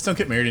 right? Just don't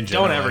get married in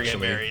general. Don't ever actually.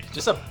 get married.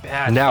 Just a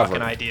bad Never.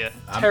 fucking idea.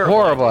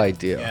 Horrible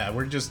idea.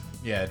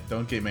 Yeah,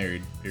 don't get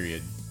married,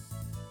 period.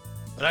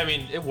 But I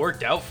mean, it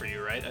worked out for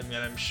you, right? I mean,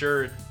 I'm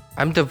sure.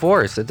 I'm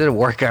divorced. It didn't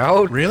work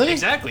out. Really?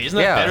 Exactly. Isn't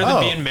that better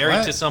than being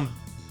married to some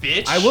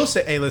bitch? I will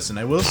say, hey, listen,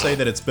 I will say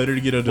that it's better to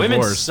get a Women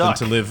divorce than suck.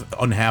 to live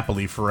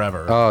unhappily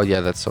forever. Oh,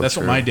 yeah, that's so That's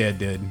true. what my dad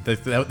did.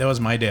 That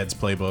was my dad's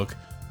playbook.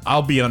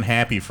 I'll be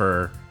unhappy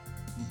for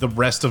the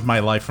rest of my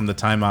life from the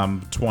time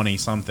I'm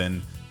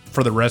 20-something.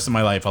 For the rest of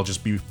my life, I'll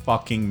just be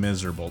fucking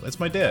miserable. That's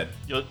my dad.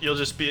 You'll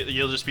just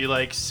be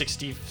like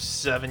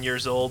 67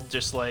 years old,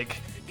 just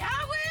like.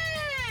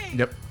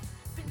 Yep.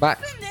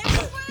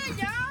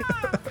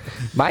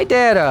 My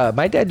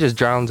dad just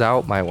drowns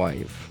out my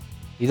wife.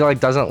 He like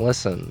doesn't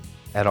listen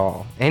at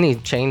all, and he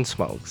chain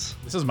smokes.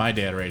 This is my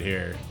dad right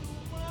here.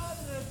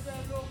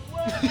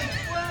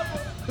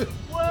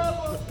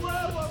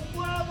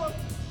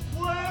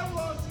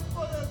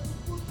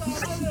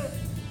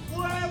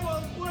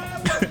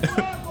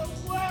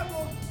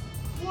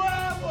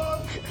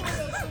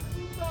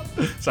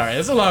 Sorry,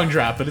 it's a long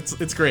drop, but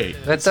it's great.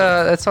 That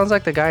sounds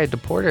like the guy I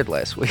deported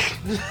last week.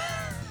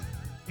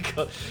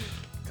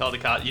 Called the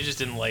cop. You just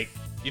didn't like.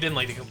 You didn't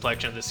like the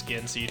complexion of the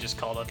skin, so you just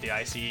called up the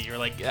ICE. You're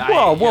like,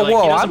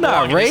 Whoa! I'm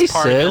not racist.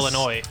 Part of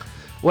Illinois.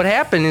 What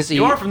happened is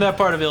you are from that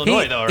part of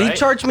Illinois, though, right? He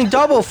charged me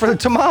double for the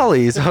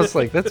tamales. I was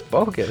like, that's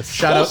bogus.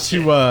 Shout out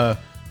to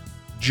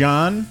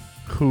John,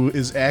 who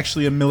is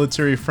actually a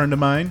military friend of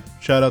mine.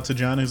 Shout out to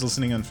John, who's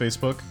listening on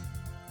Facebook.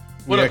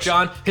 What up,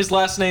 John? His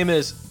last name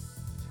is.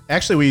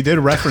 Actually, we did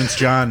reference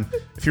John.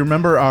 If you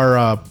remember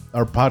our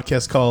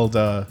podcast called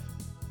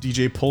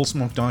DJ Pole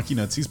Smoke Donkey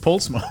Nuts, he's Pole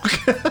Smoke.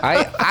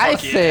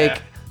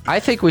 I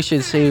think we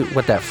should see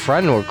what that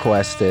friend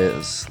request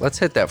is. Let's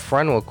hit that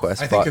friend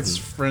request button. I think it's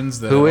friends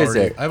that Who I've is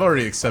already, it? I've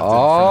already accepted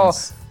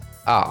friends.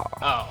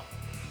 Oh.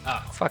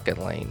 Fucking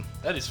lame.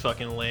 That is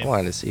fucking lame. I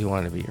wanted to see who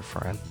wanted to be your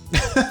friend.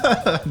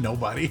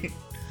 Nobody.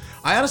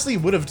 I honestly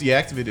would have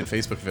deactivated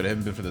Facebook if it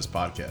hadn't been for this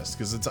podcast,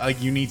 because it's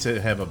like you need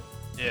to have a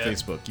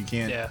Facebook. You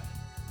can't. Yeah.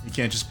 You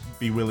can't just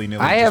be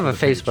willy-nilly. I have a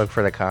Facebook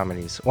for the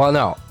comedies. Well,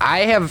 no, I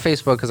have a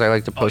Facebook because I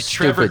like to post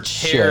Trevor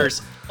stupid tears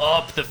shit.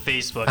 up the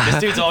Facebook. This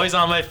dude's always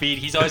on my feed.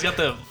 He's always got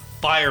the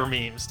fire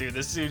memes, dude.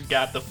 This dude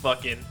got the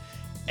fucking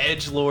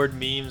edgelord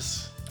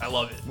memes. I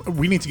love it.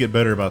 We need to get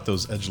better about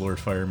those edgelord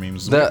fire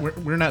memes.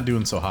 We're not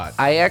doing so hot.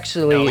 I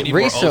actually No, we need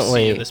more OC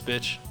recently in this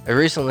bitch. I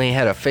recently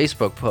had a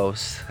Facebook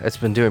post that's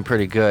been doing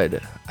pretty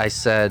good. I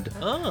said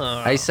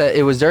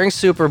it was during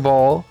Super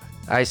Bowl.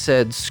 I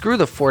said, screw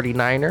the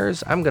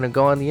 49ers. I'm going to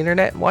go on the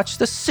internet and watch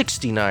the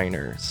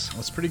 69ers.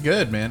 That's pretty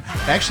good, man.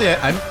 Actually,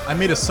 I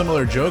made a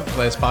similar joke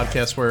last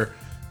podcast where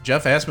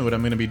Jeff asked me what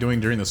I'm going to be doing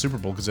during the Super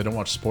Bowl because I don't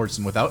watch sports,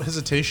 and without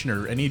hesitation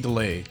or any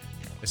delay,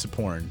 I said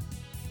porn.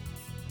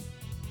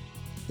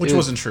 Which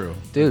wasn't true.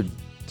 Dude,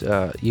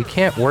 you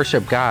can't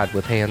worship God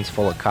with hands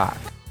full of cock.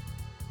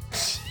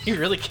 You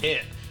really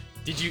can't.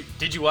 Did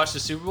you watch the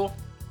Super Bowl?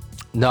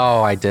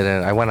 No, I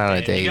didn't. I went on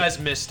a date. You guys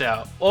missed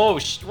out. Oh,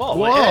 whoa!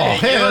 Whoa,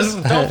 Hey,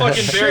 don't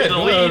fucking bury the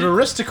lead. An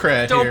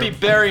aristocrat Don't here. be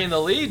burying the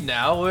lead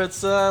now.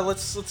 Let's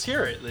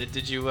hear it.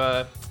 Did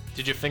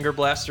you finger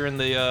blast her in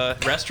the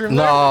restroom?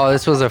 No,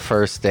 this was a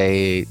first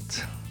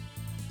date.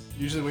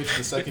 Usually wait till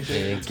the second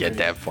date. Didn't get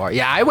that far.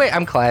 Yeah, I wait.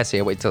 I'm classy.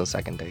 I wait till the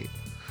second date.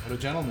 What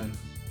a gentleman.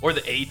 Or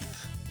the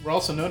 8th. We're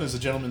also known as a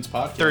gentleman's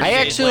podcast. 30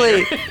 days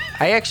later.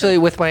 I actually,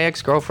 with my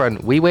ex-girlfriend,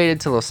 we waited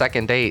till the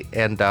second date,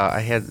 and I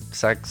had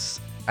sex.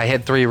 I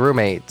had 3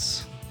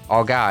 roommates,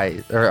 all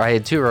guys, or I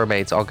had 2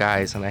 roommates, all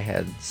guys, and I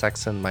had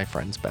sex in my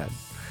friend's bed.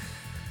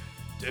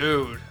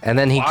 Dude. And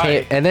then he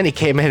why?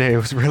 came in and it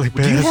was really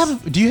Do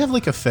bad. you have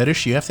like a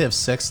fetish? You have to have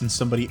sex in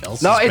somebody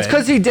else's No, it's bed?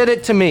 because he did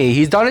it to me.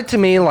 He's done it to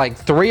me like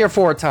 3 or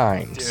 4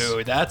 times.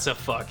 Dude, that's a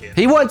fucking.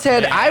 He once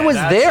had. Man, I was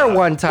that's there a-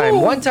 one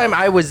time. One time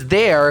I was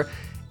there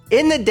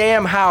in the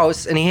damn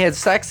house, and he had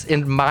sex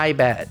in my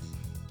bed,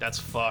 That's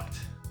fucked.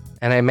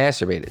 and I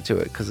masturbated to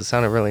it because it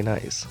sounded really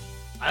nice.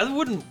 I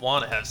wouldn't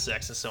want to have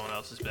sex in someone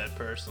else's bed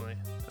personally.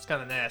 That's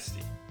kind of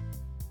nasty.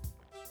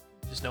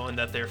 Just knowing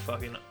that they're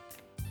fucking.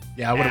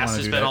 Yeah, I wouldn't ass want to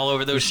has do been that. all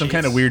over those There's some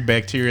kind of sheets. weird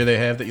bacteria they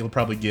have that you'll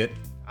probably get.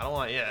 I don't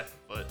want, yeah,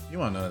 but You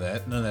want none of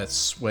that. None of that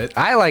sweat.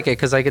 I like it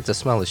because I get to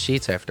smell the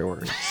sheets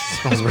afterwards. It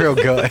smells real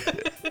good.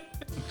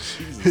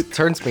 It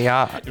turns me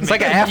on. It's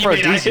like an You made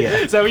eye-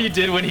 aphrodisiac. Is that what you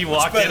did when he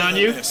walked in on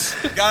you?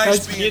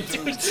 Guys being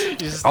You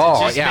just,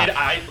 Oh, just yeah. made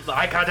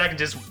eye contact and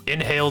just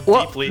inhaled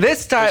Well, deeply.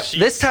 this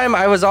time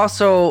I was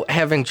also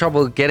having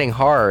trouble getting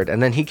hard,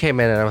 and then he came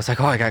in and I was like,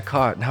 "Oh, I got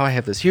caught. Now I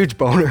have this huge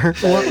boner."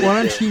 Why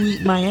don't you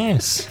eat my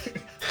ass?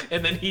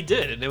 And then he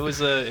did, and it was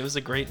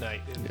a great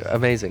night.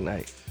 Amazing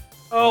night.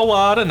 Oh,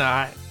 what a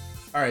night!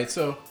 All right,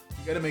 so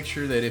you got to make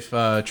sure that if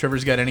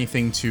Trevor's got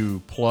anything to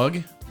plug,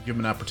 give him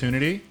an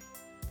opportunity.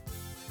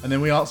 And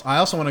then I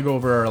also want to go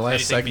over our last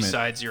Anything segment.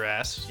 besides your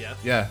ass, yeah.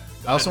 Yeah,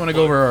 I also want to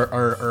go over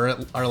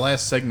our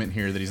last segment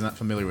here that he's not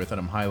familiar with that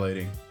I'm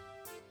highlighting.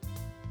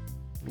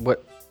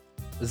 What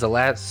is the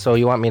last? So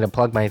you want me to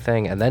plug my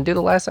thing and then do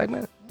the last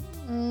segment?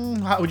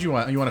 How would you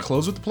want? You want to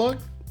close with the plug?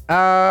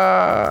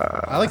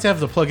 I like to have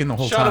the plug in the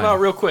whole Shout time. him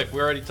out real quick.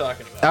 We're already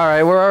talking about. All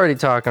right, we're already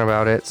talking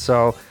about it.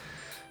 So,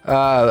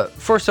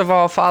 first of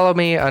all, follow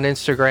me on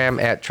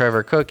Instagram at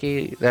Trevor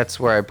Cookie.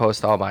 That's where I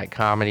post all my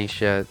comedy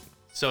shit.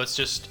 So it's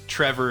just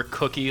Trevor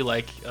Cookie,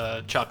 like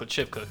chocolate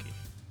chip cookie.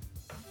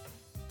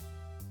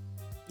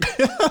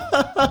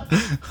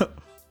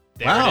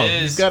 There Wow, it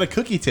is. you've got a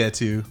cookie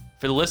tattoo.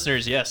 For the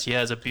listeners, yes, he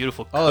has a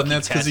beautiful. Oh, and cookie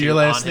that's because of tattoo your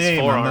last on his name.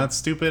 I'm forearm. not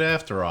stupid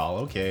after all.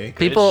 Okay.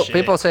 People shit.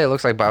 people say it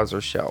looks like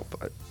Bowser's show,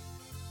 but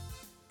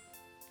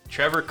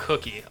Trevor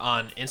Cookie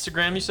on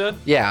Instagram. You said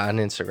yeah, on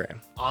Instagram.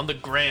 on the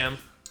gram.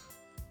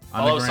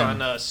 On the Follow us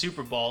gram. on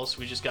Super Balls.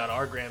 We just got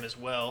our gram as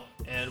well.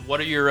 And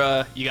what are your?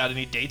 You got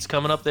any dates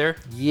coming up there?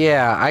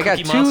 Yeah, I got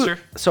Cookie two. Monster?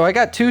 So I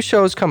got 2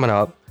 shows coming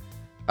up.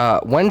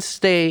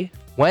 Wednesday,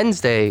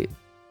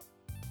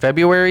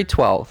 February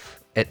 12th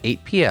at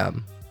 8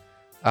 p.m.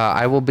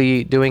 I will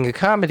be doing a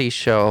comedy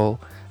show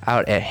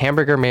out at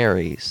Hamburger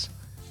Mary's.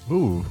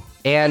 Ooh.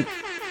 And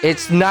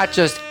it's not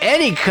just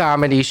any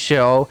comedy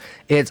show,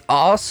 it's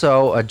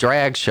also a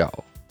drag show.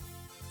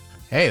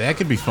 Hey, that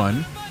could be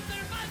fun.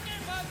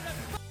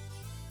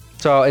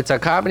 So it's a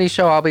comedy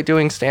show. I'll be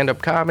doing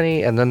stand-up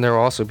comedy, and then there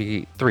will also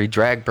be 3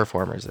 drag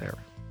performers there.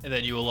 And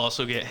then you will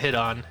also get hit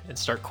on and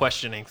start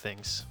questioning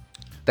things.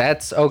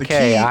 That's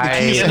okay. At I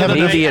the end of the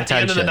need night- the At the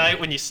end of the attention. night,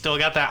 when you still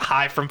got that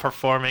high from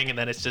performing, and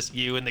then it's just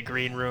you in the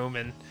green room,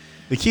 and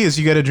The key is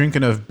you got to drink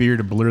enough beer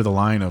to blur the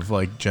line of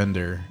like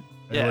gender.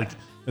 Yeah. Like,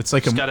 it's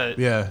like Just a gotta-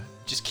 yeah.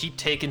 just keep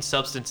taking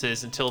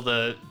substances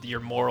until your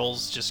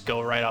morals just go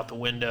right out the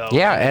window.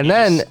 Yeah, and you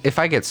then just- if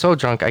I get so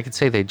drunk, I could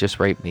say they just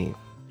raped me.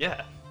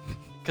 yeah,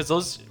 because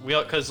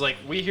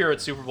we here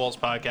at Super Bowls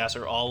podcast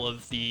are all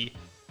of the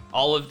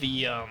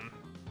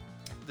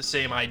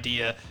same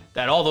idea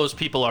that all those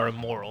people are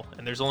immoral,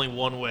 and there's only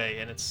one way,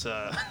 and it's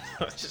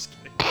just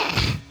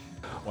kidding.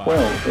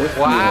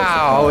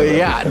 Wow.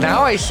 Yeah.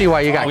 Now I see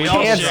why you got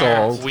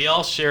canceled. We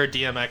all share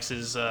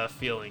DMX's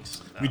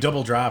feelings. We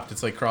double dropped.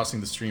 It's like crossing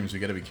the streams. We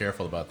got to be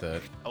careful about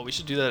that. Oh, we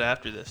should do that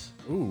after this.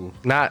 Ooh.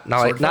 Not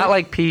Sword fight?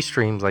 like pee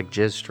streams, like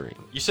jizz stream.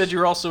 You said you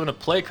were also in a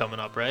play coming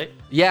up, right?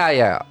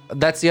 Yeah.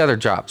 That's the other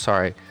drop.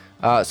 Sorry.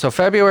 So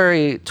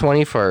February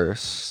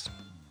 21st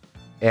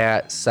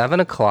at 7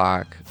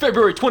 o'clock.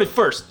 February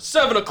 21st,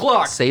 7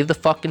 o'clock. Save the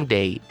fucking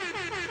date.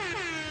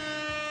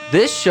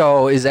 This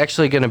show is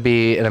actually going to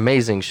be an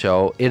amazing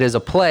show. It is a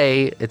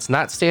play. It's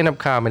not stand-up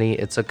comedy.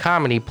 It's a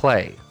comedy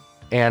play,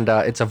 and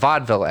it's a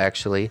vaudeville.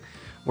 Actually,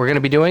 we're going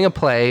to be doing a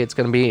play. It's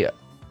going to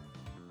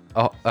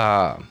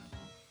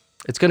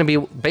be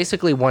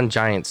basically one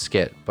giant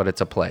skit, but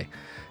it's a play,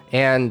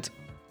 and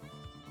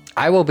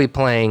I will be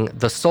playing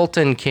the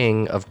Sultan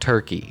King of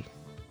Turkey,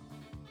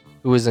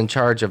 who is in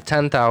charge of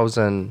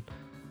 10,000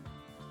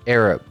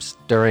 Arabs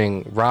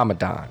during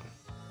Ramadan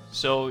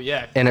So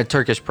yeah, in a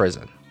Turkish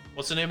prison.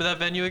 what's the name of that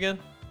venue again?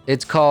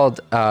 It's called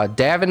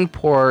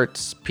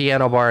Davenport's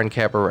Piano Bar and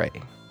Cabaret.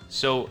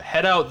 So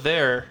head out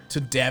there. To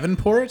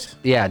Davenport?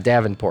 Yeah,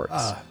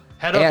 Davenport's.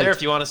 Head out And- there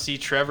if you want to see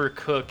Trevor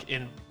Cook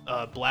in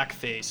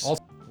blackface.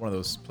 Also one of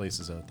those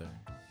places out there.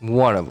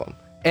 One of them.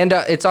 And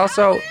it's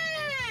also...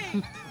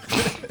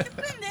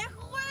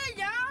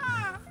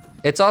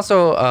 It's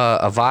also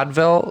a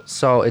vaudeville,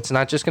 so it's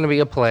not just going to be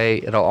a play.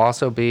 It'll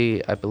also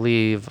be, I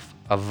believe,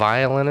 a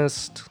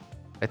violinist.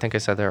 I think I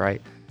said that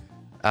right.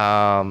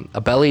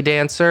 A belly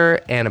dancer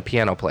and a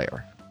piano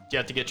player. Do you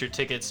have to get your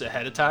tickets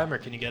ahead of time, or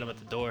can you get them at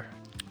the door?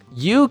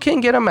 You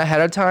can get them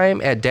ahead of time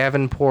at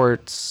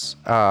Davenport's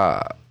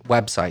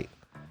website,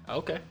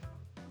 Okay.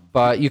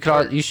 but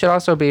you should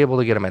also be able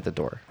to get them at the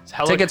door.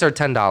 How long- Tickets are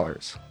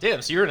 $10.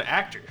 Damn, so you're an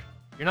actor.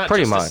 You're not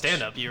Pretty just much. a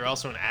stand-up. You're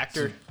also an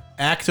actor.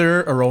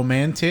 Actor, a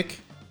romantic,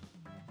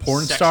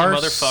 porn Sexy star,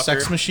 motherfucker.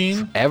 sex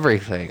machine,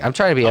 Everything. I'm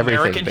trying to be everything.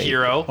 American baby.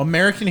 hero.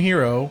 American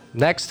hero,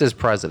 Next is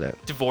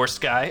president. Divorced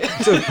guy.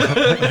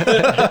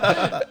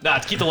 Nah,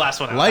 keep the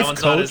last one out. Life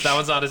that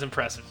one's not as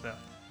impressive. No.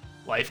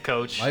 Life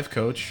coach. life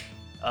coach.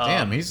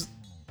 Damn, this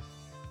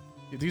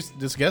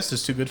guest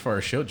is too good for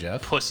our show,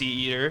 Jeff. Pussy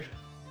eater.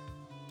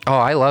 Oh,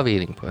 I love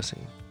eating pussy.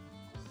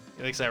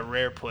 He likes that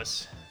rare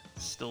puss.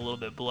 Still a little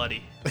bit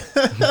bloody.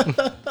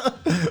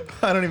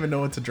 I don't even know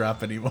what to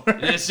drop anymore.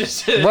 It's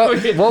just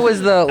What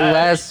was the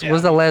last? yeah. What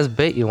was the last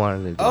bit you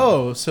wanted to do?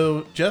 Oh,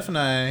 so Jeff and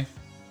I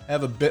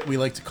have a bit we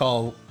like to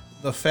call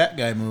the fat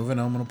guy move, and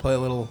I'm gonna play a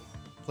little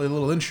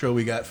intro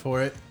we got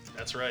for it.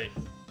 That's right.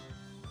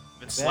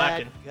 Been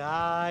slacking. Fat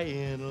guy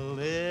in a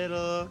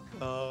little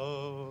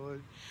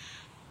coat.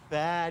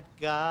 Fat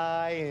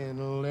guy in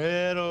a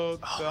little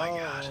coat. Oh my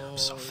god, I'm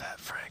so fat,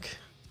 Frank.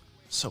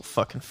 So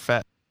fucking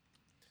fat.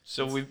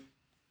 So we.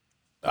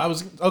 So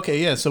What's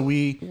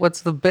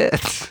the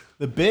bit?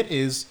 the bit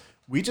is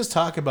we just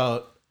talk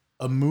about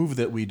a move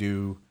that we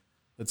do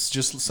that's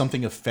just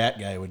something a fat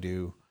guy would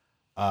do,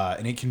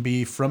 and it can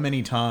be from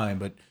any time,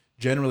 but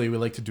generally we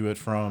like to do it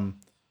from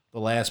the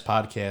last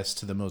podcast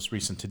to the most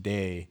recent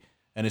today,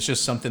 and it's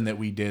just something that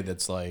we did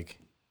that's like,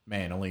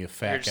 man, only a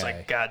fat You're just guy.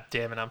 like, God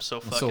damn it, I'm so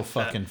fucking so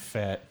fat. fucking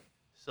fat.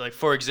 So like,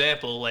 for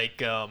example,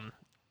 like a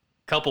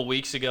couple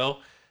weeks ago,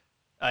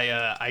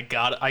 I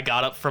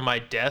got up from my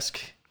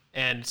desk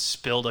and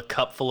spilled a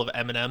cup full of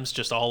M&Ms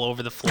just all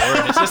over the floor,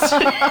 and it's just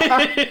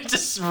it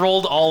just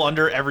rolled all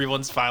under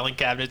everyone's filing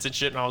cabinets and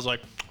shit. And I was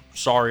like,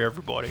 sorry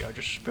everybody, I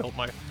just spilled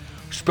my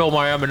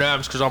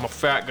M&Ms because I'm a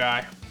fat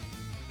guy.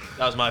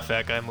 That was my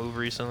fat guy move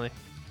recently.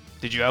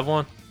 Did you have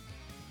one?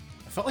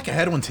 I felt like I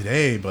had one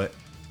today, but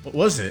what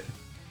was it?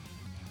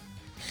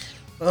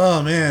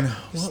 Oh man,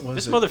 what was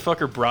This it?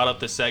 motherfucker brought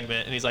up the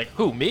segment, and he's like,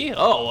 "Who, me?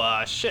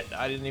 Oh, shit,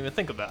 I didn't even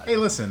think about it." Hey,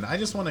 listen, I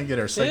just want to get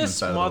our segments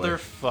This out of the way.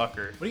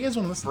 motherfucker. What do you guys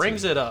want to listen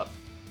brings to? it up.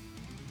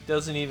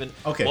 Doesn't even.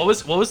 Okay. What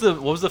was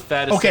the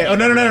fattest? Okay. thing Oh you've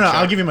no. ever done, I'll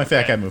Chuck? give you my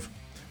fat guy move.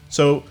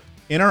 So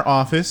in our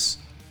office,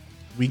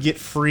 we get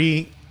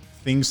free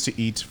things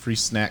to eat, free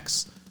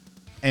snacks,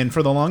 and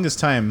for the longest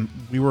time,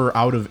 we were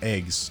out of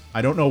eggs.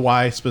 I don't know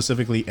why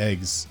specifically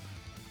eggs,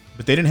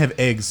 but they didn't have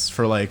eggs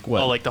for like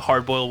what? Oh, like the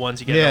hard-boiled ones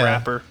you get in a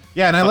wrapper.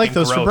 Yeah, and I like Fucking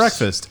those for gross.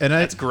 breakfast. And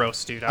That's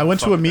gross, dude. I went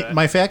to a fuck meet. that.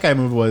 My fat guy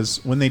move was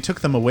when they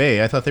took them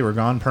away. I thought they were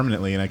gone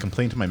permanently, and I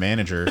complained to my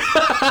manager.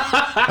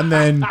 and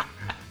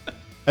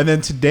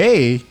then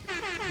today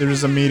there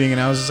was a meeting, and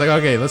I was just like,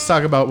 okay, let's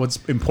talk about what's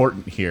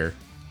important here,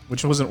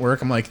 which wasn't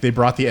work. I'm like, they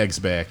brought the eggs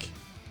back.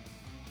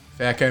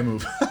 Fat guy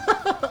move.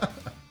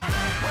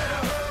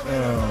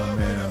 Oh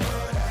man.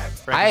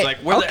 Frank's like,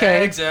 where the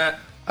eggs at?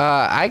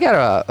 I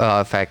got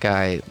a fat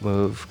guy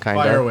move, kind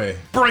of. Fire away.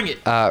 Bring it.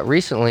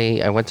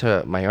 Recently, I went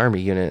to my army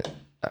unit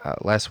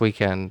last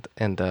weekend,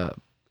 and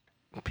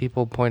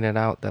people pointed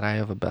out that I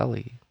have a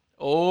belly.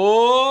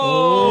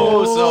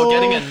 Oh, so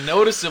getting a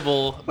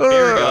noticeable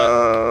beer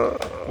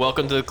gut.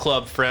 Welcome to the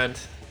club, friend.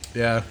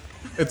 Yeah.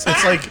 It's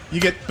like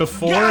you get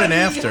before and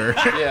after.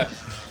 Yeah.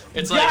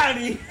 It's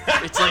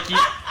like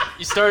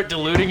you start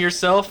deluding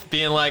yourself,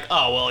 being like,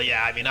 oh well,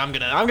 yeah. I mean, I'm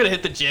gonna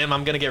hit the gym.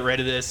 I'm gonna get rid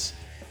of this.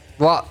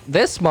 Well,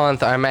 this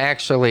month I'm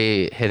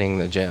actually hitting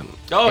the gym.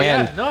 Oh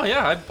And yeah, no,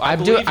 yeah.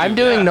 I'm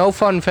doing No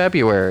Fun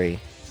February.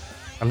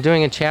 I'm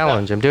doing a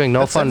challenge. I'm doing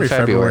No That's Fun every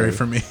February.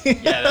 for me.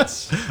 Yeah,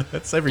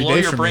 That's every blow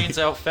day your for brains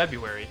me. out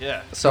February.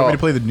 Yeah. So Want me to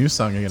play the new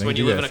song again? It's I when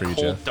can you do live that in a for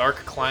you, cold, Jeff. dark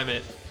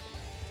climate.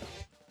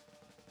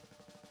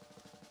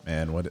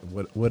 Man,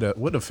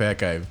 what a fat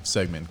guy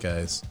segment,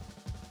 guys.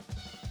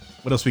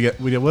 What else we got?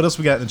 What else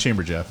we got in the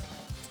chamber, Jeff?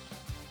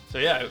 So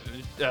yeah,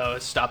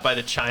 stop by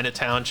the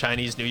Chinatown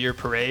Chinese New Year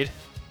parade.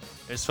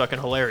 It's fucking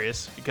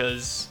hilarious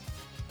because,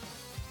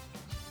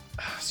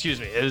 excuse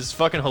me, it was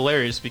fucking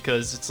hilarious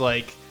because it's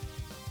like,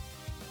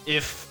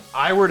 if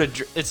I were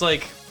to, it's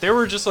like there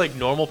were just like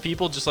normal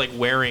people just like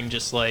wearing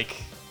just like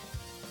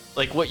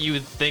what you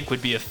would think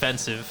would be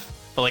offensive,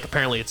 but like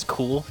apparently it's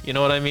cool. You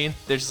know what I mean?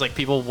 There's just like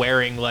people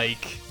wearing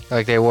like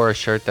they wore a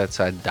shirt that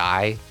said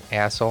 "Die,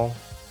 asshole."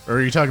 Or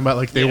are you talking about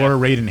like they wore a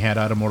Raiden hat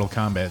out of Mortal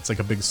Kombat? It's like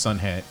a big sun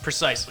hat.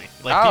 precisely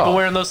like people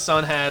wearing those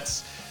sun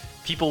hats.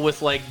 People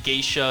with like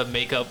geisha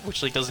makeup,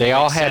 which like doesn't. They even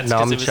all make had sense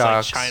 'cause it was, like,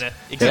 nunchucks. China.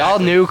 They all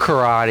Exactly. knew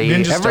karate.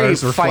 Ninja Every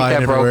stars were fight flying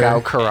that broke everywhere.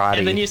 out karate.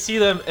 And then you see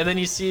them, and then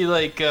you see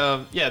like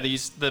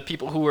the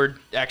people who are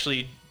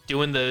actually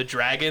doing the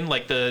dragon,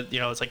 like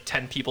it's like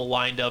 10 people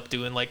lined up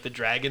doing like the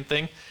dragon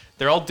thing.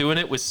 They're all doing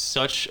it with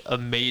such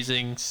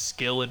amazing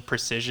skill and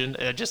precision,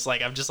 and I'm just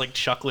like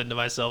chuckling to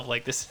myself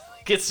like this.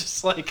 Like, it's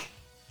just like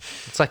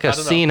it's like I a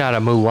don't know. scene out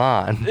of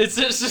Mulan. It's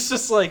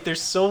just like they're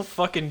so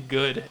fucking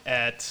good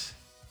at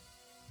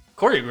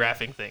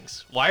choreographing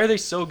things. Why are they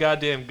so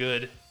goddamn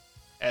good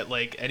at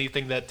like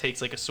anything that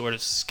takes like a sort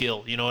of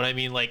skill? You know what I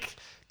mean? Like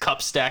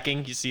cup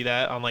stacking. You see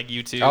that on like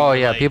YouTube? Oh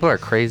yeah, like, people are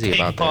crazy ping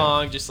about that.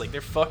 pong. Just like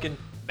they're fucking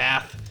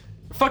math.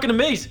 They're fucking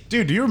amazing.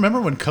 Dude, do you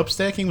remember when cup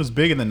stacking was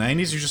big in the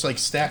 90s? You just like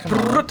stack them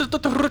all.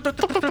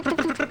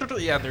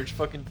 Yeah, they're just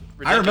fucking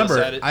I ridiculous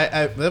remember at it.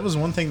 I that was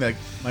one thing that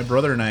my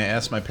brother and I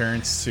asked my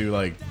parents to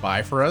like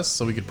buy for us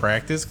so we could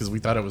practice because we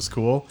thought it was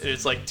cool.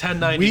 It's like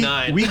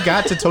 $10.99. We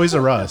got to Toys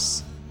R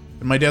Us,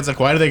 and my dad's like,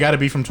 "Why do they got to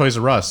be from Toys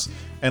R Us?"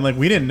 And like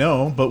we didn't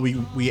know, but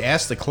we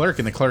asked the clerk,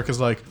 and the clerk is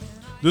like,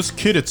 "This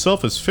kit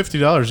itself is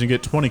 $50, and you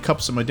get 20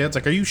 cups." And my dad's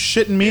like, "Are you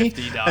shitting me?"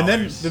 $50. And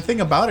then the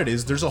thing about it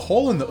is, there's a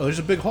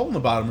big hole in the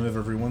bottom of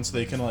every one, so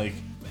they can like,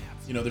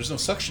 there's no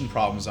suction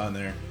problems on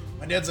there.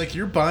 My dad's like,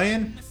 "You're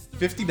buying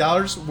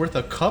 $50 worth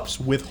of cups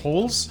with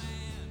holes?"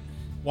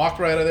 Walked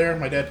right out of there.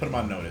 My dad put him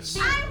on notice.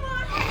 I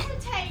won't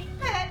hesitate,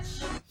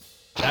 bitch.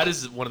 That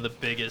is one of the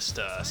biggest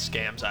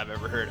scams I've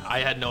ever heard. I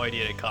had no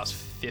idea it cost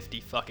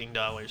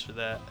 $50 for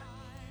that.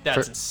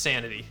 That's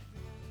insanity.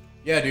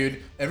 Yeah,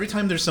 dude. Every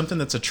time there's something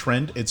that's a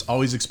trend, it's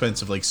always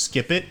expensive. Like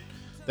Skip It,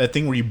 that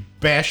thing where you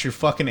bash your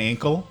fucking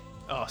ankle.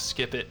 Oh,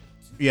 Skip It.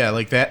 Yeah,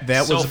 like that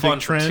So was a fun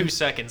big trend. for 2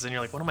 seconds, and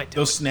you're like, what am I doing?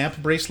 Those snap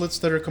bracelets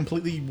that are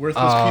completely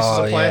worthless pieces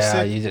of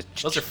plastic. Yeah,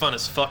 Those are fun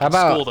as fuck How in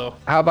about school, though.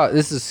 how about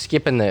this is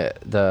skipping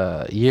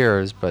the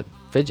years, but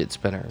fidget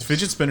spinners.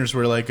 Fidget spinners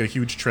were like a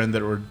huge trend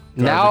that were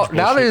Now garbage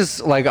bullshit.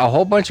 there's like a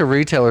whole bunch of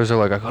retailers are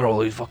like, I got all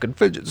these fucking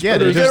fidget spinners. Yeah,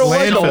 there's I don't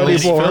like them landfills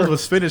anymore." filled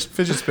with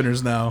fidget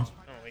spinners now.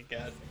 Oh my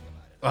god.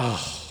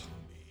 Oh,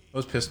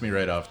 those pissed me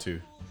right off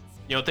too.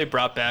 You know what they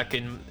brought back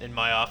in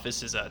my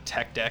office is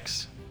tech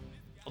decks.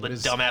 All the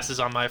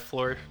dumbasses on my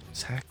floor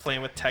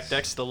playing with tech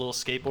decks, the little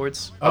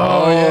skateboards.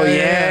 Oh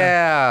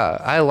yeah,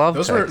 I love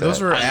those. tech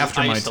Those were decks. after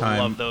I my used to time.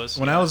 love those,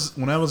 when I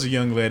was a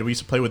young lad, we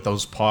used to play with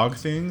those Pog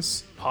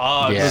things.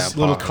 Pogs. Yeah, Those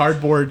little Pogs.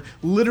 cardboard,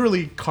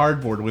 literally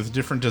cardboard with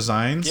different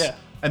designs. Yeah.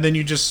 And then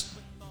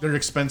they're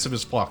expensive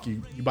as fuck.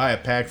 You buy a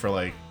pack for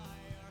like,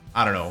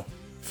 I don't know,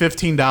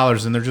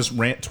 $15, and they're just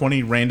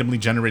 20 randomly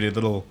generated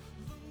little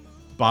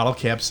bottle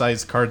cap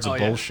sized cards of Oh,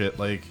 yeah. bullshit.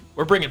 Like,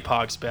 We're bringing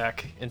Pogs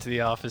back into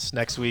the office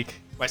next week.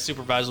 My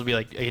supervisor will be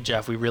like, "Hey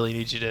Jeff, we really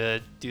need you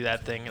to do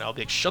that thing," and I'll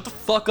be like, "Shut the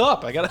fuck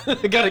up! I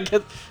gotta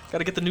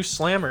get the new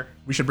slammer."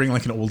 we should bring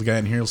like an old guy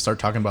in here. He'll start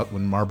talking about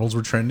when marbles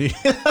were trendy.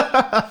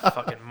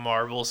 Fucking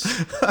marbles.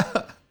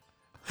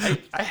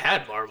 I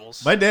had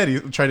marbles. My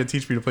dad tried to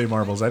teach me to play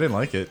marbles. I didn't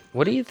like it.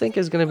 What do you think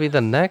is going to be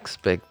the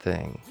next big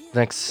thing?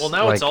 Next, Well,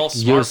 now like, it's all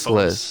smartphones.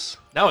 useless.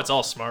 Now it's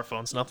all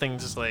smartphones. Nothing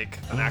just like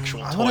an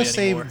actual I toy want to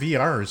say anymore.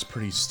 VR is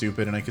pretty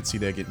stupid, and I could see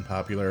that getting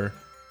popular.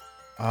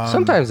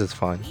 Sometimes it's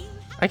fun.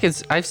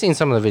 I've seen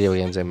some of the video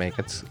games they make.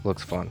 It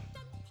looks fun.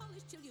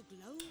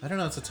 I don't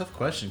know. It's a tough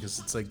question because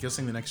it's like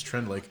guessing the next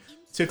trend. Like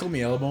Tickle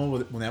Me Elmo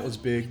when that was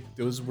big,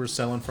 those were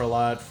selling for a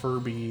lot.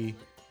 Furby,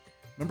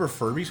 remember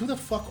Furbies? Who the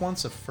fuck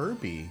wants a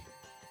Furby?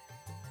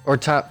 Or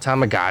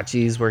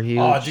Tamagotchis were huge.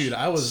 Oh, dude,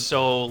 I was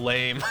so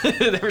lame.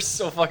 They were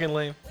so fucking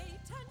lame.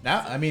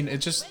 now. I mean, it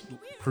just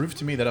proved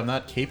to me that I'm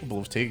not capable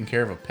of taking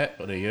care of a pet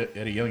at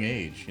a young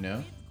age. You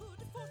know,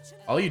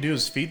 all you do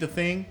is feed the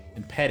thing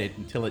and pet it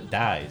until it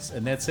dies,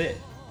 and that's it.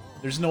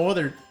 There's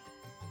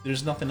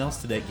nothing else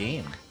to that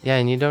game. Yeah,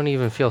 and you don't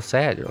even feel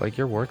sad. You're like,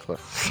 you're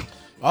worthless.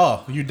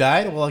 Oh, you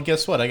died? Well,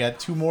 guess what? I got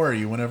 2 more of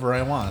you whenever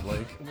I want.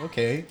 Like,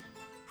 okay.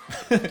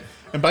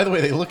 And by the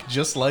way, they look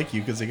just like you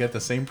because they got the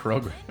same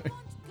programming.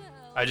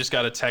 I just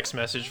got a text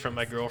message from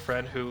my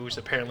girlfriend who's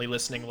apparently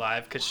listening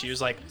live because she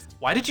was like,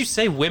 "Why did you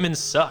say women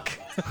suck?"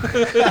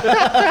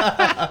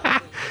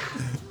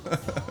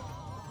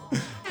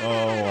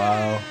 Oh,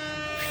 wow.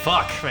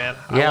 Fuck, man.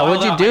 Yeah,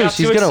 what'd you do?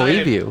 She's gonna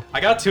leave you.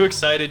 I got too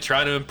excited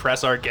trying to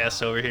impress our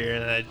guests over here,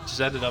 and I just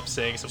ended up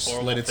saying some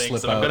horrible let it things.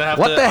 slip that I'm out. gonna have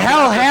What to, the I'm hell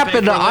gonna have to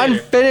happened pay to for later.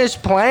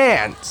 unfinished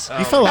plans?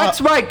 He fell out.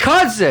 That's my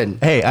cousin.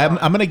 Hey, I'm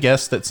gonna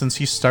guess that since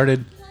he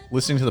started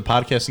listening to the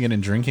podcast again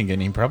and drinking again,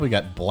 he probably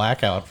got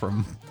blackout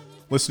from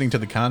listening to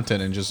the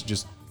content and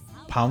just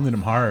pounding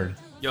him hard.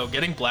 Yo,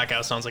 getting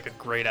blackout sounds like a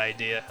great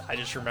idea. I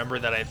just remember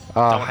that I don't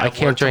I have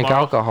can't work drink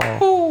tomorrow.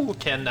 alcohol. Ooh,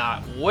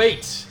 cannot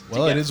wait.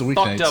 Well, to it get is a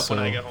weeknight, fucked up when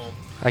so- I get home.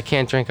 I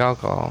can't drink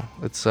alcohol.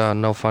 It's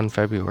no fun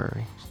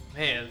February.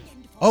 Man.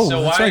 Oh,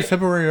 so that's why, right.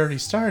 February already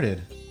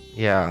started.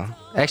 Yeah.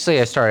 Actually,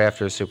 I started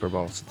after the Super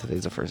Bowl, so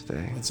today's the first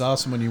day. It's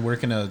awesome when you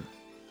work in a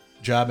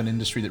job and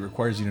industry that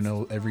requires you to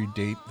know every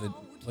date that,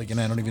 like,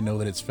 and I don't even know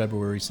that it's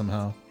February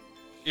somehow.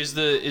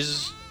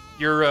 Is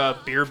your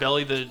beer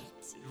belly the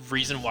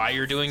reason why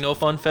you're doing No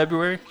Fun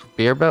February?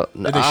 Beer belt?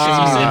 Did they shame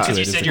you into Because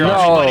you it? said Is your it-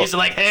 buddies are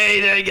like,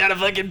 "Hey, they got a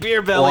fucking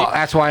beer belly." Well,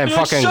 that's why I'm You're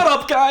like, fucking. Shut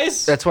up,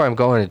 guys. That's why I'm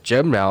going to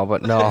gym now.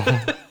 But no.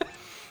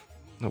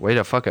 Way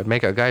to fucking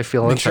make a guy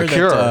feel Make sure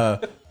insecure.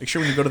 that make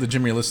sure when you go to the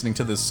gym, you're listening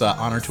to this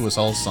 "Honor to Us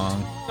All"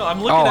 song. No, I'm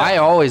looking Oh, at I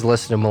always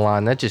listen to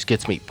Milan. That just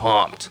gets me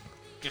pumped.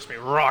 gets me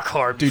rock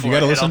hard. Dude, you before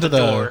gotta I head listen out to the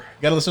the door.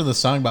 you gotta listen to the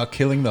song about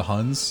killing the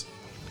Huns.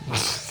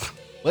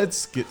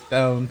 Let's get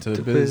down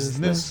to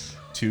business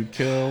to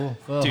kill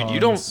the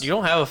Dude, Huns. you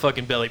don't have a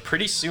fucking belly.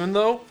 Pretty soon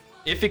though,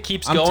 if it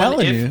keeps I'm going,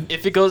 telling you.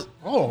 if it goes,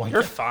 Oh my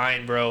you're God.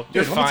 fine, bro. Dude,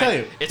 You're let me fine. tell you,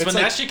 it's it's when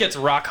like- that shit gets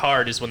rock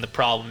hard is when the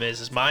problem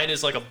is. Mine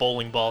is like a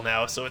bowling ball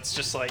now, so it's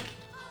just like,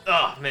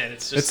 oh man,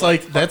 it's just. It's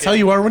like that's how fucking-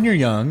 you are when you're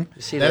young.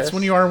 see That's this?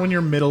 when you are when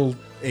you're middle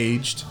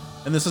aged,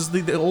 and this is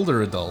the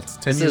older adult.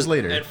 10 This years is-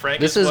 later. And Frank,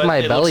 This is is what my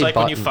it belly looks like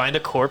when you button. find a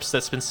corpse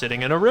that's been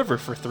sitting in a river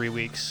for 3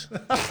 weeks.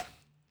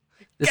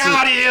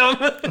 Got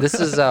him. This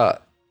is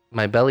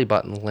my belly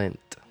button lint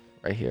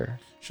right here.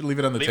 Should leave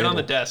it on the Leave table. it on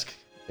the desk.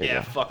 There you Yeah,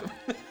 go. fuck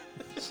him.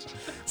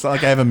 It's not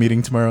like I have a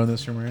meeting tomorrow in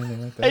this room or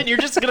anything like that. And you're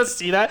just gonna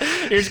see that.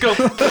 You're just gonna.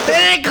 They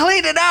didn't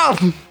clean it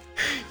up. You're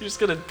just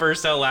gonna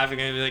burst out laughing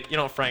and be like, you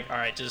know, Frank. All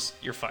right,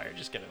 you're fired.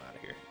 Just get him out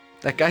of here.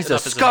 That guy's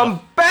Enough a is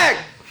enough. scumbag.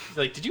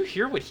 Like, did you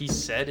hear what he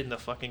said in the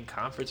fucking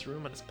conference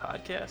room on his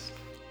podcast?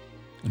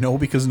 No,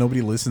 because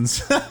nobody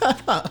listens.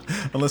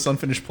 Unless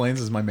Unfinished Planes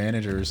is my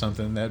manager or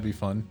something. That'd be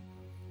fun.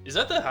 Is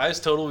that the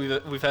highest total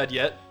we've had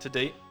yet to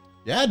date?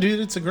 Yeah, dude,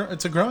 it's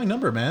a growing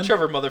number, man.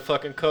 Trevor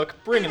motherfucking Cook,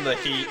 bringing the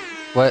heat,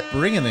 What?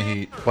 Bringing the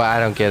heat. Well, I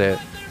don't get it.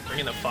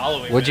 bringing the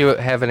following. Would man. you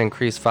have an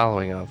increased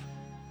following of?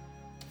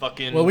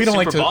 Fucking Well, we don't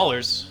super like to.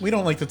 ballers. We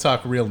don't like to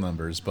talk real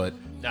numbers, but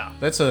No.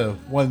 that's a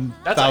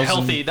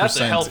 1,000%. That's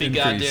a healthy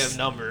increase. goddamn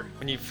number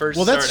when you first.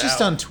 Well, that's start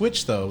just out. on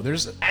Twitch though.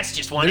 That's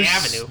just one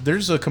avenue.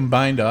 There's a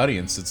combined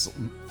audience. It's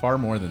far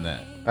more than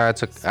that.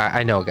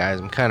 I know, guys.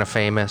 I'm kind of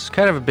famous.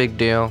 Kind of a big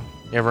deal.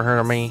 You ever heard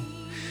of me?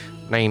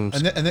 Names.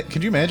 And then,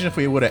 could you imagine if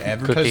we would have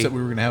advertised Cookie. that we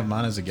were going to have him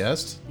on as a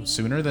guest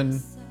sooner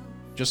than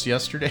just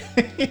yesterday?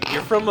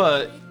 You're from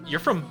are you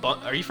from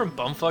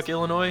Bumfuck,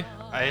 Illinois?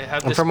 I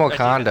have. I'm This from idea.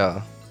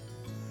 Wakanda.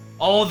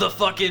 Oh, the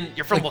fucking.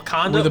 You're from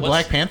Wakanda. Where the What's-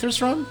 Black Panthers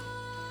from?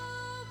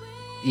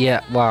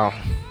 Yeah, well,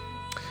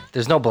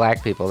 there's no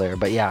black people there,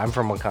 but yeah, I'm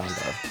from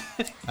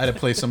Wakanda. I had to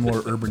play some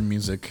more urban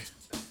music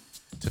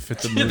to fit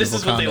the mood This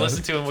of is what they Wakanda.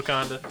 listen to in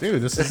Wakanda.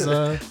 Dude, this is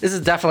This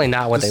is definitely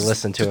not what This they is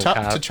listen to in T'Challa-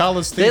 Wakanda.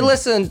 T'Challa's They theme.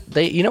 listen.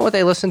 You know what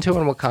they listen to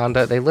in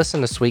Wakanda? They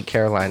listen to Sweet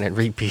Caroline and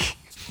repeat.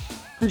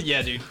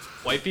 Yeah, dude.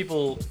 White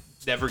people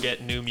never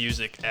get new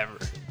music ever.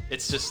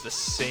 It's just the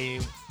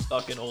same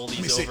fucking me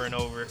oldies see. over and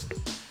over.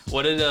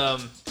 What did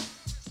Do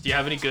you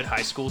have any good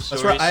high school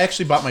stories? That's right. I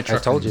actually bought my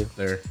truck. told from you.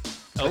 there.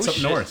 Oh, That's up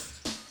shit. north.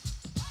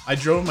 I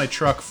drove my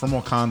truck from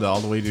Wakanda all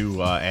the way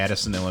to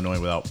Addison, Illinois,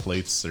 without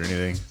plates or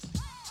anything.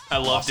 I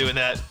love doing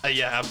that.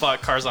 Yeah, I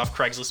bought cars off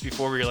Craigslist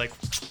before where you're like,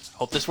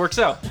 hope this works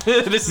out.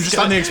 This You're is just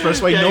gonna- on the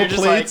expressway, yeah, no you're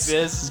just like, plates,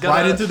 this is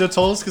right gonna- into the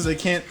tolls because they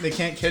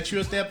can't catch you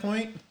at that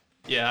point.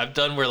 Yeah, I've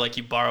done where like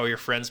you borrow your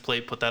friend's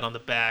plate, put that on the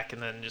back,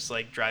 and then just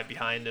like drive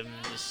behind him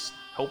and just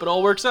hope it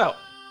all works out.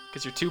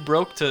 Because you're too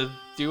broke to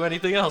do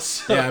anything else.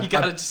 So Yeah, you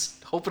gotta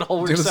just hope it all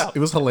It works was out. it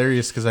was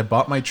hilarious because I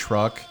bought my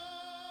truck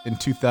in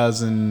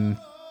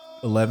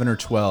 2011 or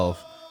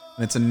 12,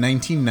 and it's a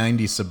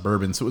 1990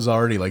 Suburban, so it was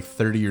already like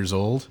 30 years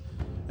old,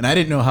 and I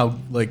didn't know how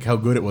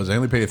good it was. I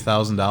only paid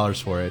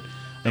 $1,000 for it.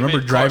 I remember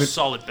made cars driving.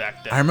 solid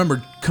back then. I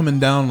remember coming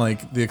down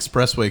like the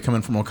expressway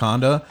coming from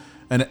Wakanda,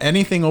 and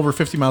anything over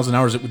 50 miles an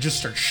hour, it would just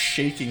start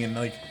shaking and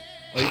like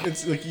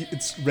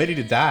it's ready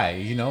to die.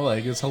 You know,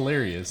 like it's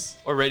hilarious.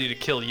 Or ready to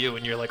kill you,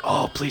 and you're like,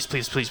 oh, please,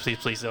 please, please, please,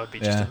 please, that would be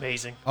just Yeah.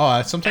 amazing. Oh,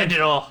 I sometimes End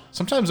it all.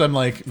 Sometimes I'm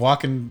like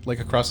walking like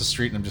across the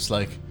street and I'm just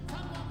like,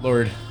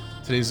 Lord,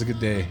 today's a good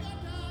day.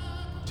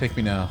 Take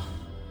me now.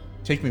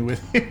 Take me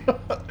with you.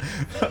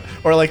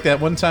 Or like that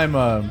one time,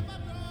 I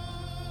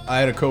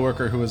had a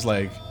coworker who was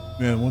like,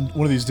 man,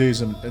 one of these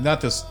days,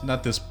 not this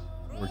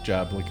work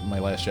job, like my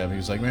last job. He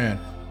was like, man,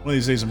 one of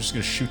these days I'm just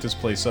gonna shoot this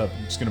place up.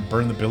 I'm just gonna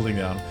burn the building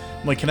down.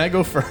 I'm like, can I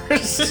go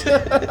first?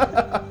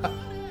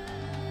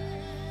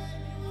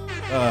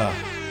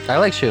 I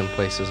like shooting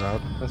places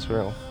out. That's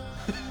real.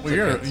 Well,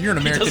 you're an He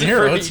American does it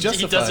hero. for- It's he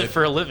justified. does it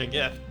for a living,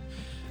 yeah.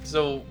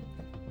 So,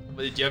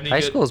 did you have any High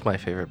good... school is my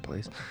favorite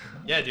place.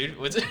 Yeah, dude.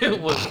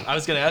 I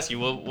was gonna ask you,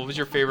 what was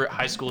your favorite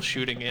high school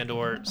shooting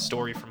and/or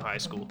story from high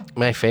school?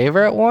 My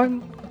favorite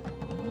one?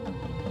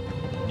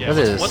 Yeah, What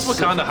is- what's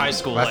Wakanda High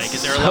School That's like?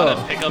 Is there a lot of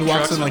so- pickup He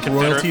walks trucks in with like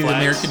royalty, Confederate the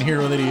flags? American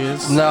hero that he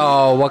is.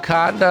 No,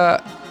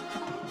 Wakanda.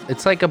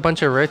 It's like a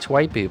bunch of rich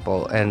white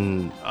people,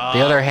 and the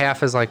other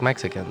half is like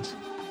Mexicans.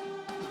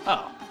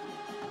 Oh.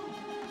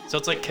 So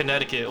it's like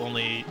Connecticut,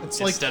 only It's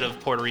like- instead of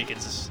Puerto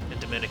Ricans and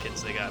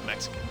Dominicans, they got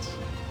Mexicans.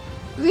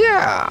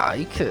 Yeah,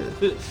 you could.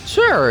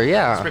 Sure,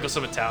 yeah. Sprinkle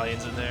some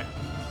Italians in there.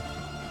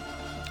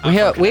 We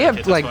have Connecticut,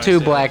 that's like why I 2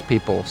 say black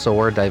people, so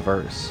we're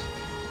diverse.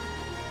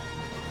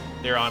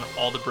 They're on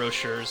all the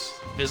brochures.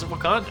 Visit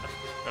Wakanda.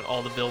 On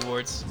all the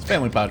billboards. It's a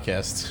family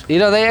podcast. You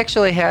know, they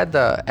actually had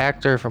the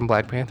actor from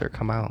Black Panther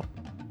come out,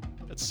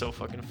 That's so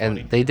fucking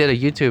funny. and they did a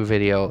YouTube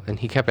video, and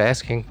he kept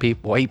asking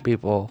white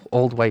people,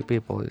 old white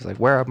people. He's like,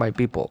 "Where are my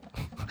people?"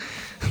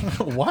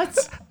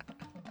 What?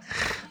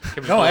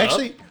 Can we No, pull it up?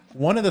 actually,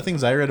 one of the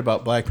things I read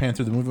about Black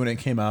Panther, the movie when it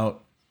came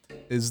out,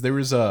 is there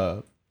was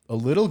a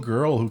little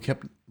girl who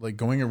kept like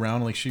going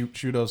around like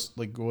shoot us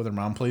like go with her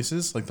mom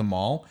places like the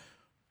mall,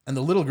 and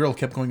the little girl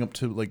kept going up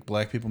to like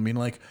black people, being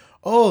like,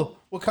 "Oh,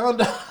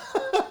 Wakanda."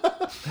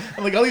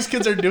 And like all these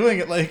kids are doing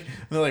it, like and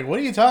they're like, "What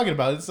are you talking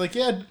about?" It's like,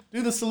 "Yeah,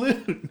 do the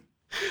salute."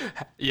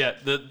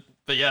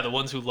 Yeah, the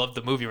ones who loved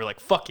the movie were like,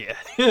 "Fuck yeah!"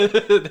 They're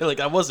like,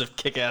 "That was a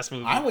kick-ass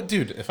movie." I would,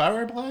 dude. If I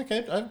were black,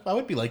 I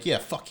would be like, "Yeah,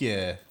 fuck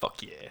yeah."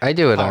 Fuck yeah. I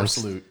do it Power on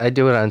salute. I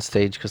do it on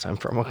stage because I'm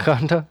from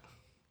Wakanda.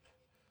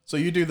 So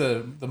you do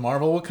the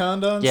Marvel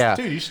Wakanda? Yeah.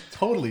 Dude, you should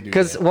totally do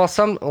Because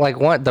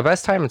that. the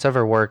best time it's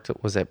ever worked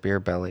was at Beer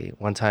Belly.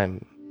 One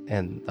time,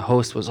 And the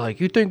host was like,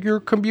 "You think your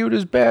commute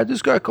is bad?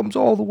 This guy comes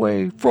all the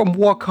way from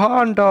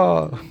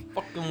Wakanda."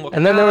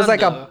 And then there was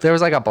like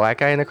a black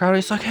guy in the crowd.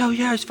 He's like, "Hell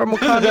yeah, he's from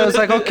Wakanda." I was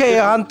like, "Okay,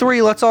 on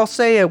 3, let's all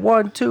say it.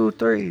 1, 2,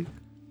 3."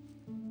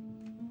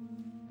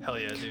 Hell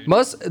yeah, dude.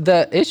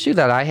 The issue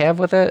that I have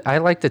with it, I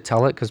like to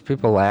tell it because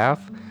people laugh,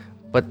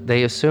 but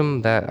they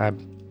assume that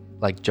I'm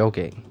like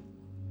joking,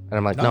 and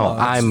I'm like, no,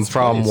 I'm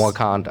from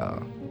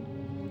Wakanda.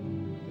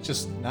 It's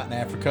just not in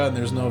Africa, and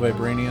there's no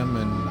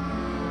vibranium,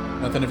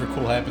 and nothing ever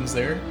cool happens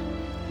there.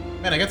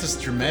 Man, I got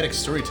this dramatic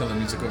storytelling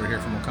music over here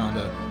from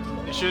Wakanda.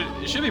 It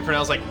should be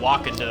pronounced like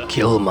Wakanda.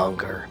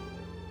 Killmonger.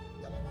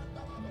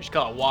 We should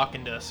call it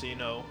Wakanda, so you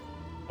know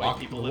white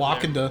people live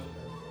Wakanda. there.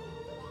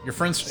 Your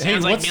friends.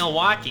 Sounds like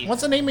Milwaukee.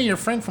 What's the name of your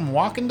friend from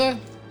Wakanda?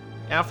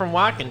 Yeah, I'm from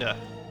Wakanda.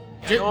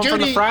 I'm from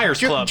the Friars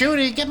Club.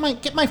 Judy, get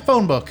my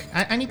phone book.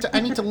 I need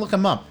to look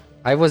him up.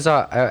 I was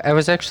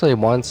actually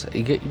once. Do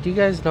you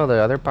guys know the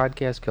other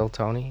podcast, Kill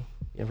Tony?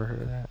 You ever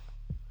heard of that?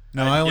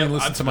 No, I only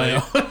listen to my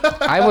own.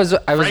 I was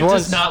Frank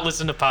once. does not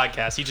listen to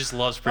podcasts. He just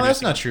loves producing. No,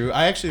 that's not true.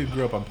 I actually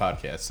grew up on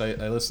podcasts.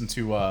 I listen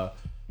to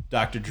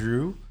Dr.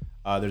 Drew.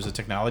 There's a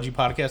technology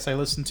podcast I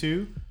listen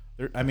to.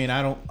 I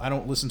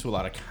don't listen to a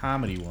lot of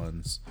comedy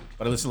ones,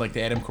 but I listen to like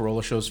the Adam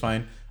Carolla show's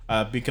fine.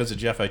 Because of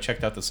Jeff, I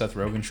checked out the Seth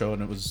Rogen show,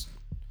 and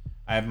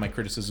I have my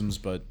criticisms,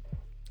 but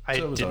I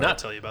did not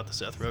tell you about the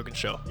Seth Rogen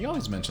show. You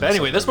always mention. But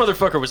anyway, this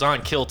motherfucker was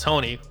on Kill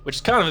Tony, which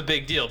is kind of a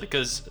big deal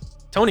because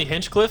Tony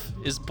Hinchcliffe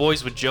is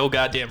boys with Joe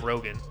goddamn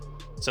Rogan.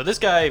 So this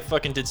guy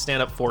fucking did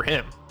stand up for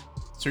him.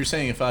 So you're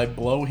saying if I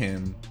blow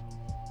him,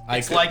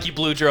 it's like you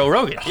blew Joe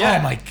Rogan. Yeah.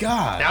 Oh my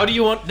god.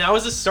 Now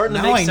is this starting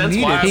to make sense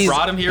why I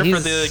brought him here for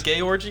the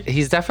gay orgy?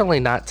 He's definitely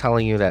not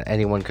telling you that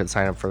anyone could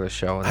sign up for the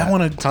show. And I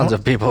want to. Tons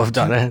of people have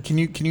done it. Can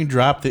you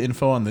drop the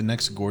info on the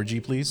next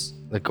Gorgie, please?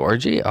 The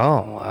Gorgie?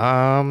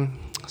 Oh,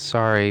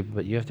 sorry,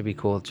 but you have to be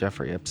cool with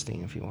Jeffrey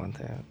Epstein if you want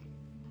that.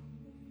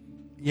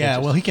 Yeah,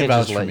 well, he can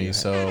vouch for me,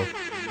 so.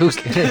 Who's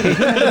kidding?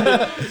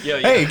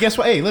 Hey, guess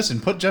what? Hey, listen,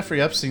 put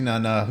Jeffrey Epstein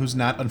on Who's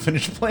Not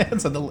Unfinished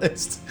Plans on the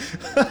list.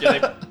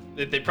 Yeah,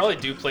 they probably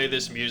do play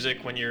this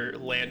music when you're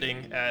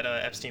landing at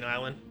Epstein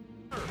Island.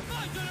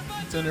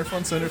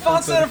 Fun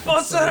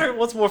center.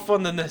 What's more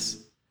fun than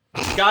this?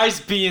 Guys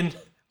being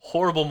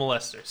horrible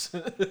molesters.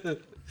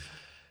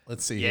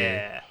 Let's see. Yeah.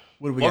 Here.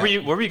 What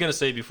were you gonna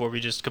say before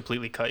we just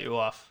completely cut you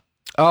off?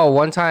 Oh,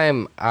 one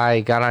time I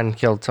got on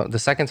Kill Tony. The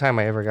second time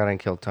I ever got on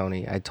Kill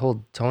Tony, I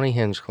told Tony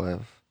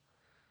Hinchcliffe,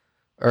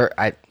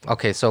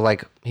 so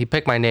like he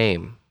picked my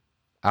name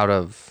out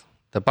of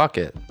the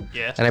bucket.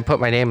 Yeah. And I put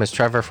my name as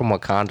Trevor from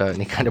Wakanda, and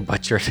he kind of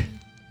butchered it.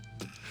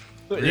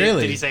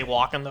 Really? Did he say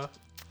Wakanda?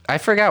 I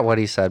forgot what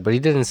he said, but he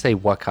didn't say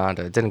Wakanda.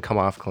 It didn't come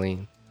off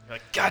clean. You're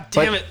like, God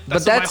damn it!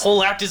 That's what my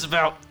whole act is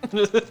about.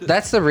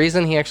 That's the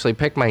reason he actually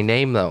picked my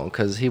name, though,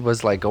 because he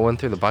was like going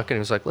through the bucket. And he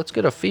was like, "Let's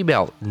get a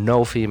female."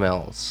 No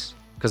females,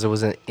 because it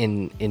was in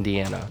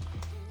Indiana.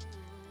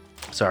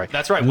 Sorry.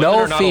 That's right. Women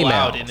are not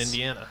allowed in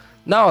Indiana.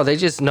 No,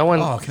 no one.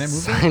 Oh, can I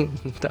move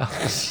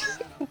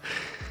on?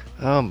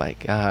 Oh my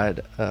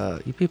God,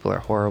 you people are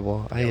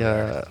horrible.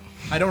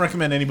 I don't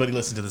recommend anybody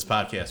listen to this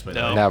podcast, but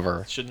no,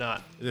 never. Should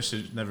not. This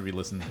should never be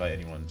listened by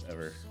anyone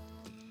ever.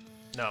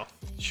 No,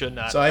 should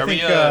not. So I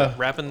think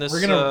wrapping this.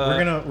 We're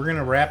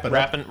gonna wrap it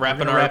up.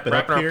 Wrapping our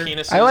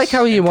penises. I like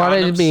how you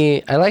wanted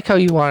me. I like how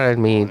you wanted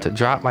me to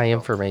drop my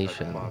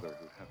information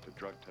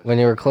when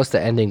you were close to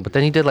ending, but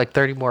then he did like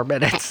 30 more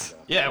minutes.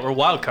 Yeah, we're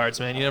wild cards,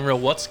 man. You never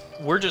know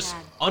we're just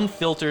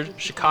unfiltered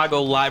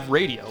Chicago live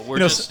radio.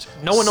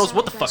 No one knows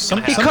what the fuck's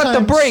gonna happen. He cut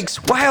the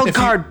brakes. Wild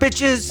card,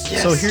 bitches.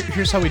 Yes. So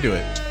here's how we do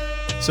it.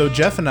 So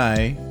Jeff and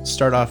I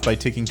start off by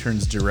taking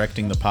turns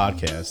directing the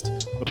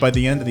podcast, but by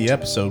the end of the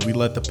episode, we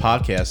let the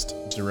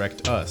podcast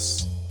direct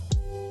us.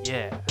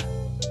 Yeah.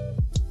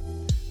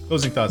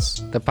 Closing thoughts.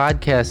 The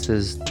podcast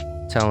is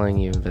telling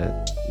you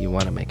that you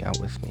want to make out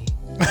with me.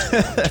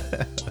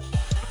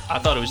 I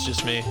thought it was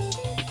just me.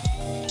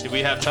 Did we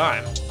have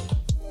time?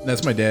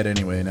 That's my dad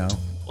anyway now.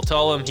 We'll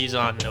tell him he's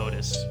on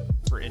notice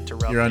for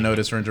interrupting. You're on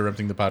notice for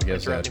interrupting the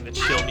podcast. Interrupting the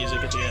chill music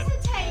at the end.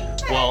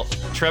 Well,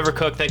 Trevor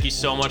Cook, thank you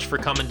so much for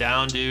coming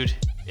down, dude.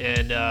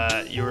 And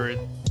you were,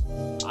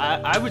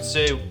 I would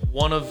say,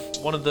 one of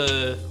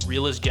the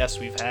realest guests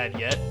we've had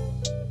yet.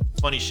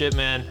 Funny shit,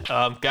 man.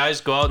 Guys,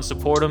 go out and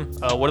support him.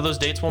 What are those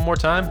dates one more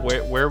time?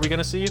 Where are we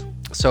gonna see you?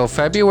 So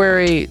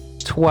February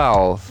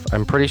 12th,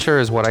 I'm pretty sure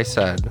is what I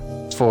said,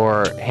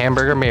 for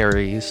Hamburger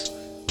Mary's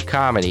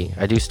comedy.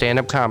 I do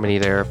stand-up comedy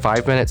there,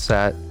 5-minute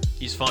set.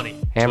 He's funny.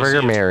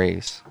 Hamburger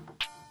Mary's,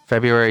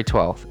 February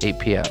 12th, 8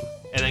 p.m.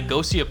 And then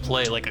go see a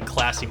play like a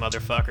classy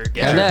motherfucker.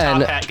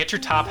 Get your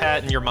top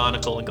hat and your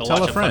monocle and go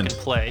watch a fucking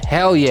play.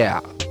 Hell yeah.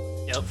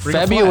 Yep.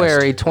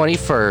 February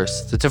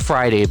 21st. It's a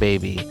Friday,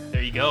 baby.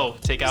 There you go.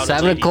 Take out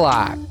 7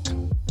 o'clock.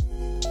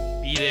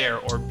 Be there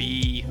or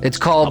be It's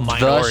called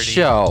The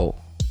Show.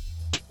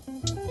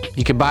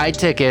 You can buy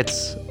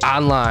tickets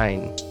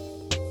online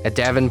at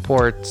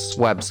Davenport's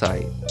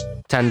website.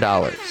 $10.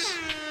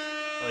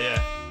 Oh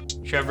yeah.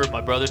 Trevor,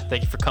 my brother,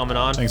 thank you for coming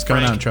on. Thanks for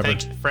coming on, Trevor.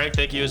 Frank,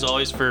 thank you as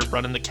always for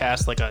running the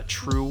cast like a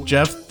true.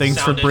 Jeff, thanks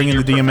for sound bringing the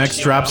engineer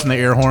DMX drops and the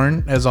air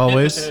horn as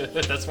always.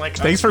 That's my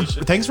thanks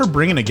for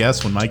bringing a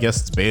guest when my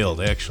guests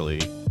bailed.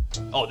 Actually.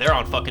 Oh, they're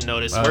on fucking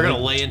notice. We're gonna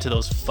lay into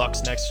those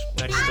fucks next.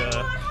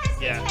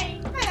 Yeah.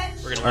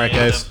 We're gonna. All right,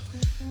 guys.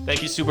 Them.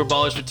 Thank you, Super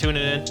Ballers, for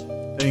tuning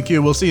in. Thank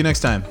you. We'll see you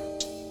next time.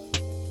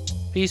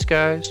 Peace,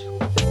 guys.